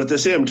 But at the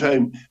same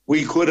time,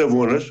 we could have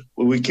won it.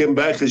 When we came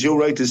back, as you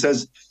rightly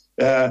says,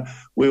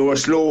 we were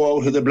slow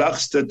out of the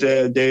blocks, that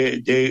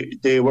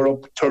they were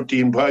up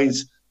 13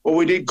 points. But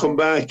we did come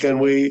back, and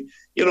we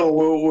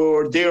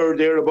were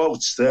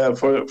thereabouts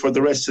for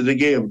the rest of the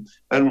game.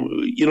 And,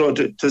 you know,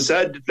 to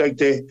sad, like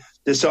the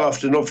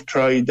soft enough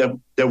try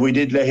that we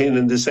did let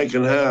in the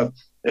second half,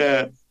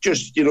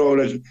 just, you know,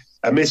 like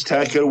one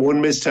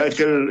missed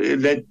tackle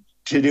led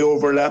to the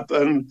overlap,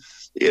 and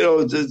you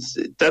know,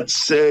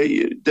 that's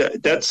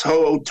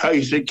how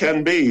tight it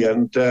can be.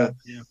 And but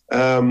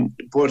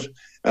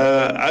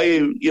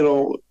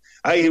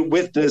I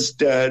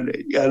witnessed, and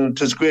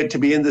it was great to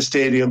be in the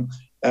stadium.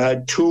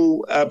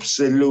 Two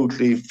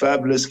absolutely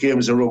fabulous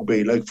games of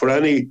rugby. Like, for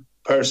any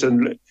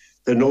person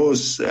that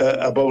knows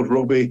about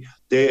rugby,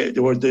 they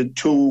were the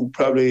two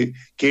probably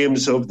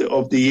games of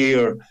the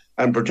year,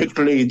 and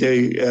particularly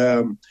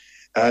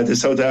the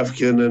South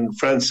African and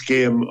France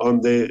game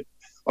on the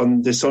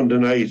Sunday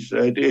night.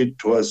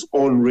 It was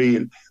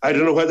unreal. I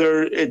don't know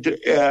whether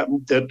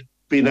that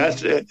being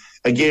at a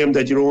game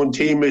that your own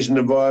team isn't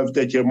involved,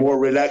 that you're more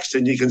relaxed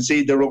and you can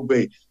see the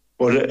rugby.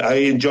 But I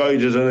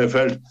enjoyed it, and I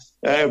felt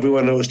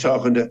everyone I was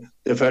talking to,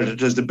 they felt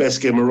it was the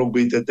best game of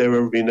rugby that they've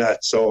ever been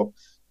at. So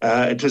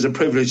it was a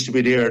privilege to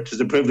be there. It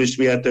was a privilege to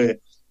be at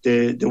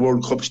the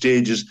World Cup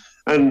stages.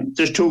 And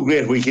there's two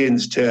great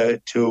weekends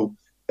to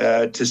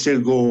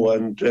still go,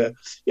 and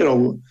you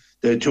know,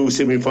 the two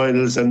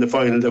semi-finals and the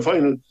final. The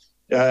final,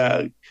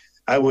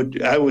 I would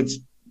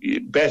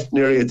bet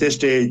nearly at this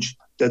stage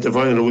that the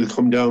final will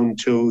come down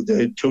to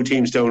the two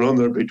teams down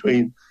under,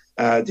 between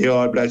the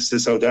All Blacks,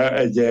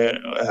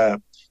 the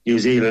New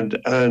Zealand,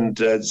 and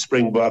the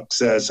Springboks,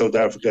 South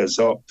Africa.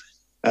 So,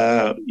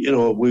 you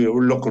know, we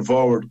were looking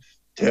forward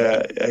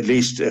to at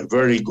least a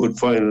very good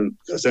final,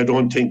 because I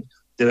don't think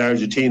that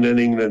Argentina and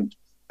England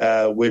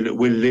will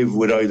live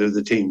with either of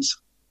the teams.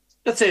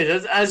 That's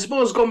it. I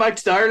suppose going back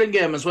to the Ireland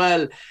game as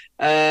well,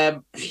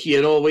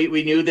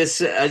 we knew this,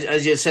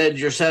 as you said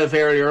yourself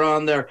earlier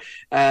on there,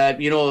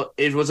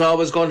 it was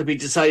always going to be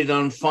decided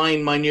on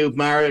fine, minute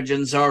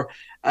margins, or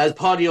as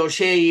Paddy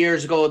O'Shea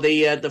years ago,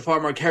 the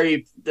former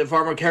Kerry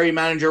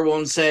manager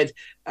once said,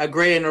 a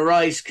grain of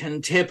rice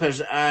can tip it.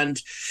 And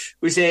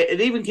we say it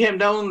even came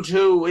down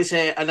to,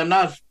 and I'm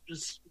not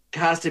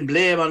casting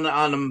blame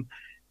on him,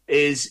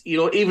 is,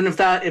 even if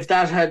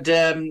that had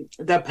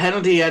that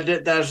penalty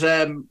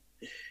that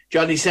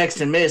Johnny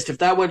Sexton missed, if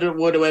that would have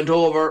went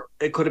over,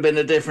 it could have been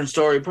a different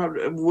story.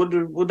 Probably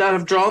would that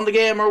have drawn the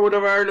game, or would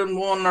have Ireland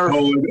won? Or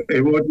no,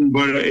 it wouldn't,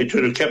 but it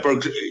would have kept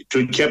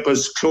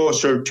us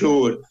closer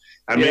to it.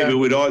 And maybe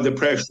with all the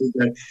pressure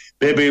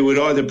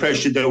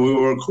that we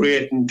were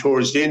creating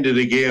towards the end of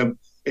the game,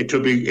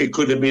 it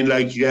could have been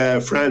like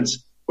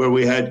France, where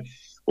we had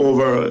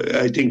over,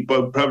 I think,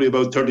 probably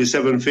about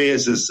 37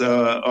 phases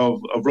of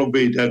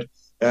rugby that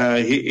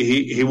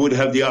he would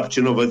have the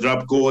option of a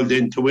drop goal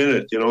then to win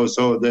it.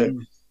 So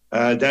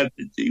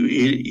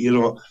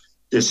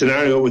the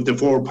scenario with the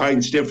 4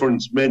 points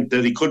difference meant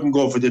that he couldn't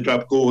go for the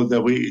drop goal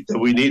that we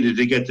needed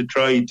to get the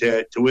try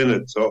to win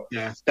it. So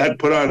that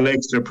put on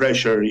extra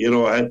pressure.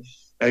 And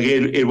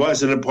again, it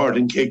was an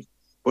important kick,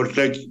 but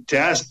like to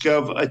ask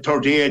of a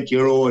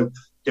 38-year-old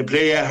to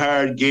play a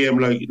hard game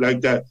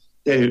like that,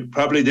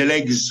 probably the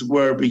legs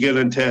were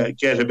beginning to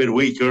get a bit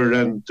weaker,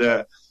 and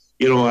after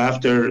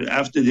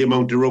the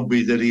amount of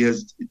rugby that he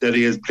has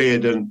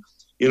played, and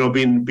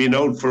been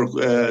out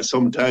for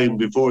some time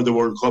before the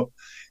World Cup.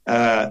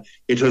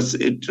 It was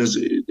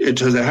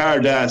a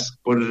hard ask,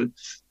 but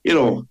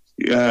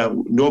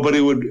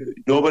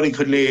nobody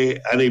could lay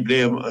any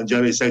blame on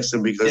Johnny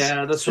Sexton, because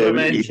that's what I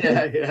meant.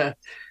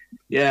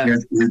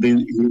 He's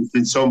been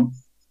some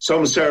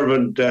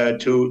servant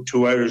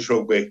to Irish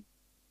rugby.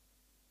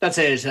 That's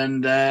it,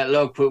 and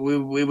look,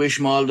 we wish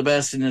him all the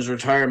best in his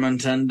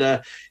retirement, and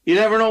you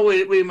never know,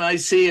 we might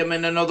see him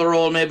in another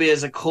role, maybe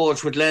as a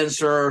coach with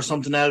Leinster or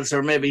something else,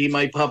 or maybe he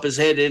might pop his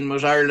head in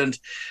with Ireland,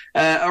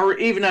 or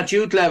even at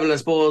youth level, I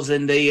suppose,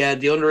 in the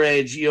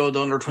underage, the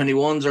under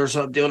 21s or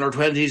the under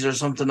 20s or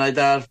something like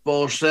that.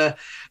 But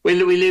we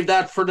leave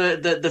that for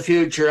the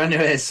future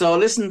anyway. So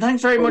listen,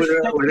 thanks very much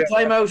for taking the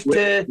time out. With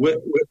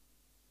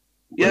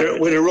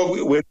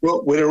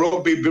a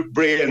rugby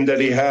brain that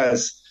he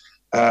has.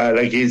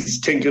 He's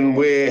thinking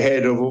way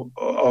ahead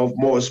of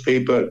most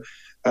people.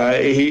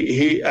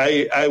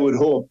 I would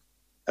hope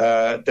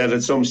that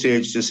at some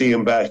stage to see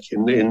him back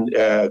in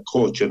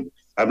coaching.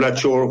 I'm not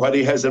sure what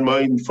he has in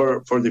mind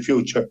for the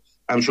future.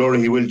 I'm sure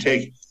he will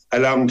take a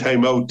long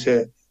time out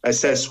to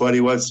assess what he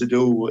wants to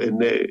do in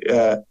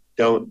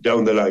down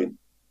the line.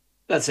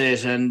 That's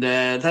it, and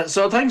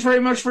so thanks very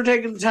much for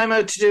taking the time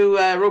out to do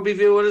Rugby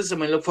View with us, and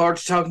we look forward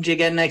to talking to you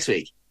again next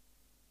week.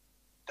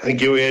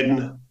 Thank you,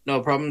 Aidan. No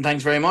problem.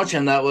 Thanks very much.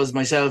 And that was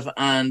myself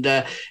and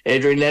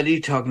Adrian Leddy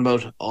talking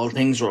about all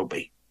things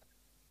rugby.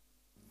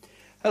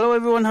 Hello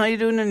everyone, how you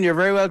doing? And you're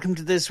very welcome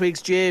to this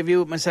week's GA View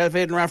with myself,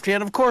 Aidan Raftery.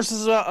 And of course,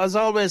 as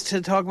always, to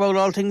talk about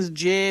all things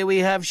GA, we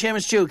have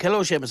Seamus Duke.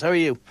 Hello Seamus, how are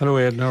you? Hello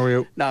Aidan, how are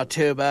you? Not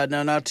too bad,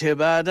 no, not too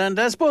bad. And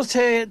I suppose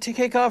to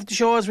kick off the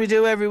show, as we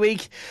do every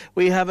week,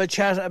 we have a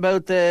chat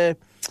about the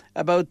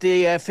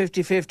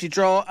 50-50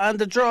 draw, and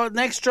the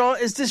next draw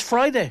is this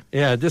Friday.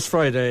 Yeah, this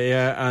Friday,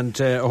 and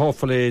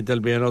hopefully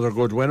there'll be another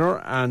good winner,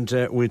 and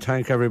we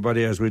thank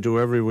everybody, as we do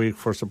every week,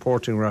 for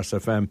supporting Ras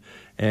FM.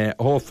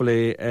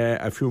 Hopefully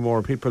a few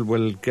more people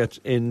will get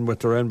in with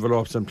their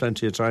envelopes and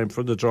plenty of time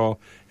for the draw.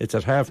 It's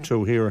at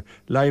 2:30 here,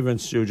 live in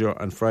studio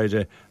on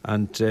Friday,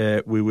 and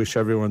we wish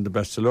everyone the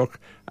best of luck,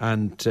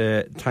 and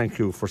thank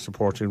you for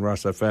supporting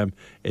Ras FM.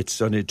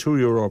 It's only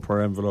 €2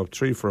 per envelope,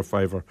 3 for a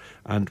fiver,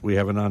 and we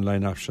have an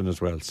online option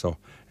as well. So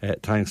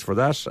thanks for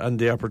that and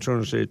the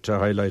opportunity to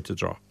highlight the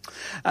draw.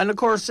 And of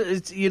course,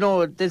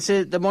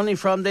 the money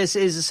from this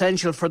is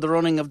essential for the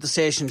running of the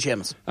station,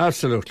 Seamus.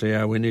 Absolutely,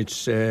 yeah. We need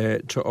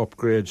to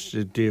upgrade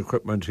the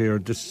equipment here.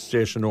 This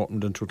station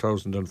opened in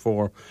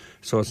 2004,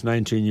 so it's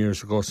 19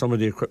 years ago. Some of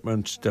the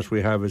equipment that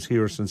we have is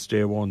here since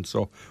day one,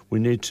 so we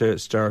need to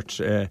start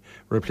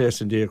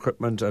replacing the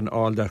equipment, and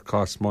all that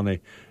costs money.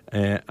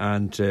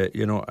 As the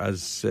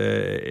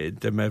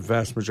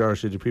vast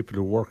majority of the people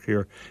who work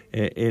here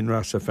in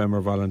Ras FM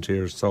are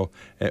volunteers, so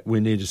we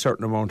need a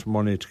certain amount of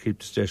money to keep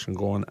the station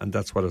going, and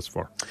that's what it's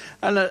for.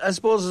 And I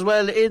suppose as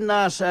well, in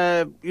that,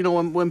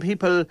 when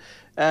people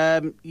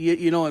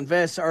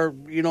invest, or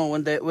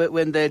when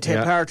they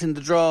take part in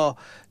the draw,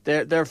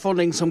 they're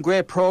funding some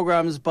great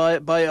programs by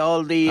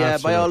all the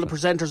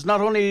presenters, not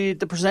only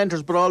the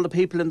presenters but all the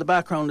people in the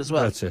background as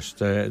well. That's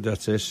it,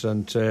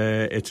 and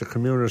it's a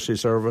community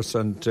service,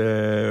 and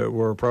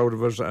we're proud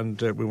of it, and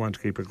we want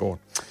to keep it going.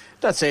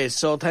 That's it.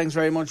 So thanks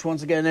very much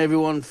once again,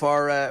 everyone,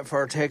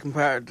 for taking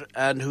part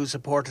and who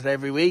supported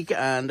every week.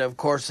 And of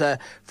course,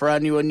 for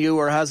anyone new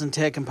or hasn't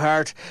taken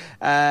part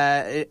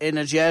in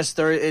it yet,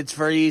 it's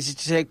very easy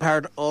to take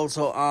part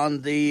also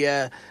on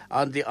the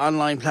on the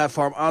online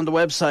platform on the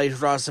website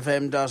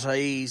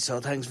rossfm.ie.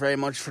 So thanks very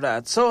much for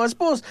that. So I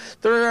suppose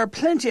there are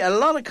a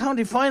lot of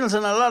county finals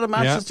and a lot of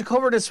matches to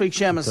cover this week,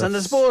 Seamus. And I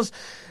suppose,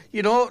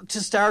 you know,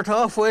 to start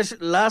off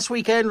with, last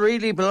weekend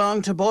really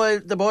belonged to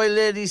the Boyle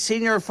ladies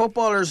senior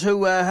footballers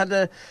who had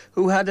a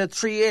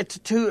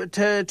 3-8 to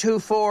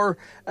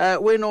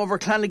 2-4 win over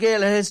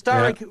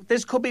Clonagale.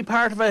 This could be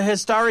part of a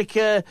historic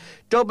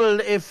double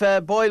if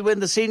Boyle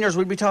win the seniors.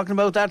 We'll be talking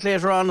about that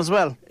later on as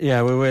well.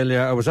 Yeah, we will.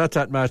 Yeah, I was at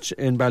that match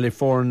in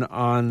Ballyfourne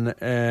on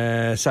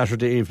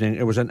Saturday evening.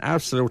 It was an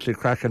absolutely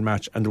cracking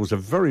match, and there was a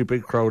very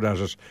big crowd at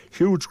it.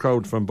 Huge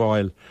crowd from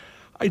Boyle.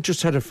 I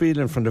just had a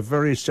feeling from the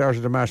very start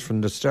of the match,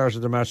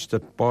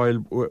 that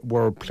Boyle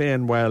were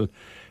playing well,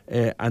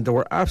 and they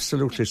were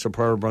absolutely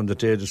superb on the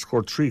day. They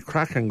scored 3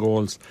 cracking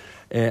goals,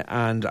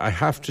 and I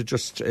have to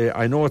just...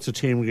 I know it's a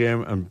team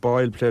game, and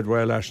Boyle played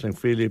well, Aisling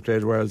Feely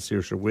played well,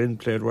 Saoirse Wynne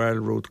played well,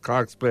 Ruth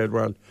Cox played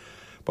well,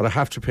 but I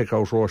have to pick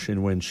out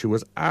Roisin Wynne. She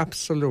was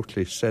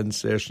absolutely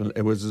sensational.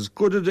 It was as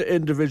good an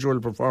individual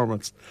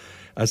performance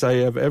as I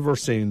have ever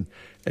seen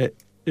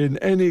in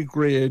any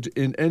grade,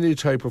 in any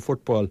type of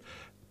football.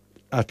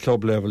 At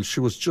club level, she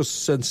was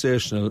just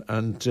sensational,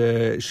 and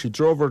she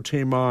drove her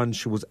team on.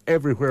 She was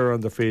everywhere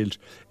on the field.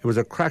 It was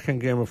a cracking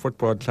game of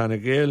football.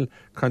 Clonagale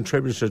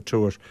contributed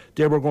to it.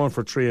 They were going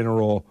for 3 in a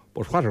row,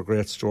 but what a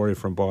great story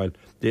from Boyle.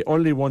 They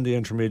only won the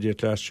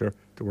intermediate last year.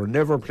 They were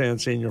never playing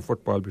senior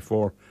football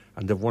before,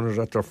 and they've won it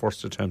at their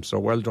first attempt, so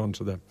well done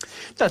to them.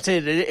 That's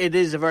it.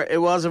 It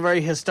was a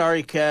very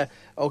historic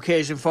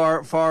occasion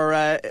for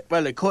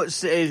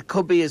it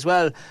could be as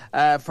well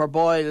for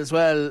Boyle as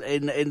well,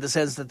 in the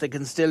sense that they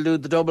can still do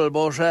the double.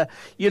 But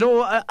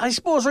I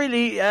suppose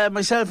really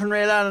myself and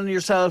Ray Allen and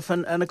yourself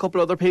and a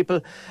couple other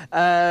people,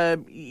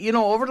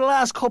 over the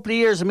last couple of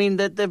years, I mean,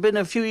 that they've been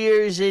a few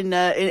years in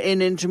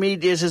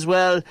intermediate as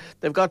well.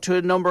 They've got to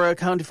a number of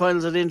county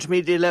finals at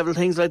intermediate level,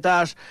 things like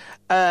that.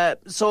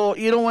 So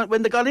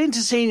when they got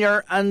into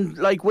senior and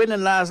like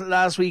winning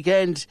last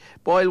weekend,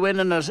 Boyle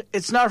winning it,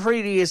 it's not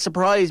really a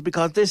surprise,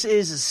 because this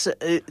is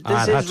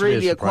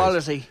really a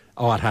quality.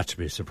 Oh, it had to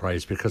be a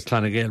surprise, because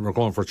Clonagale were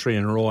going for 3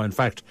 in a row. In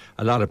fact,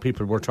 a lot of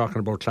people were talking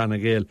about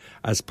Clonagale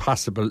as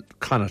possible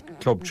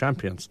Connacht club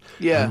champions.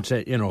 Yeah.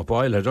 And,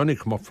 Boyle had only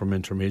come up from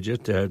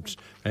intermediate.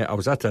 I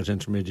was at that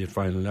intermediate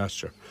final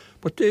last year.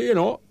 But,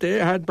 they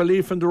had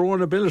belief in their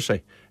own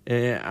ability.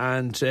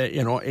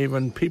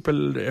 Even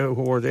people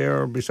who were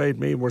there beside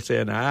me were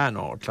saying,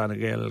 no,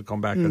 Clonagale will come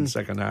back in the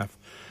second half.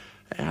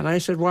 And I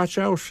said, watch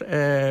out,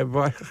 they're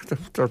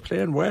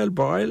playing well,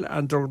 Boyle,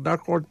 and they're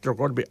going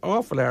to be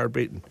awful hard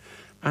beaten.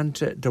 And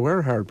they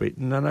were hard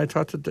beaten, and I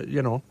thought that,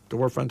 they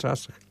were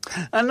fantastic.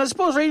 And I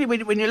suppose really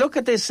when you look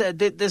at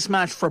this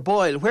match for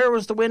Boyle, where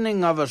was the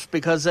winning of it?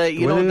 Because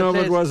winning of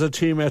it was a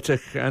team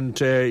ethic, and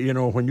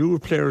when you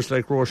have players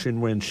like Roisin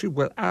Wynne, she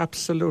was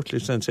absolutely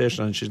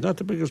sensational, and she's not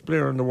the biggest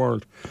player in the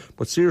world,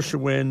 but Saoirse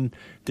Wynne,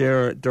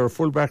 their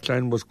full back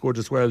line was good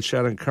as well.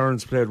 Sharon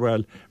Kearns played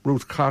well.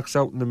 Ruth Cox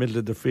out in the middle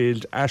of the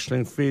field.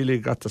 Aisling Feely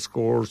got the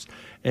scores.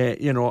 They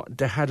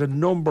had a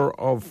number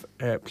of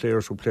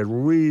players who played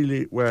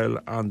really well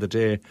on the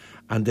day,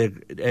 and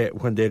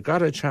when they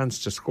got a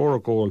chance to score a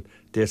goal,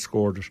 they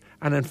scored it.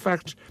 And in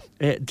fact,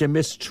 they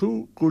missed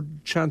 2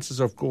 good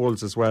chances of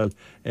goals as well.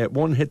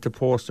 One hit the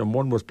post and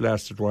one was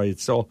blasted wide.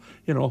 So,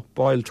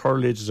 Boyle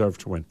thoroughly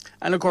deserved to win.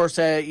 And of course,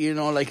 like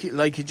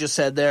you just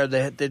said there,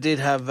 they do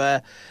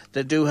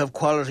have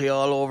quality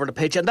all over the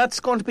pitch, and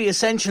that's going to be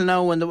essential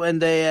now when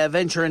they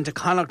venture into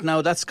Connacht.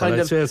 Now that's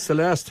I'd say it's the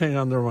last thing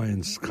on their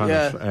minds,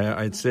 Connacht. Yeah.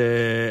 I'd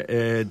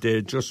say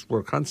they just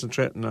were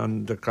concentrating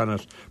on the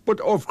Connacht,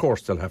 but of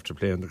course they'll have to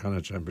play in the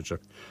Connacht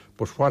Championship.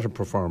 But what a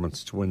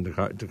performance to win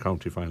the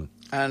county final!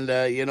 And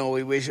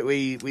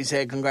we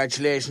say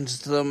congratulations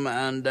to them,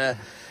 and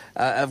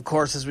of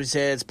course, as we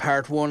say, it's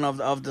part 1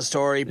 of the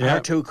story.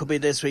 Part 2 could be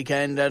this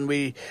weekend, and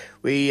we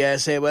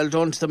say well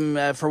done to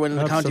them for winning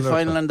the county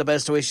final, and the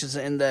best wishes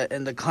in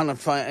the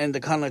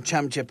Connacht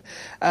Championship.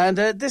 And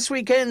this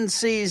weekend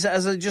sees,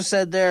 as I just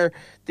said there,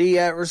 the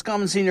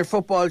Roscommon Senior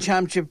Football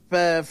Championship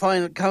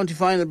county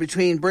final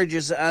between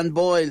Bridges and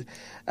Boyle.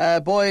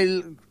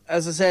 Boyle,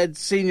 as I said,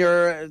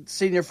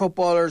 senior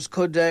footballers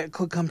could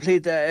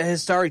complete a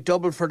historic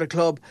double for the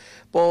club,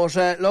 but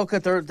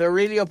they're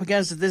really up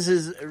against it. This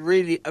is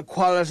really a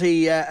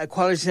quality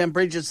St.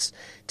 Bridget's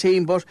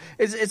team, but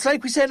it's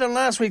like we said on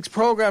last week's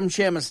programme,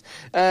 Seamus.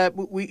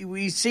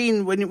 We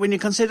seen when you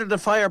consider the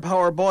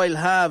firepower Boyle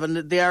have, and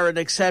they are an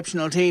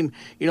exceptional team.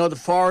 The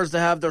forwards they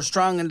have, they're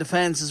strong in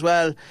defence as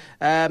well.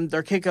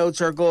 Their kickouts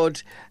are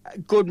good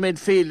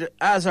midfield,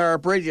 as are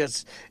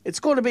Bridget's. It's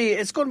going to be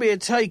a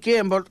tight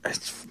game, but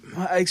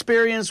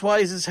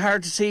experience-wise, it's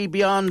hard to see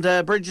beyond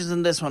Bridges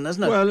in this one,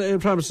 isn't it? Well,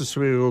 it promises to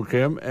be a good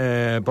game.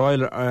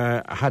 Boyle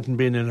hadn't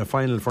been in a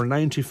final for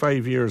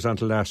 95 years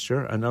until last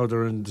year, and now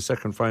they're in the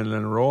second final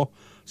in a row.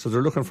 So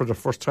they're looking for their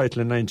first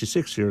title in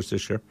 96 years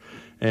this year.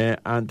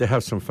 And they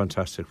have some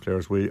fantastic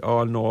players. We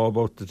all know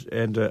about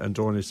Enda and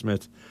Donny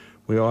Smith.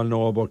 We all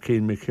know about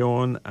Keane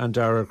McKeown and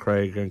Dara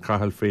Craig and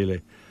Cathal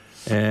Feely.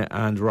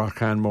 and Rock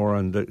Hanmore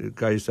and the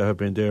guys that have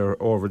been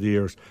there over the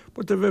years.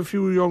 But they have a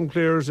few young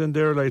players in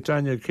there like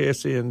Daniel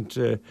Casey and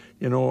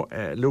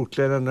Luke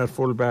Lennon at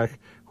fullback,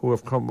 who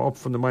have come up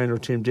from the minor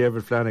team,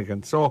 David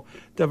Flanagan. So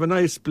they have a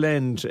nice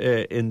blend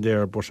in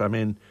there. But I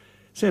mean,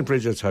 St.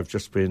 Bridget's have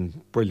just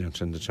been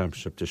brilliant in the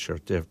championship this year.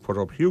 They've put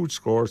up huge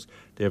scores.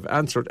 They've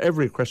answered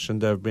every question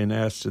they've been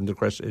asked in the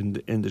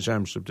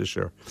championship this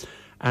year.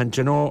 And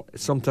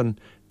something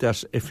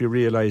that, if you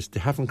realise, they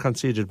haven't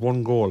conceded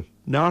one goal.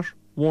 Not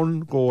one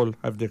goal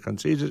have they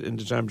conceded in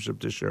the championship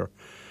this year.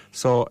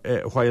 So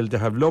while they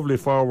have lovely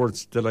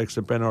forwards, the likes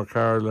of Ben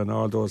O'Carroll and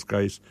all those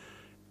guys,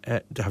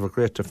 they have a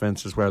great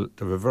defence as well.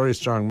 They have a very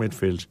strong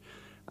midfield.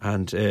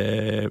 And,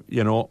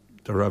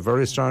 they're a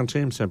very strong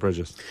team, St.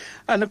 Bridget's.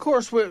 And of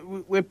course,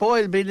 with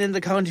Boyle being in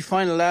the county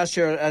final last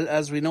year,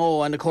 as we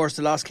know, and of course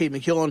they lost Keith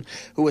McKeown,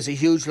 who was a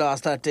huge loss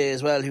that day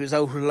as well. He was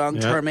out with a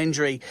long-term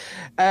injury.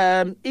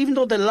 Even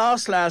though they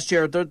lost last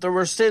year, there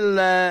were still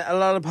a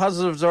lot of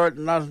positives, or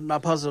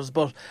not positives,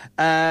 but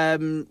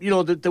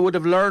they would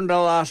have learned a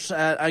lot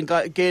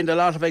and gained a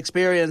lot of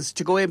experience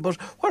to go in.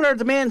 But what are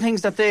the main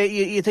things that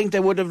you think they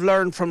would have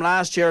learned from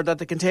last year that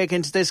they can take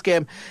into this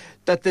game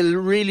that they'll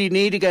really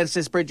need against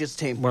this Bridget's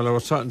team? Well, I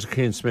was talking to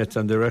Keane Smith,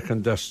 and they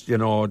reckon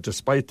that,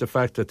 despite the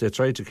fact that they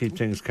tried to keep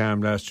things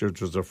calm last year,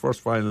 it was their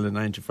first final in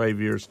 95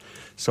 years,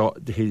 so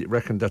he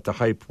reckoned that the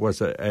hype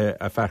was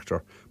a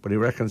factor. But he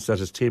reckons that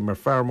his team are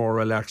far more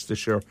relaxed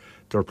this year.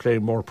 They're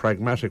playing more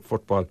pragmatic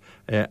football,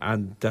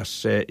 and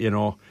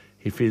that,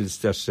 he feels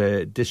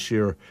that this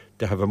year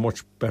they have a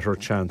much better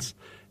chance.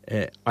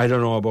 I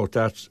don't know about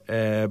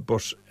that,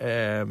 but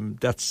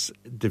that's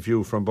the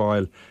view from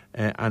Boyle.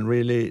 And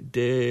really,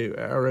 they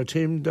are a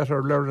team that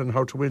are learning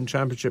how to win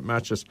championship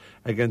matches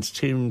against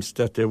teams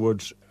that they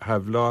would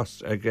have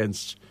lost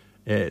against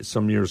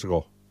some years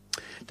ago.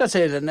 That's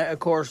it, and of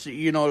course,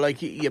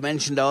 like you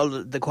mentioned, all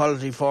the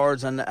quality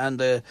forwards and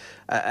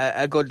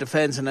a good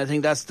defence, and I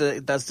think that's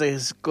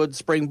the good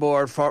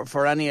springboard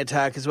for any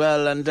attack as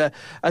well. And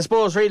I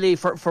suppose really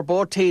for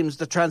both teams,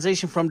 the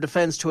transition from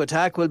defence to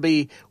attack will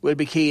be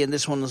key in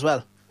this one as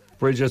well.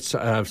 Bridget's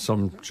have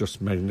some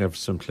just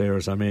magnificent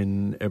players. I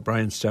mean,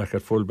 Brian Stack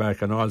at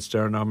fullback, an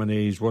All-Star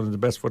nominee. He's one of the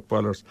best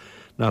footballers,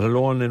 not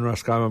alone in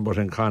Roscommon but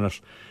in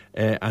Connacht.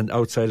 And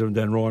outside of him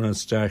then Ronan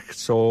Stack,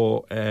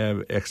 so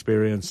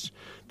experienced.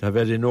 They have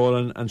Eddie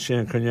Nolan and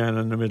Shane Cunyan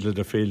in the middle of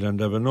the field, and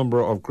they have a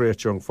number of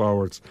great young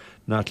forwards,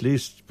 not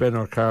least Ben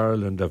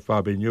O'Carroll, and they have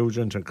Bobby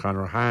Nugent and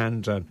Conor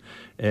Hand, and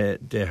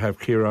they have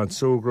Kieran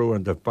Sugru,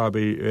 and they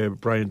have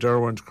Brian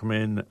Derwent come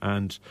in,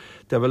 and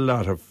they have a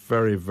lot of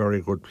very,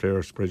 very good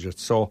players, Bridget.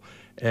 So,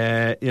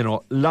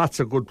 lots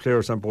of good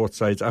players on both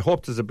sides. I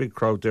hope there's a big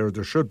crowd there.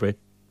 There should be.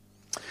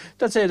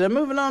 That's it. And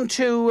moving on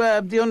to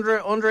the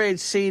underage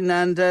scene,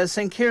 and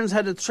St. Kieran's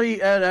had a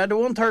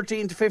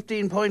 113 to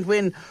 15 point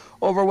win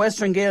over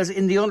Western Gales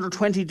in the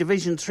under-20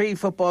 Division 3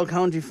 football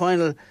county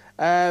final.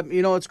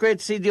 It's great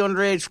to see the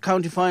underage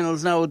county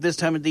finals now at this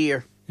time of the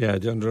year. Yeah,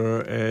 the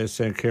under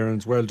St.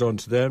 Kieran's, well done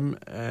to them,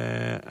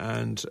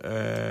 and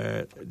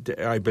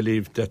I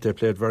believe that they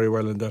played very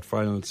well in that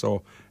final.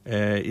 So,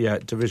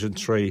 Division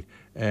 3,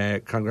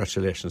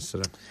 congratulations to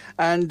them.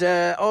 And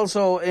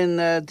also in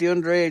the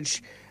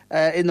underage,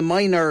 in the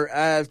minor,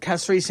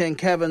 Castlereagh St.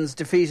 Kevin's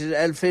defeated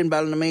Elfin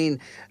Ballinameen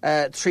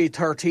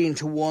 3-13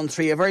 to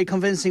 1-3. A very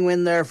convincing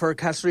win there for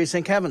Castlereagh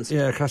St. Kevin's.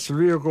 Yeah,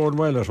 Castlereagh are going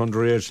well at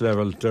underage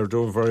level. They're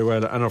doing very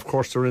well, and of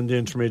course they're in the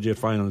intermediate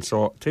final.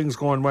 So things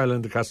going well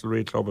in the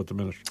Castlereagh club at the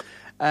minute.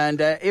 And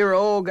Ira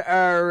Og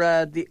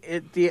are the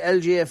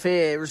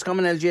LGFA,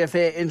 Roscommon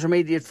LGFA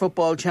intermediate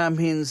football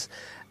champions,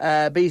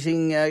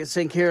 beating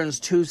St. Kieran's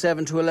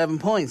 2-7 to 11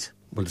 points.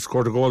 Well, they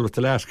scored a goal with the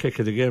last kick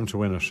of the game to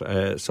win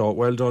it. So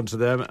well done to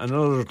them.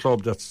 Another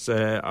club that's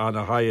on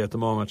a high at the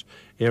moment,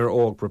 Ira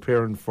Og,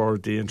 preparing for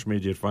the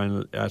intermediate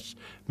final at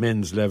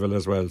men's level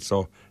as well.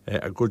 So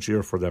a good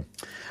year for them.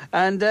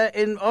 And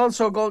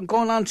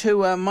going on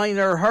to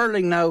minor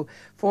hurling now,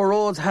 Four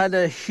Roads had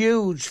a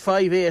huge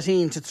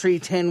 5-18 to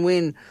 3-10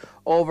 win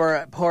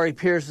over Porry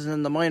Pearses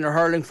in the minor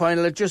hurling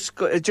final. It just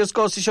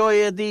goes to show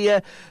you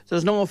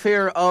there's no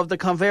fear of the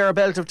conveyor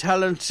belt of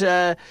talent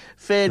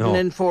fading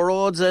in Four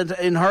Roads and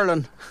in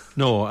hurling.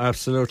 No,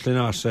 absolutely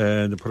not.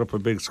 They put up a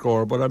big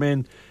score, but I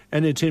mean,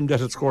 any team that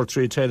had scored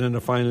 3-10 in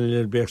the final,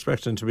 you'd be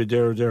expecting to be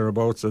there or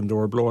thereabouts, and they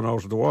were blown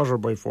out of the water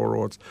by Four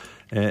Roads.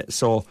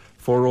 So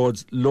Four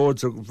Roads,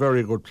 loads of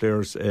very good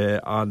players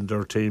on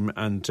their team,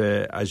 and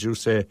as you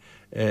say,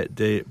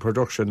 the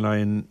production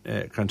line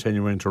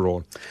continuing to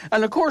roll.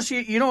 And of course,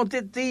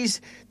 these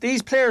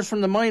players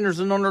from the minors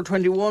and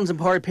under-21s and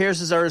Porry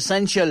Pearses are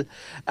essential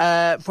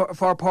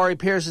for Porry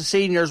Pearses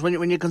seniors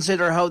when you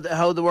consider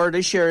how they were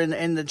this year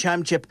in the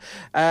championship.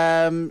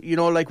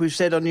 Like we've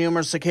said on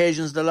numerous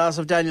occasions, the loss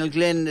of Daniel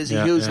Glynn is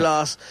a huge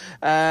loss.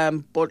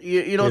 But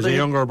there's a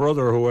younger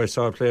brother who I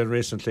saw playing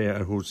recently,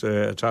 who's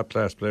a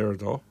top-class player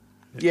though.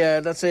 Yeah,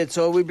 that's it.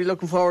 So we'll be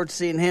looking forward to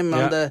seeing him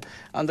on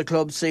the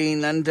club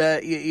scene, and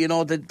they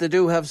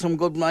do have some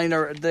good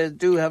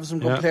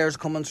players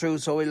coming through.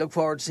 So we look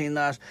forward to seeing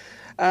that.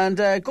 And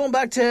going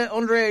back to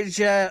underage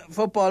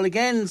football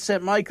again,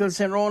 St Michael's,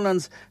 St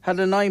Ronan's had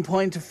a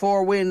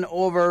 9-4 win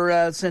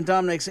over St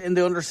Dominic's in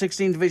the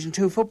under-16 Division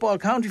 2 football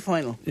county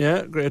final.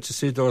 Yeah, great to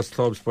see those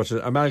clubs, but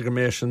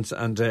amalgamations,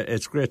 and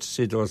it's great to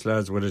see those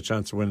lads with a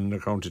chance of winning the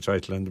county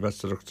title, and the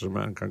best of luck to them,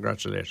 and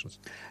congratulations.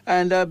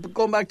 And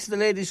going back to the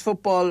ladies'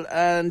 football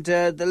and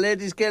the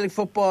ladies' Gaelic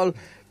football,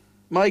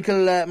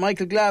 Michael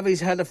Glavies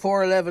had a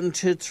 4-11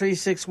 to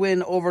 3-6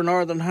 win over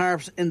Northern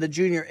Harps in the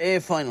Junior A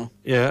final.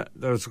 Yeah,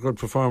 that was a good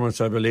performance,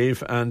 I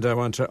believe, and I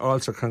want to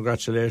also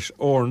congratulate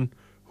Oran,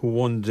 who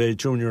won the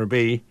Junior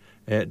B.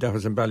 That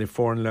was in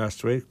Ballyforan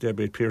last week. They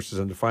beat Pierces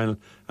in the final.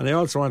 And I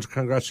also want to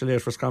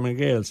congratulate Roscommon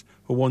Gales,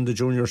 who won the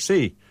Junior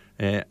C.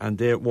 And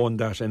they won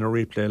that in a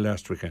replay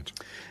last weekend.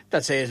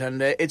 That's it,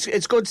 and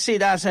it's good to see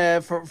that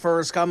for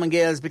Roscommon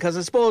Gales, because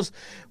I suppose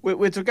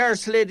with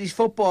regards to ladies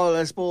football,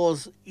 I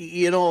suppose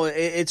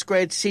it's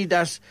great to see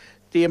that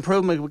the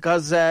improvement,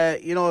 because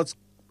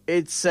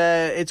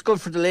it's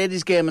good for the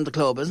ladies game in the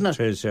club, isn't it?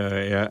 It is,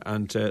 yeah,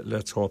 and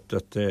let's hope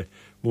that they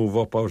move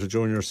up out of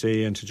Junior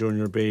C into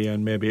Junior B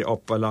and maybe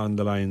up along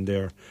the line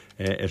there.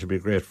 It'll be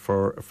great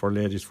for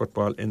ladies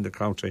football in the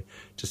county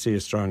to see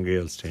a strong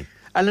Gales team.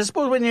 And I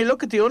suppose when you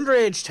look at the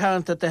underage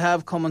talent that they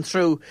have coming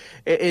through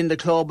in the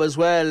club as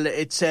well,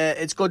 it's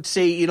good to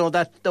see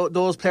that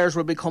those players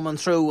will be coming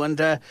through, and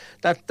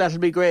that'll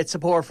be great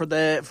support for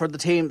the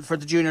team, for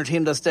the junior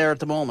team that's there at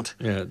the moment.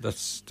 Yeah,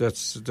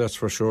 that's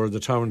for sure. The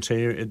town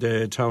team,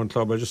 the town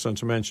club. I just want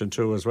to mention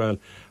too as well.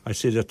 I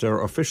see that they're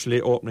officially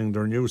opening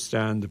their new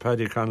stand, the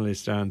Paddy Connolly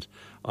stand,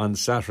 on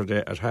Saturday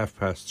at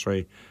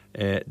 3:30.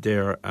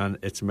 There, and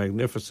it's a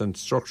magnificent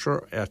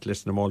structure at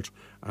Lisnamolt,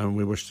 and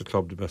we wish the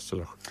club the best of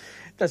luck.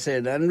 That's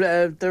it. And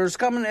the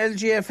Roscommon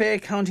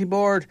LGFA County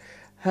Board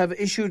have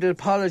issued an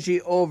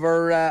apology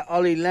over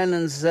Ollie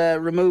Lennon's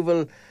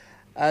removal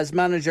as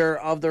manager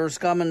of the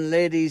Roscommon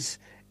Ladies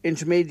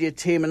Intermediate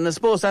team, and I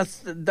suppose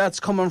that's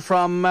coming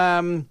from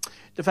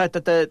the fact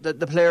that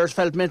the players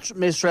felt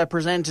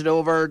misrepresented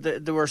over.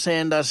 They were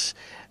saying that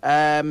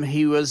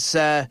he was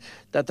that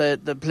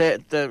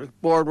the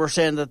board were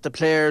saying that the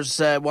players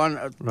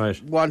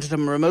wanted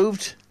him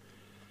removed.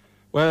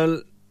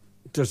 Well,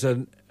 there's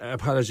an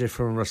apology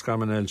from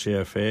Roscommon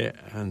LGFA,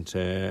 and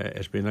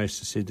it'd be nice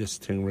to see this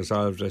thing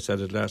resolved. I said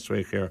it last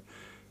week here,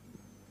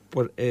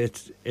 but they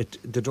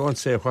don't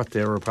say what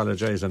they're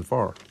apologising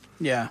for.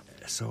 Yeah.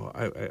 So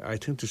I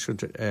think they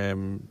should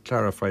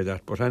clarify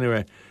that. But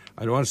anyway,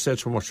 I don't want to say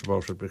too much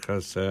about it,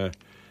 because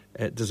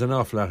there's an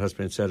awful lot has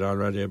been said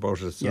already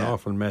about it. It's an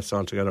awful mess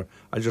altogether.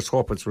 I just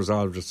hope it's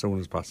resolved as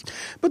soon as possible.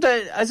 But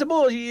I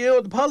suppose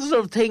the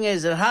positive thing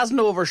is it hasn't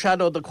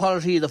overshadowed the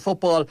quality of the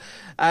football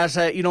at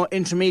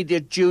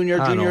intermediate, junior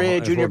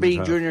A, junior B,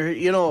 junior.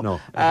 No,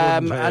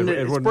 and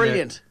it's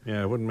brilliant.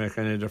 It wouldn't make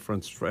any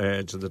difference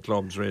to the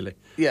clubs really.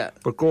 Yeah.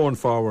 But going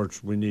forward,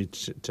 we need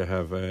to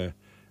have a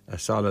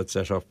solid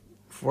setup.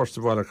 First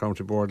of all, at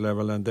county board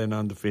level, and then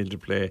on the field to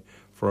play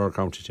for our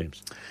county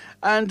teams.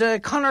 And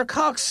Conor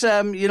Cox,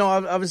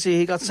 obviously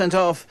he got sent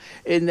off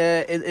in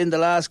the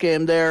last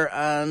game there,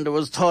 and there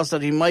was thoughts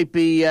that he might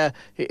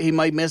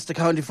miss the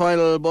county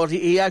final, but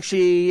he's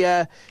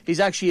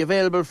actually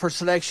available for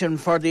selection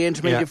for the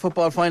intermediate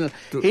football final.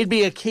 He'd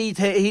be a key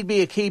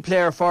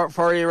player for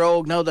Éire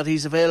Óg now that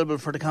he's available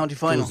for the county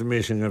final. There was a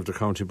meeting of the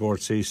county board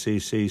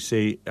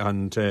CCCC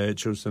on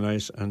Tuesday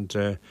night, and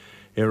Éire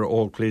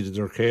Óg pleaded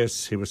their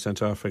case. He was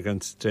sent off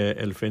against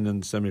Elfin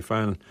in the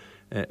semi-final.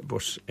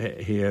 But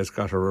he has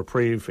got a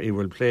reprieve. He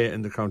will play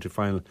in the county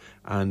final,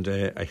 and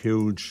a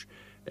huge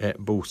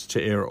boost to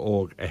Éire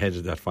Óg ahead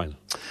of that final.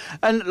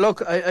 And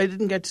look, I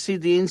didn't get to see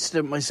the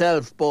incident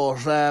myself,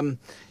 but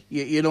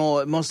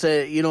it must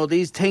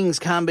these things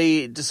can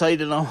be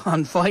decided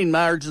on fine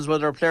margins,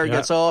 whether a player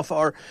gets off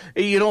or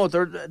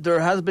there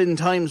has been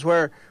times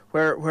where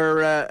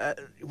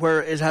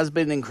it has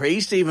been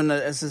increased, even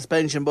a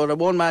suspension, but a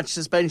one-match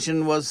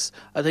suspension was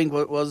what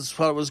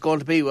it was going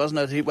to be, wasn't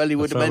it? He would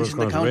have mentioned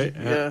the county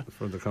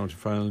for the county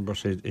final, but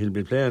he'll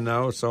be playing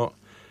now. So,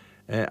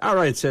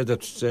 Alright said that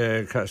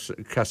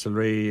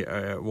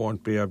Castlereagh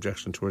won't be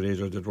objection to it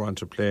either. They'd want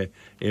to play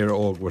Éire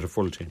Óg with a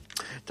full team.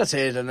 That's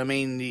it, and I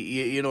mean,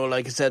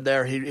 like I said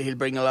there, he'll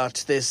bring a lot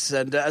to this,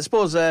 and I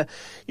suppose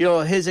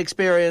his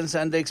experience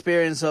and the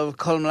experience of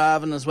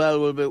Colleran as well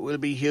will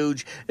be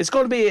huge.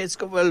 We'll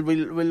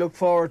look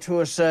forward to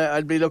it.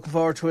 I'll be looking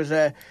forward to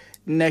it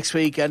next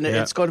week, and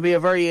it's going to be a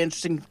very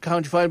interesting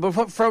county final.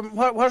 But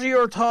what are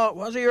your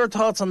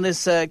thoughts on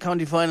this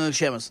county final,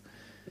 Seamus?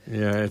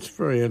 Yeah, it's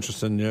very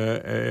interesting.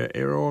 Éire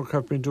Óg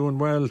have been doing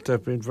well.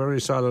 They've been very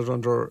solid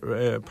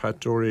under Pat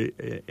Dory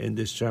in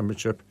this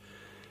championship.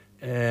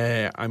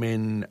 I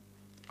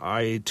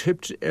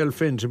tipped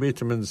Elfin to beat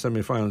them in the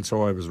semi-final,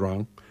 so I was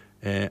wrong.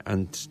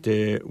 And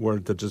they were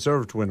the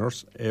deserved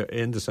winners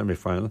in the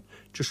semi-final.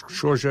 Just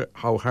shows you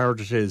how hard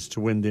it is to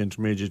win the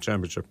intermediate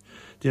championship.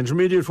 The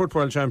intermediate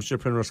football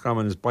championship in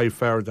Roscommon is by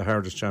far the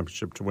hardest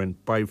championship to win,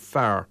 by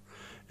far.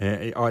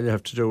 All you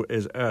have to do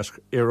is ask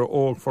Éire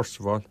Óg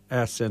first of all,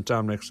 ask St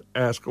Dominic's,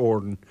 ask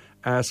Orden,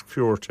 ask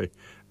Fuerty,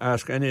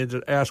 ask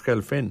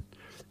Elfin.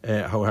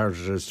 how hard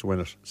it is to win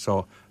it.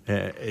 So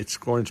it's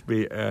going to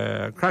be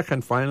a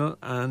cracking final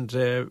and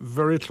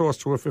very close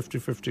to a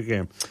 50-50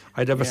 game.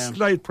 I'd have a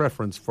slight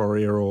preference for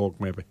Éire Óg,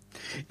 maybe.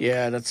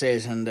 Yeah, that's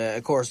it. And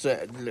of course,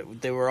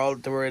 they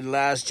were in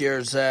last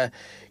year's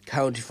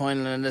county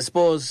final, and I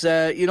suppose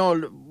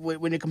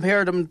when you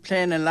compare them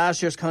playing in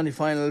last year's county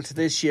final to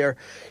this year,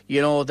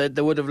 that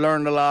they would have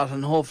learned a lot,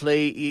 and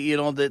hopefully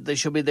they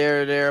should be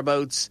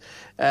thereabouts.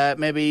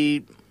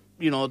 Maybe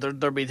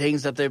there'll be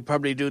things that they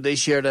probably do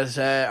this year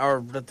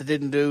that they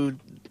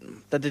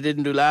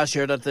didn't do last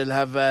year, that they'll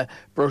have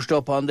brushed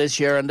up on this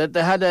year, and that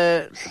they had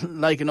an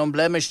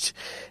unblemished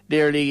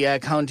nearly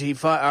county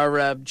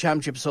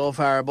championship so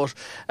far. But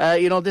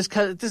this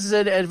is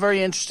a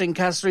very interesting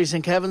Castlereagh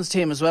St. Kevin's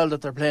team as well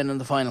that they're playing in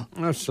the final.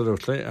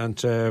 Absolutely, and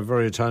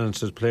very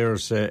talented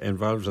players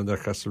involved in their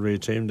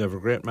Castlereagh team. They have a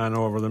great man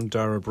over them,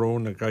 Darragh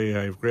Brown, a guy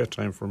I have great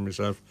time for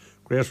myself,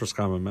 great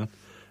Roscommon man.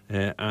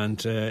 They'll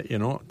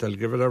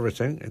give it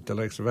everything. The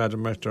likes of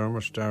Adam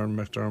McDermott, Darren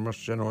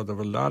McDermott, they have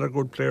a lot of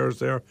good players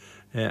there,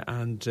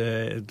 and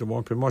there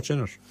won't be much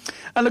in it.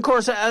 And of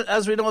course,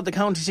 as we know, the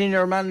county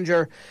senior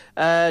manager,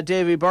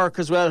 Davy Burke,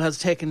 as well, has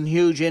taken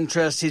huge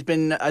interest.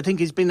 I think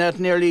he's been at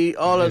nearly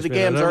all of the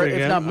games, or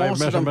if not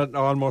most of them. I've met him at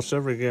almost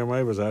every game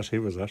I was at, he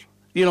was at.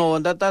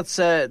 And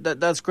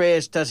that's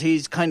great that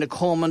he's kind of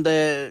combing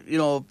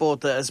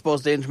both I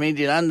suppose the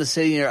intermediate and the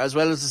senior, as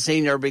well as the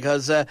senior,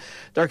 because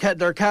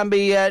there can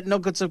be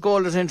nuggets of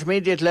gold at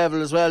intermediate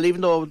level as well,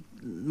 even though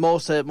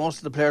most of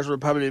the players will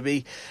probably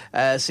be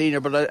senior.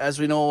 But as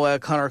we know,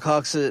 Conor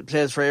Cox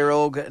plays for Éire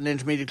Óg, an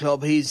intermediate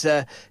club. He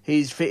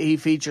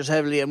features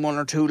heavily, and one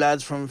or two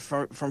lads from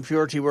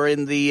Fuerty were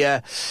in the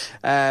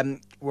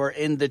we're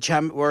in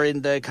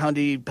the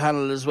county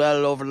panel as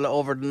well over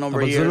the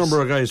number of years. There's a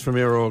number of guys from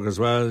Éire Óg as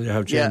well. You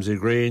have Jamesy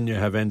Green, you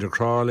have Enda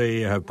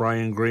Crawley, you have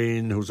Brian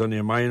Green, who's only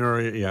a minor.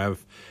 You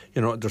have,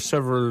 there's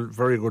several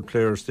very good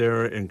players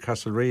there in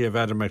Castlereagh. You have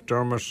Adam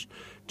McDermott.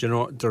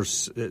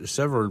 There's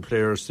several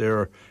players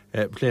there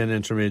playing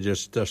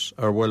intermediates that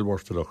are well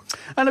worth the look.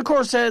 And of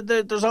course,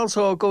 there's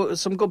also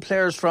some good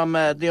players from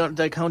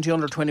the county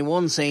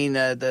under-21 scene,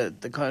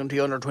 the county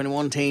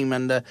under-21 team,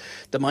 and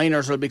the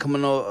minors will be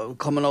coming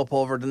up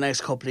over the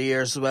next couple of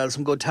years as well.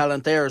 Some good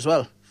talent there as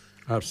well.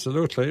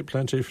 Absolutely,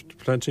 plenty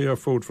of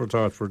food for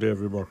thought for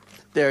Davy Burke.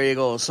 There you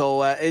go.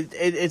 So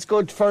it's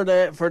good for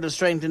the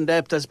strength and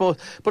depth, I suppose.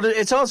 But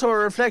it's also a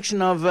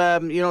reflection of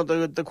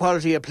the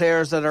quality of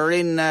players that are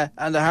in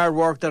and the hard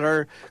work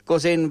that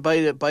goes in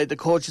by the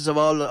coaches of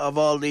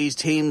all these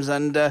teams.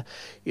 And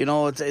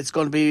it's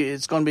going to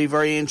be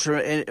very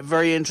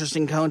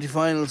interesting county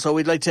final. So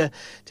we'd like to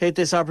take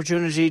this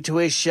opportunity to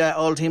wish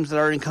all teams that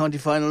are in county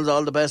finals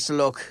all the best of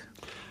luck.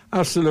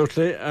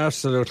 Absolutely. I'm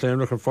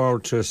looking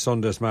forward to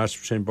Sunday's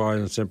match between Boyle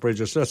and St.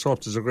 Bridget's. Let's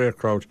hope there's a great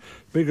crowd.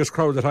 Biggest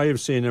crowd that I have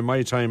seen in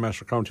my time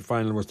at a county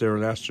final was there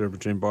last year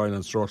between Boyle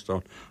and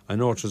Strokestown. I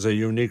know it was a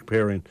unique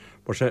pairing,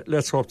 but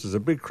let's hope there's a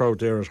big crowd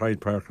there at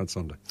Hyde Park on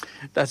Sunday.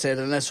 That's it,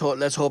 and let's hope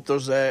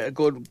there's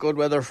good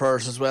weather for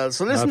us as well.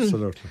 So listen,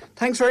 absolutely.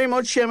 Thanks very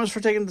much, Seamus, for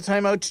taking the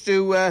time out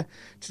to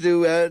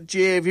do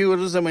GA View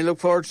with us, and we look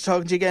forward to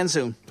talking to you again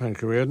soon.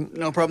 Thank you, Aidan.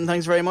 No problem.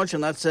 Thanks very much,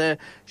 and that's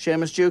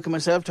Seamus Duke and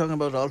myself talking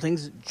about all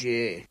things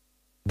GA.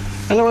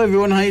 Hello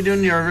everyone, how you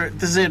doing?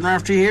 This is Aidan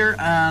Raftery here,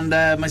 and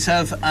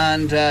myself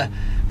and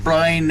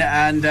Brian,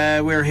 and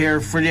we're here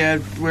for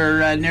you.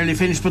 We're nearly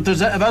finished, but there's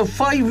about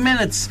 5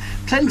 minutes,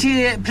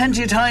 plenty of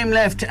time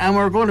left, and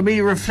we're going to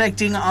be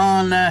reflecting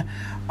on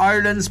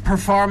Ireland's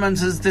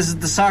performances. This is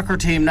the soccer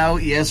team now.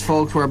 Yes,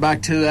 folks, we're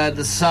back to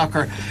the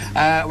soccer.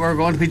 We're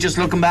going to be just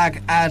looking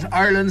back at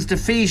Ireland's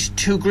defeat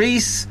to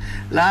Greece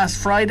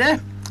last Friday,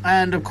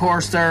 and of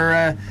course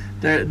their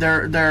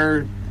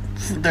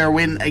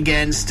win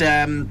against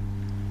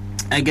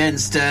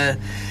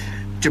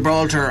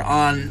Gibraltar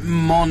on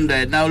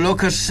Monday. Now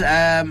look at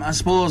I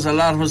suppose a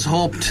lot of us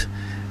hoped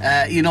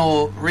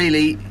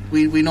really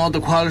we know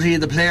the quality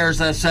of the players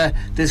that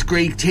this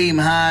Greek team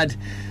had.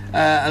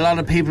 A lot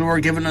of people were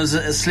giving us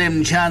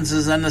slim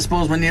chances, and I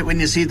suppose when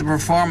you see the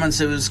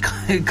performance, it was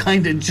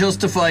kind of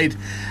justified.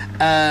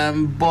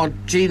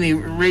 But Jeannie,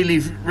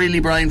 really,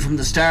 Brian, from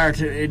the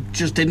start, it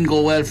just didn't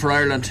go well for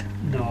Ireland.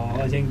 No,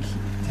 I think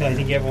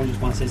everyone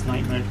just wants this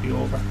nightmare to be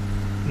over.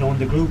 When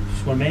the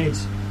groups were made,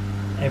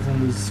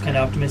 everyone was kind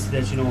of optimistic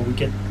that we'd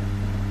get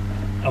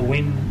a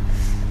win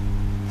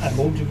at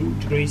home to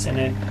Greece and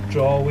a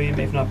draw away,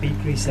 if not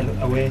beat Greece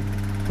away.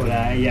 But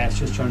it's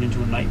just turned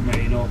into a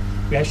nightmare.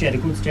 We actually had a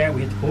good start.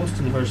 We hit the post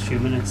in the first few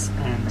minutes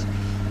and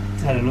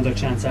had another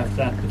chance after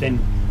that. But then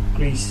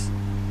Greece,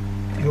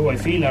 who I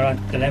feel are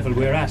at the level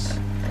we're at,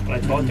 well, I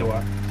thought they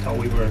were. Thought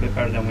we were a bit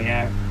better than we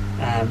are.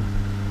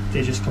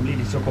 They just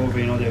completely took over.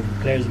 The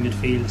players in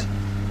midfield,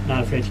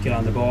 not afraid to get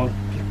on the ball,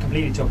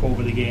 completely took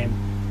over the game.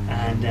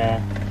 And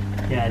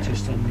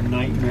just a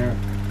nightmare,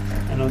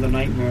 another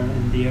nightmare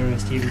in the era of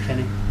Stephen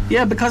Kenny.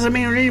 Yeah, because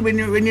really, when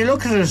you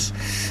look at it,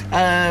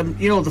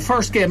 the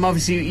first game,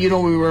 obviously,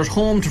 we were at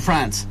home to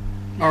France,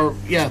 so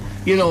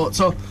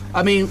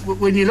when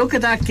you look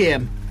at that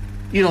game,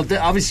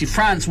 obviously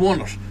France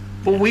won it,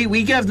 But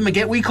we gave them a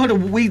game.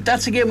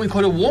 That's a game we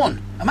could have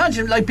won.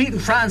 Imagine like beating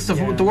France,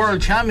 the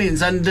world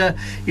champions, and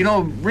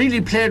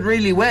really played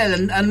really well.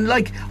 And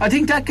like I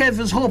think that gave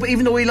us hope.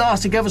 Even though we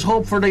lost, it gave us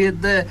hope for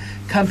the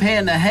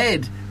campaign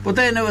ahead. But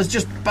then it was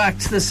just back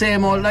to the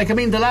same old. Like I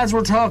mean, the lads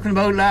were talking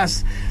about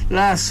last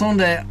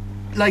Sunday.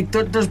 Like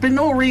there's been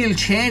no real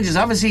changes.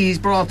 Obviously, he's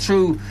brought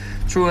through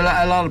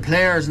a lot of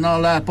players and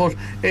all that. But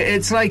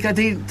it's like I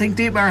think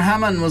Dietmar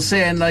Hamann was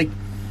saying, like,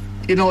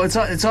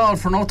 it's all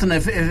for nothing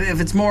if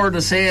it's more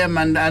the same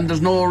and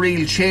there's no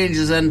real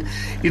changes. And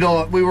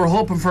we were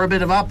hoping for a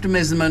bit of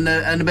optimism and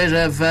a bit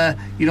of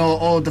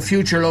the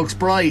future looks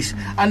bright,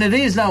 and it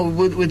is now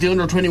with the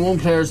under 21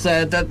 players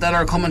that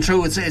are coming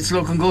through. It's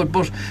looking good.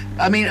 But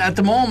I mean, at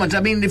the moment, I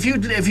mean, if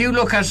you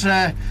look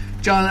at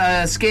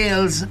John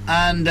Scales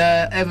and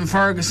Evan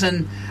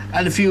Ferguson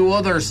and a few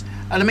others,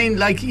 and I mean,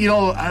 like,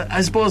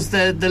 I suppose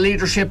the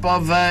leadership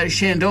of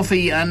Shane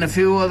Duffy and a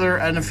few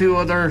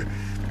other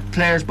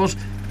players, but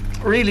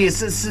really,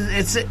 is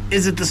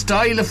it the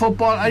style of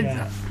football?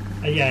 To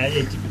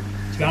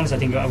be honest, I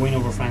think a win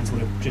over France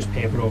would have just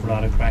papered over a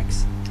lot of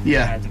cracks.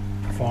 Yeah, the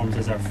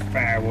performances are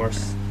far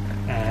worse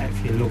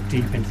if you look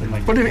deep into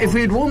them. But if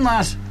we had won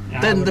that,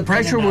 then the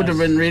pressure would have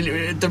been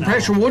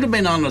pressure would have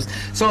been on us.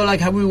 So like,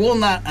 had we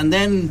won that and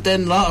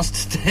then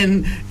lost,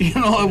 then it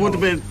would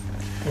have been.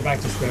 We're back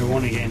to square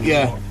one again.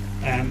 Yeah.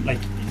 Like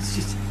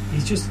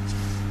he's just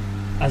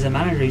as a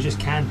manager, he just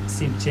can't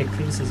seem to take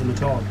criticism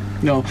at all.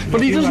 No,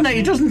 but he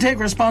doesn't take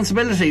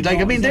responsibility. Like,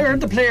 I mean, they're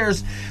the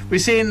players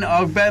we've seen.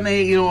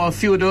 Benny, a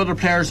few of the other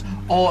players.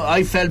 Oh,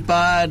 I felt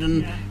bad,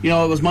 and it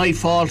was my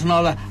fault and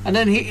all that. And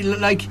then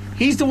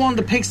he's the one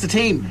that picks the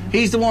team.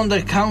 He's the one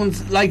that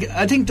counts. Like,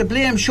 I think the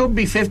blame should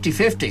be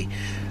 50-50.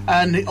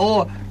 And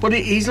but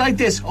he's like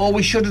this. Oh,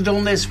 we should have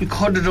done this. We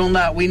could have done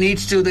that. We need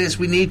to do this.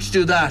 We need to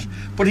do that.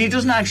 But he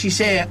doesn't actually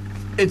say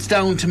it's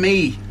down to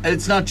me.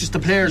 It's not just the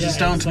players. It's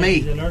down to me.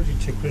 He's allergic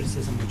to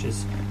criticism, which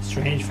is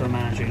strange for a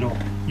manager.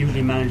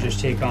 Usually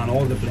managers take on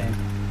all the blame,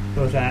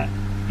 but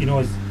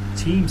his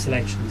team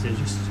selections are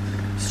just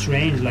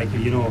strange. Like,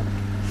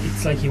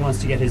 it's like he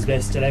wants to get his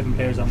best 11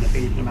 players on the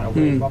field, no matter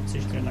what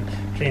position they're in.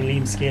 Like playing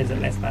Liam Scales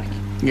at left back,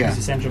 who's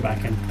a centre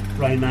back, and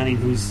Ryan Manning,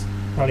 who's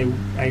probably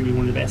arguably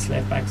one of the best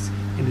left backs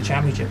in the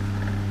championship.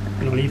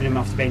 Leaving him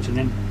off the bench and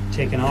then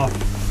taking off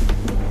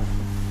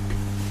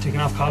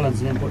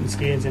Collins and then putting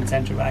Scales in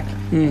centre back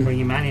and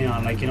bringing Manning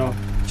on. Like,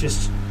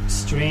 just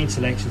strange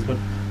selections. But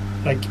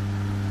like,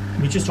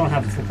 we just don't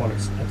have the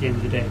footballers at the end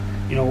of the day.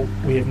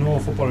 We have no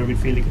footballer in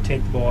midfield that could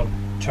take the ball,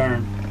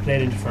 turn, play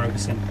it into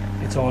Ferguson.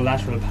 It's all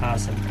lateral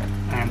passing,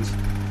 and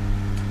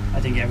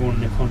I think everyone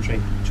in the country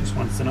just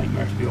wants the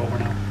nightmare to be over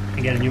now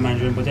and get a new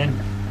manager in. But then,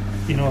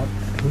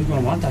 who's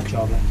going to want that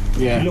job? Like,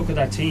 if you look at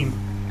that team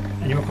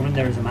and you're coming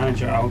there as a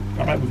manager,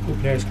 alright, we've good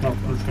players coming up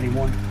under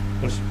 21,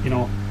 but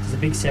there's a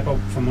big step up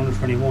from under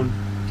 21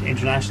 to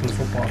international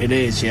football. It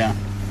is, yeah.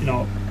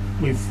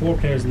 We've 4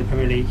 players in the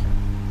Premier League.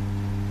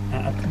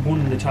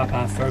 One in the top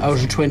half, Ferguson.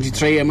 Out of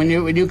 23, and when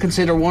you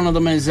consider one of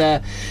them is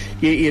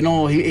he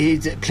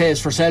plays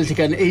for Celtic,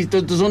 and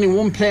there's only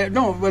one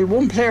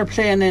player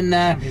playing in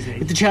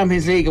the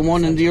Champions League and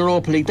one in the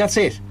Europa League. That's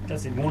it.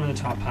 One in the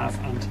top half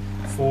and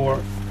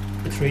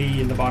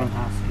 3 in the bottom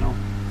half.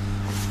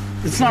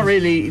 It's not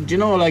really, and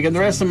the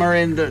rest of them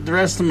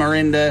are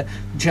in the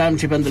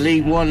Championship and the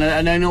League One,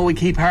 and I know we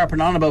keep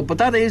harping on about, but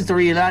that is the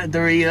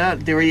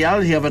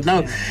reality of it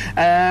now.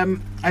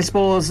 I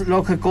suppose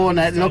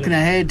looking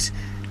ahead to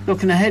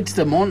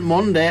the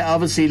Monday.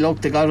 Obviously,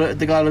 look, they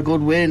got a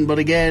good win, but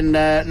again,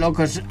 look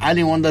at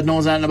anyone that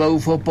knows anything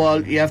about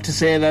football. You have to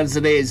say it as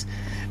it is.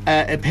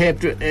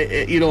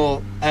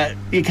 You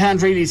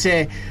can't really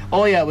say,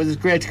 oh yeah, it was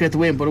great to get the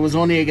win, but it was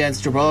only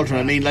against Gibraltar.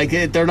 I mean,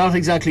 like, they're not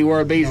exactly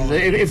world beaters.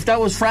 If that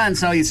was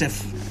France now, you'd say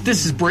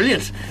this is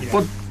brilliant.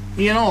 But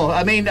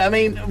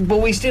but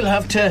we still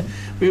have to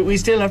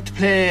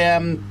play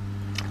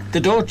the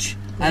Dutch,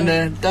 and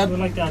that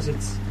like that.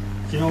 It's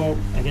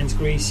against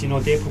Greece,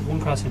 they put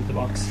one cross into the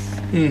box,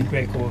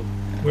 great goal.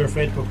 We're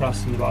afraid to put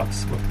cross in the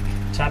box, but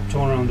tap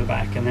turn around the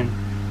back, and then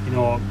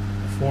 4-0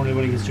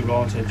 win against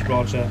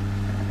Gibraltar.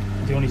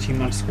 The only team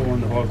not to score in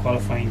the whole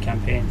qualifying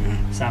campaign.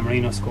 San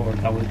Marino scored.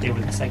 They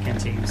were the second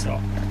team. So,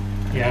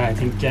 yeah, I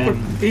think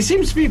he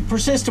seems to be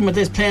persistent with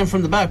this playing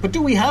from the back. But do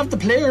we have the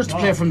players to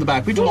play from the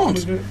back? We don't.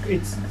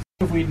 It's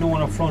if we had no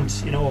one up front,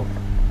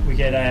 we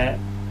get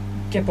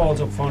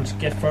balls up front,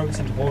 get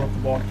Ferguson to hold up the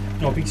ball.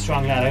 Big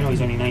strong lad. I know he's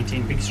only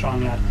 19. Big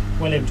strong lad,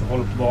 well able to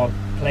hold up the ball,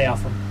 play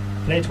off him,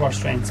 play to our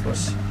strengths. But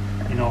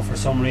for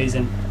some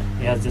reason,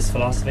 he has this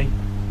philosophy.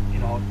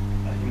 In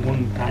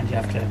one hand, you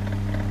have to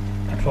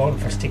applaud him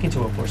for sticking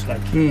to it, but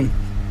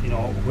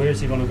where is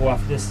he going to go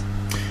after this?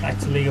 Back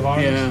to the League of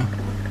Ireland? Yeah.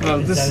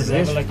 Well, is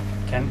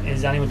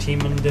anyone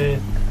team in the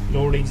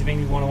lower leagues of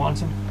England going to want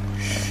him?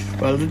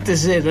 Well,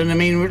 this is it. And I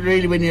mean,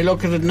 really, when you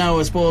look at it now,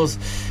 I suppose,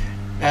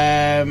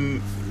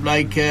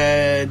 like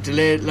they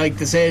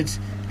said,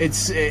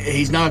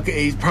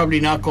 he's probably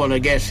not going to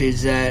get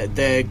his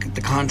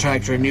the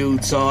contract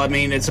renewed. So I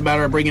mean, it's a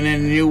matter of bringing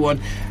in a new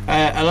one.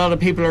 A lot of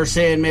people are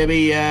saying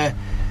maybe Roy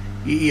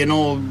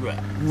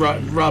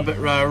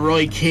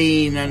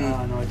Keane and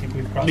no, I think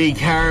we've Lee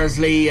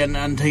Carsley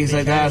and things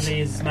like that. Carsley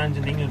is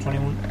managing England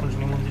 21.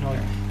 You know,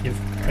 you've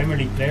Premier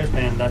League players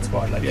playing in that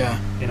squad. Like,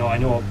 you know, I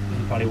know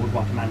he probably would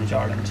want to manage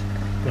Ireland,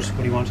 but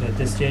would he want to at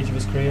this stage of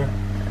his career?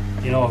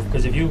 You know,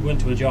 because if you go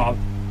into a job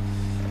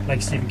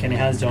like Stephen Kenny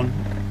has done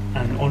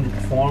and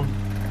underperform,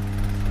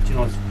 you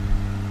know,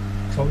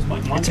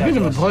 it's a bit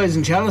of a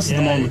poison chalice at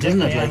the moment,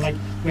 isn't it? Like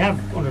we have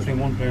under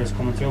 21 players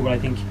coming through, but I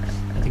think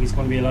it's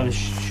going to be a lot of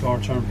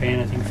short-term pain.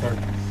 I think for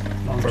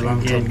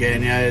long-term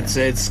gain. Yeah,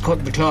 it's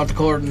cutting the cloth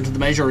according to the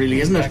measure,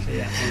 really, isn't it?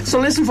 Yeah. So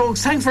listen,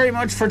 folks, thanks very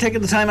much for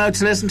taking the time out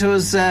to listen to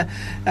us, to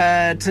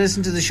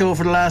listen to the show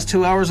for the last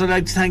 2 hours. I'd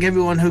like to thank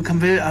everyone who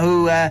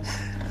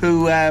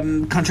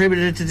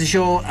contributed to the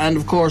show, and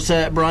of course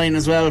Brian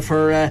as well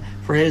for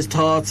his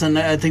thoughts. And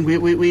I think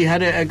we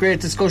had a great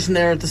discussion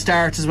there at the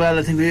start as well.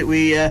 I think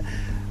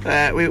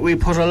we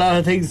put a lot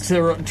of things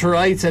to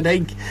rights, I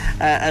think,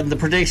 and the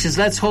predictions.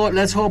 Let's hope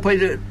we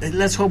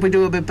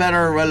do a bit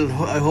better. Well,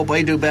 I hope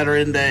I do better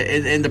in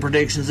the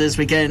predictions this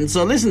weekend.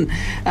 So listen,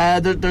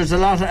 there's a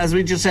lot, as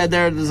we just said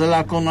there. There's a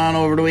lot going on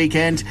over the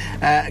weekend,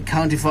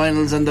 county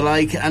finals and the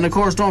like, and of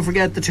course don't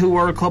forget the 2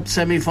 World Cup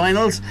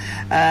semi-finals.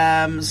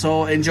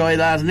 So enjoy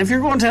that, and if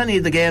you're going to any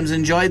of the games,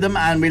 enjoy them,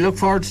 and we look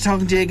forward to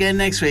talking to you again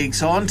next week.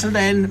 So until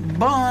then,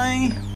 bye.